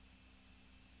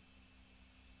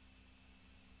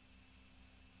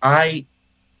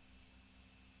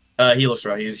 He looks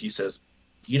around. He says,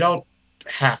 "You don't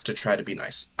have to try to be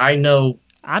nice. I know.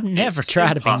 I've never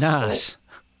tried to be nice.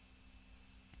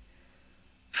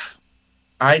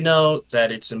 I know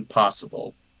that it's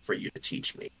impossible for you to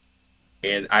teach me,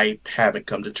 and I haven't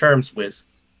come to terms with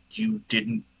you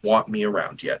didn't want me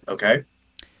around yet. Okay,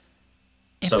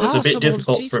 so it's a bit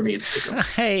difficult for me to.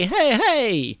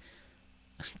 Hey!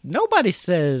 Nobody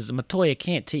says Matoya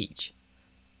can't teach.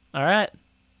 All right.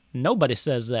 Nobody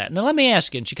says that. Now let me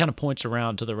ask you, and she kind of points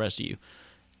around to the rest of you.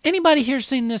 Anybody here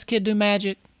seen this kid do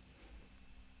magic?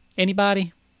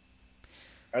 Anybody?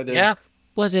 I did. Yeah.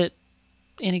 Was it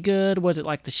any good? Was it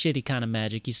like the shitty kind of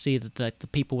magic you see that the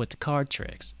people with the card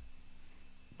tricks?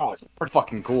 Oh, it's pretty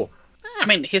fucking cool. I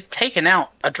mean, he's taken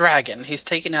out a dragon. He's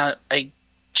taken out a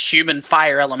human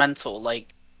fire elemental.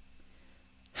 Like,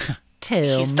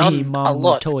 Tell he's me done Mama a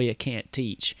lot. Matoya can't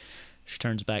teach. She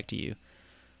turns back to you.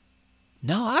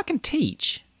 No, I can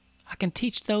teach. I can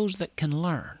teach those that can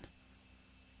learn.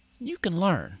 You can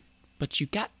learn, but you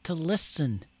got to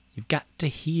listen. You've got to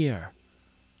hear.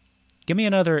 Give me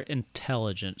another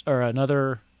intelligence or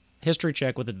another history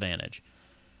check with advantage.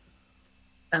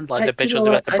 And like the bitch was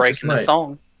about to break in the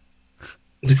song.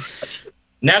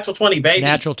 Natural 20, baby.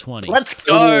 Natural 20. Let's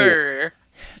go.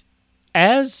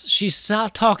 As she's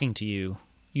talking to you,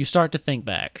 you start to think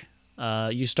back.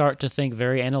 You start to think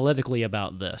very analytically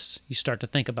about this. You start to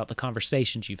think about the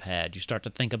conversations you've had. You start to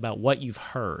think about what you've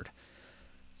heard.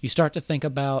 You start to think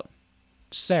about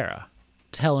Sarah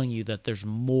telling you that there's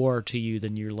more to you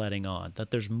than you're letting on, that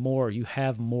there's more, you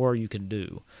have more you can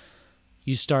do.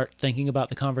 You start thinking about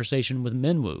the conversation with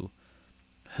Minwoo,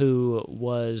 who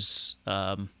was,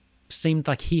 seemed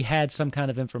like he had some kind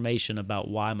of information about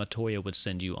why Matoya would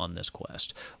send you on this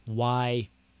quest, why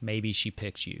maybe she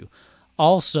picked you.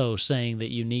 Also saying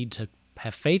that you need to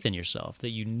have faith in yourself, that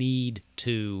you need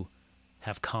to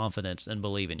have confidence and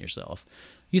believe in yourself.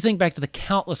 You think back to the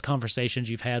countless conversations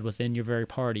you've had within your very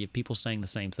party of people saying the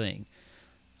same thing,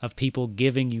 of people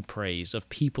giving you praise, of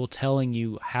people telling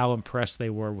you how impressed they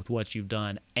were with what you've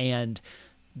done, and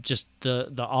just the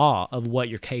awe of what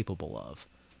you're capable of.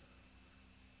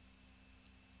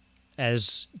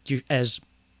 As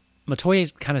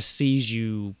Matoya kind of sees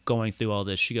you going through all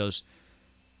this, she goes,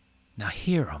 "Now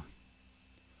hear 'em.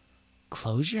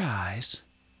 Close your eyes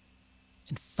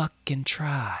and fucking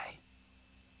try."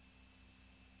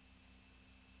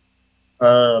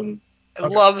 I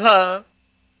love her.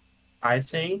 I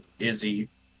think Izzy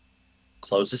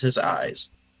closes his eyes,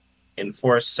 and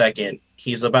for a second,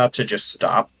 he's about to just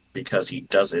stop because he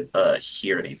doesn't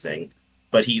hear anything.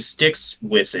 But he sticks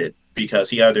with it because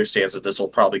he understands that this will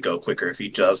probably go quicker if he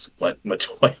does what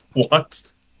Matoya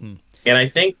wants. And I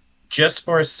think just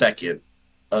for a second,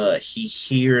 he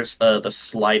hears the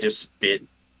slightest bit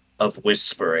of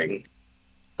whispering.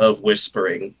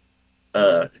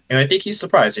 And I think he's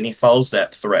surprised, and he follows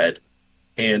that thread.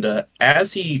 And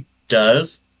as he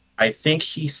does, I think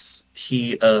he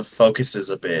focuses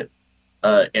a bit.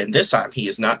 And this time, he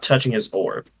is not touching his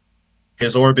orb.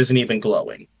 His orb isn't even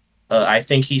glowing. I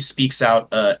think he speaks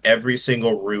out every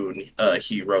single rune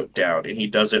he wrote down, and he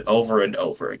does it over and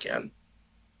over again.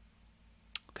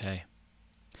 Okay.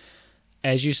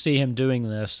 As you see him doing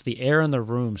this, the air in the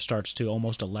room starts to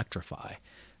almost electrify.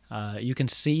 You can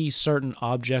see certain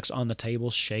objects on the table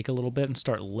shake a little bit and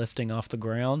start lifting off the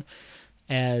ground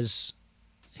as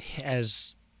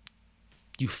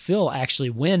you feel actually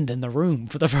wind in the room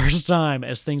for the first time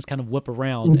as things kind of whip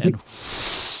around and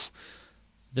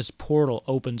this portal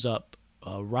opens up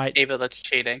right. Ava, that's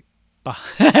cheating.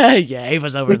 Yeah,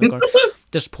 Ava's over in the corner.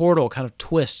 This portal kind of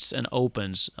twists and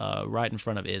opens right in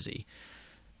front of Izzy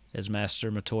as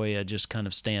Master Matoya just kind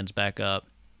of stands back up.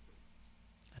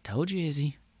 I told you,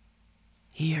 Izzy.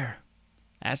 Here.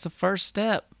 That's the first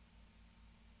step.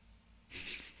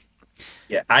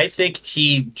 Yeah, I think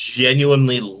he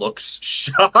genuinely looks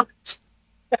shocked.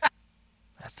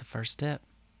 That's the first step.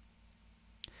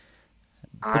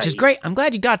 Which is great. I'm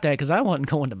glad you got that because I wasn't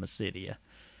going to Mysidia.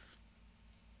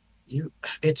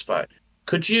 It's fine.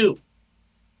 Could you...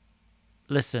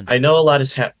 Listen. I know a lot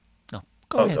is happening. No,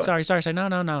 go ahead. Go ahead. Sorry.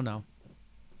 No.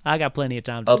 I got plenty of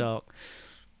time to talk.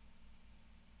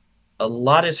 A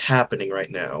lot is happening right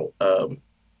now.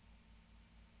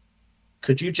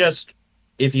 Could you just...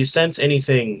 If you sense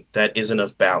anything that isn't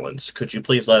of balance, could you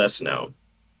please let us know?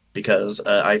 Because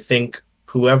I think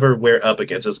whoever we're up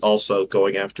against is also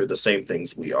going after the same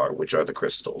things we are, which are the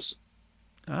crystals.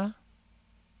 I'll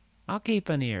keep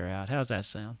an ear out. How's that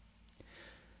sound?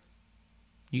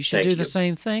 You should do the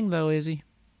same thing, though, Izzy.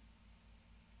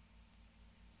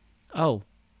 Oh,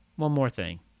 one more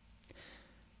thing.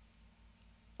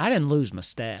 I didn't lose my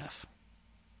staff.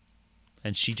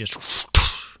 And she just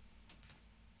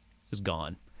is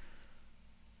gone.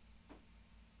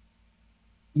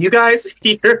 You guys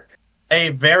hear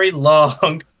a very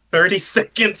long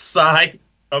 30-second sigh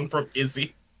come from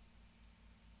Izzy.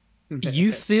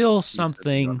 You feel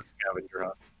something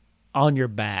on your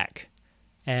back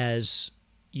as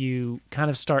you kind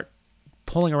of start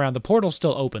pulling around. The portal's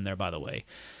still open there, by the way.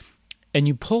 And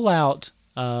you pull out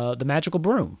the magical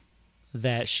broom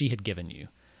that she had given you.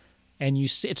 And you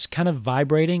see it's kind of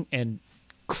vibrating and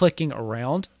clicking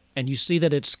around. And you see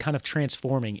that it's kind of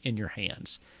transforming in your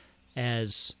hands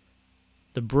as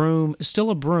the broom is still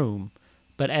a broom,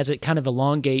 but as it kind of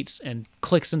elongates and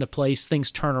clicks into place,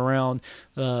 things turn around.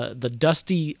 The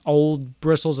dusty old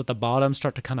bristles at the bottom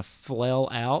start to kind of flail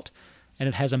out, and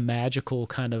it has a magical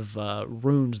kind of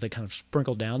runes that kind of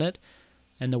sprinkle down it,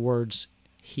 and the words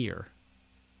 "here,"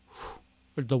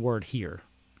 or the word "here,"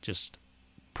 just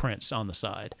prints on the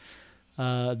side.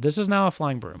 This is now a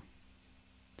flying broom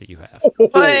that you have.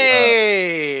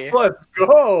 Hey! Let's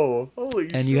go! Holy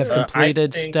shit. And you have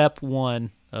completed step 1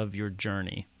 of your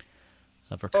journey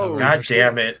of recovery. God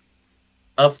damn it.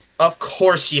 Of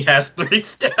course she has 3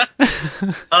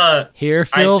 steps. Here,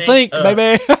 feel, think,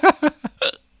 baby.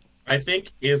 I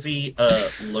think Izzy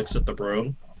looks at the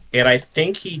broom, and I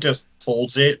think he just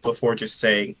holds it before just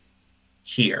saying,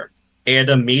 "Here." And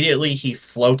immediately he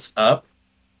floats up,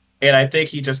 and I think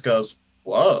he just goes,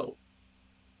 "Whoa.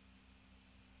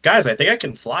 Guys, I think I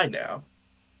can fly now."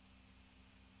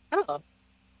 Oh.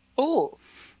 Ooh.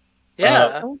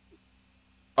 Yeah.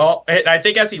 And I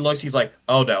think as he looks, he's like,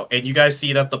 "Oh no!" And you guys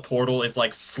see that the portal is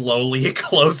like slowly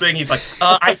closing. He's like,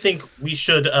 "I think we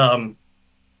should,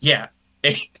 yeah."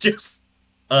 And he just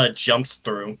jumps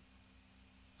through.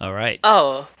 All right.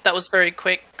 Oh, that was very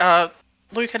quick.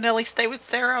 Luke and Ellie, stay with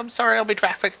Sarah. I'm sorry, I'll be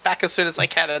back as soon as I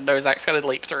can. And Nozak's gonna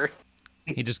leap through.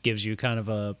 He just gives you kind of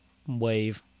a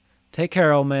wave. Take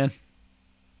care, old man.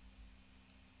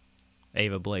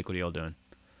 Ava, Blake, what are y'all doing?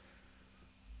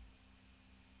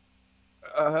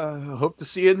 Hope to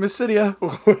see you in Mysidia.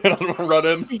 I'm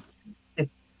running.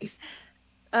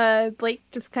 Blake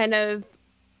just kind of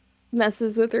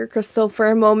messes with her crystal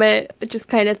for a moment, just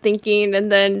kind of thinking,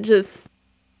 and then just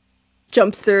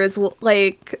jumps through as well.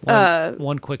 Like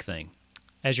one quick thing,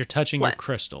 as you're touching your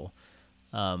crystal,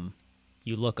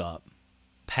 you look up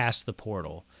past the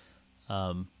portal.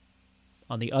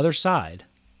 On the other side,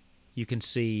 you can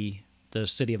see the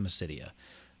city of Mysidia.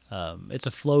 It's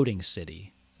a floating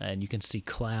city, and you can see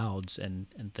clouds and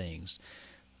things.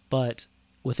 But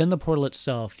within the portal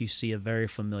itself, you see a very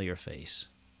familiar face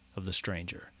of the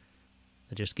stranger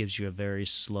that just gives you a very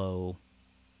slow,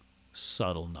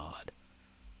 subtle nod.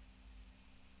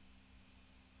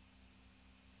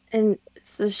 And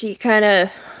so she kind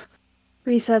of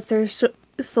resets her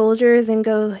soldiers and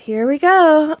go, "Here we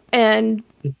go," and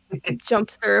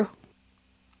jumps through.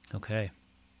 Okay.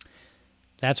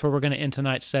 That's where we're going to end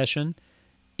tonight's session.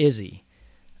 Izzy,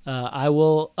 I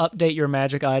will update your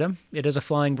magic item. It is a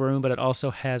flying broom, but it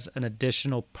also has an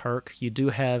additional perk. You do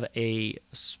have a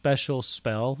special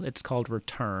spell. It's called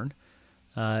Return,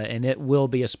 and it will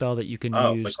be a spell that you can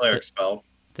use. The cleric spell.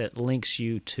 That links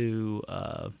you to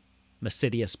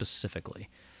Mysidia specifically.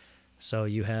 So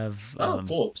you have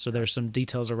cool. So there's some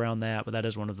details around that, but that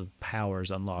is one of the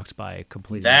powers unlocked by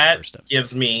completing That the first step.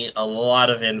 gives me a lot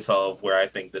of info of where I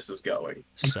think this is going.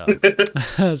 So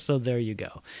so there you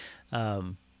go.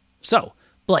 So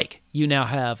Blake, you now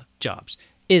have jobs.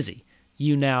 Izzy,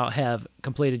 you now have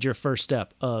completed your first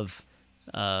step of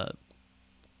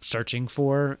searching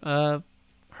for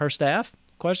her staff? ?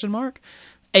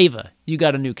 Ava, you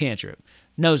got a new cantrip.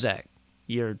 Nozak,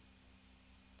 you're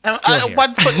still here.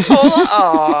 1 foot taller.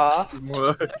 Aw.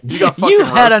 You got You fucking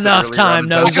had roasted enough earlier time, on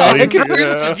no, the Zach. topic.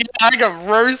 Roasted. Yeah, I got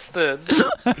roasted.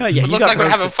 Yeah, It you looks got like we're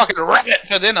having roasted. fucking rabbit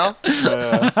for dinner.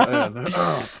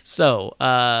 Yeah. So,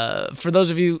 for those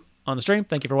of you on the stream,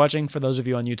 thank you for watching. For those of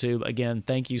you on YouTube, again,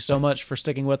 thank you so much for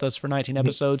sticking with us for 19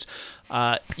 episodes.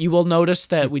 You will notice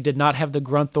that we did not have the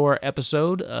Grunthor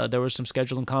episode. There was some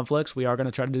scheduling conflicts. We are going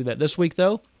to try to do that this week,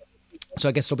 though. So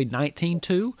I guess it'll be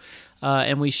 19-2.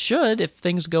 And we should, if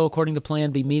things go according to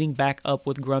plan, be meeting back up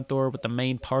with Grunthor with the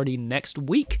main party next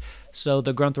week. So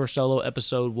the Grunthor solo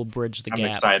episode will bridge the I'm gap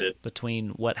excited. between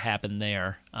what happened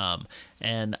there.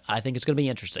 And I think it's going to be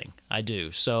interesting. I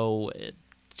do. So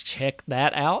check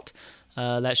that out.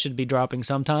 That should be dropping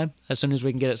sometime as soon as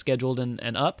we can get it scheduled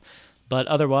and up. But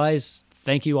otherwise,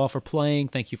 thank you all for playing.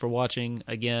 Thank you for watching.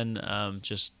 Again,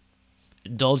 just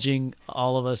indulging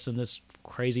all of us in this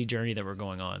crazy journey that we're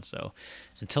going on. So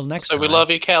until next So time. we love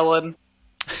you, Kellen.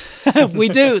 We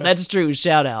do. That's true.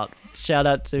 Shout out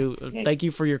to thank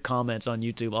you for your comments on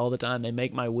YouTube all the time. They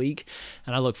make my week,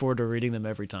 and I look forward to reading them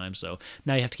every time. So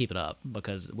now you have to keep it up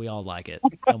because we all like it.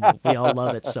 And we all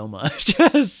love it so much.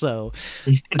 So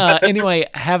anyway,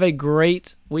 have a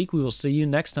great week. We will see you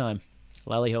next time.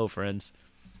 Lally ho, friends.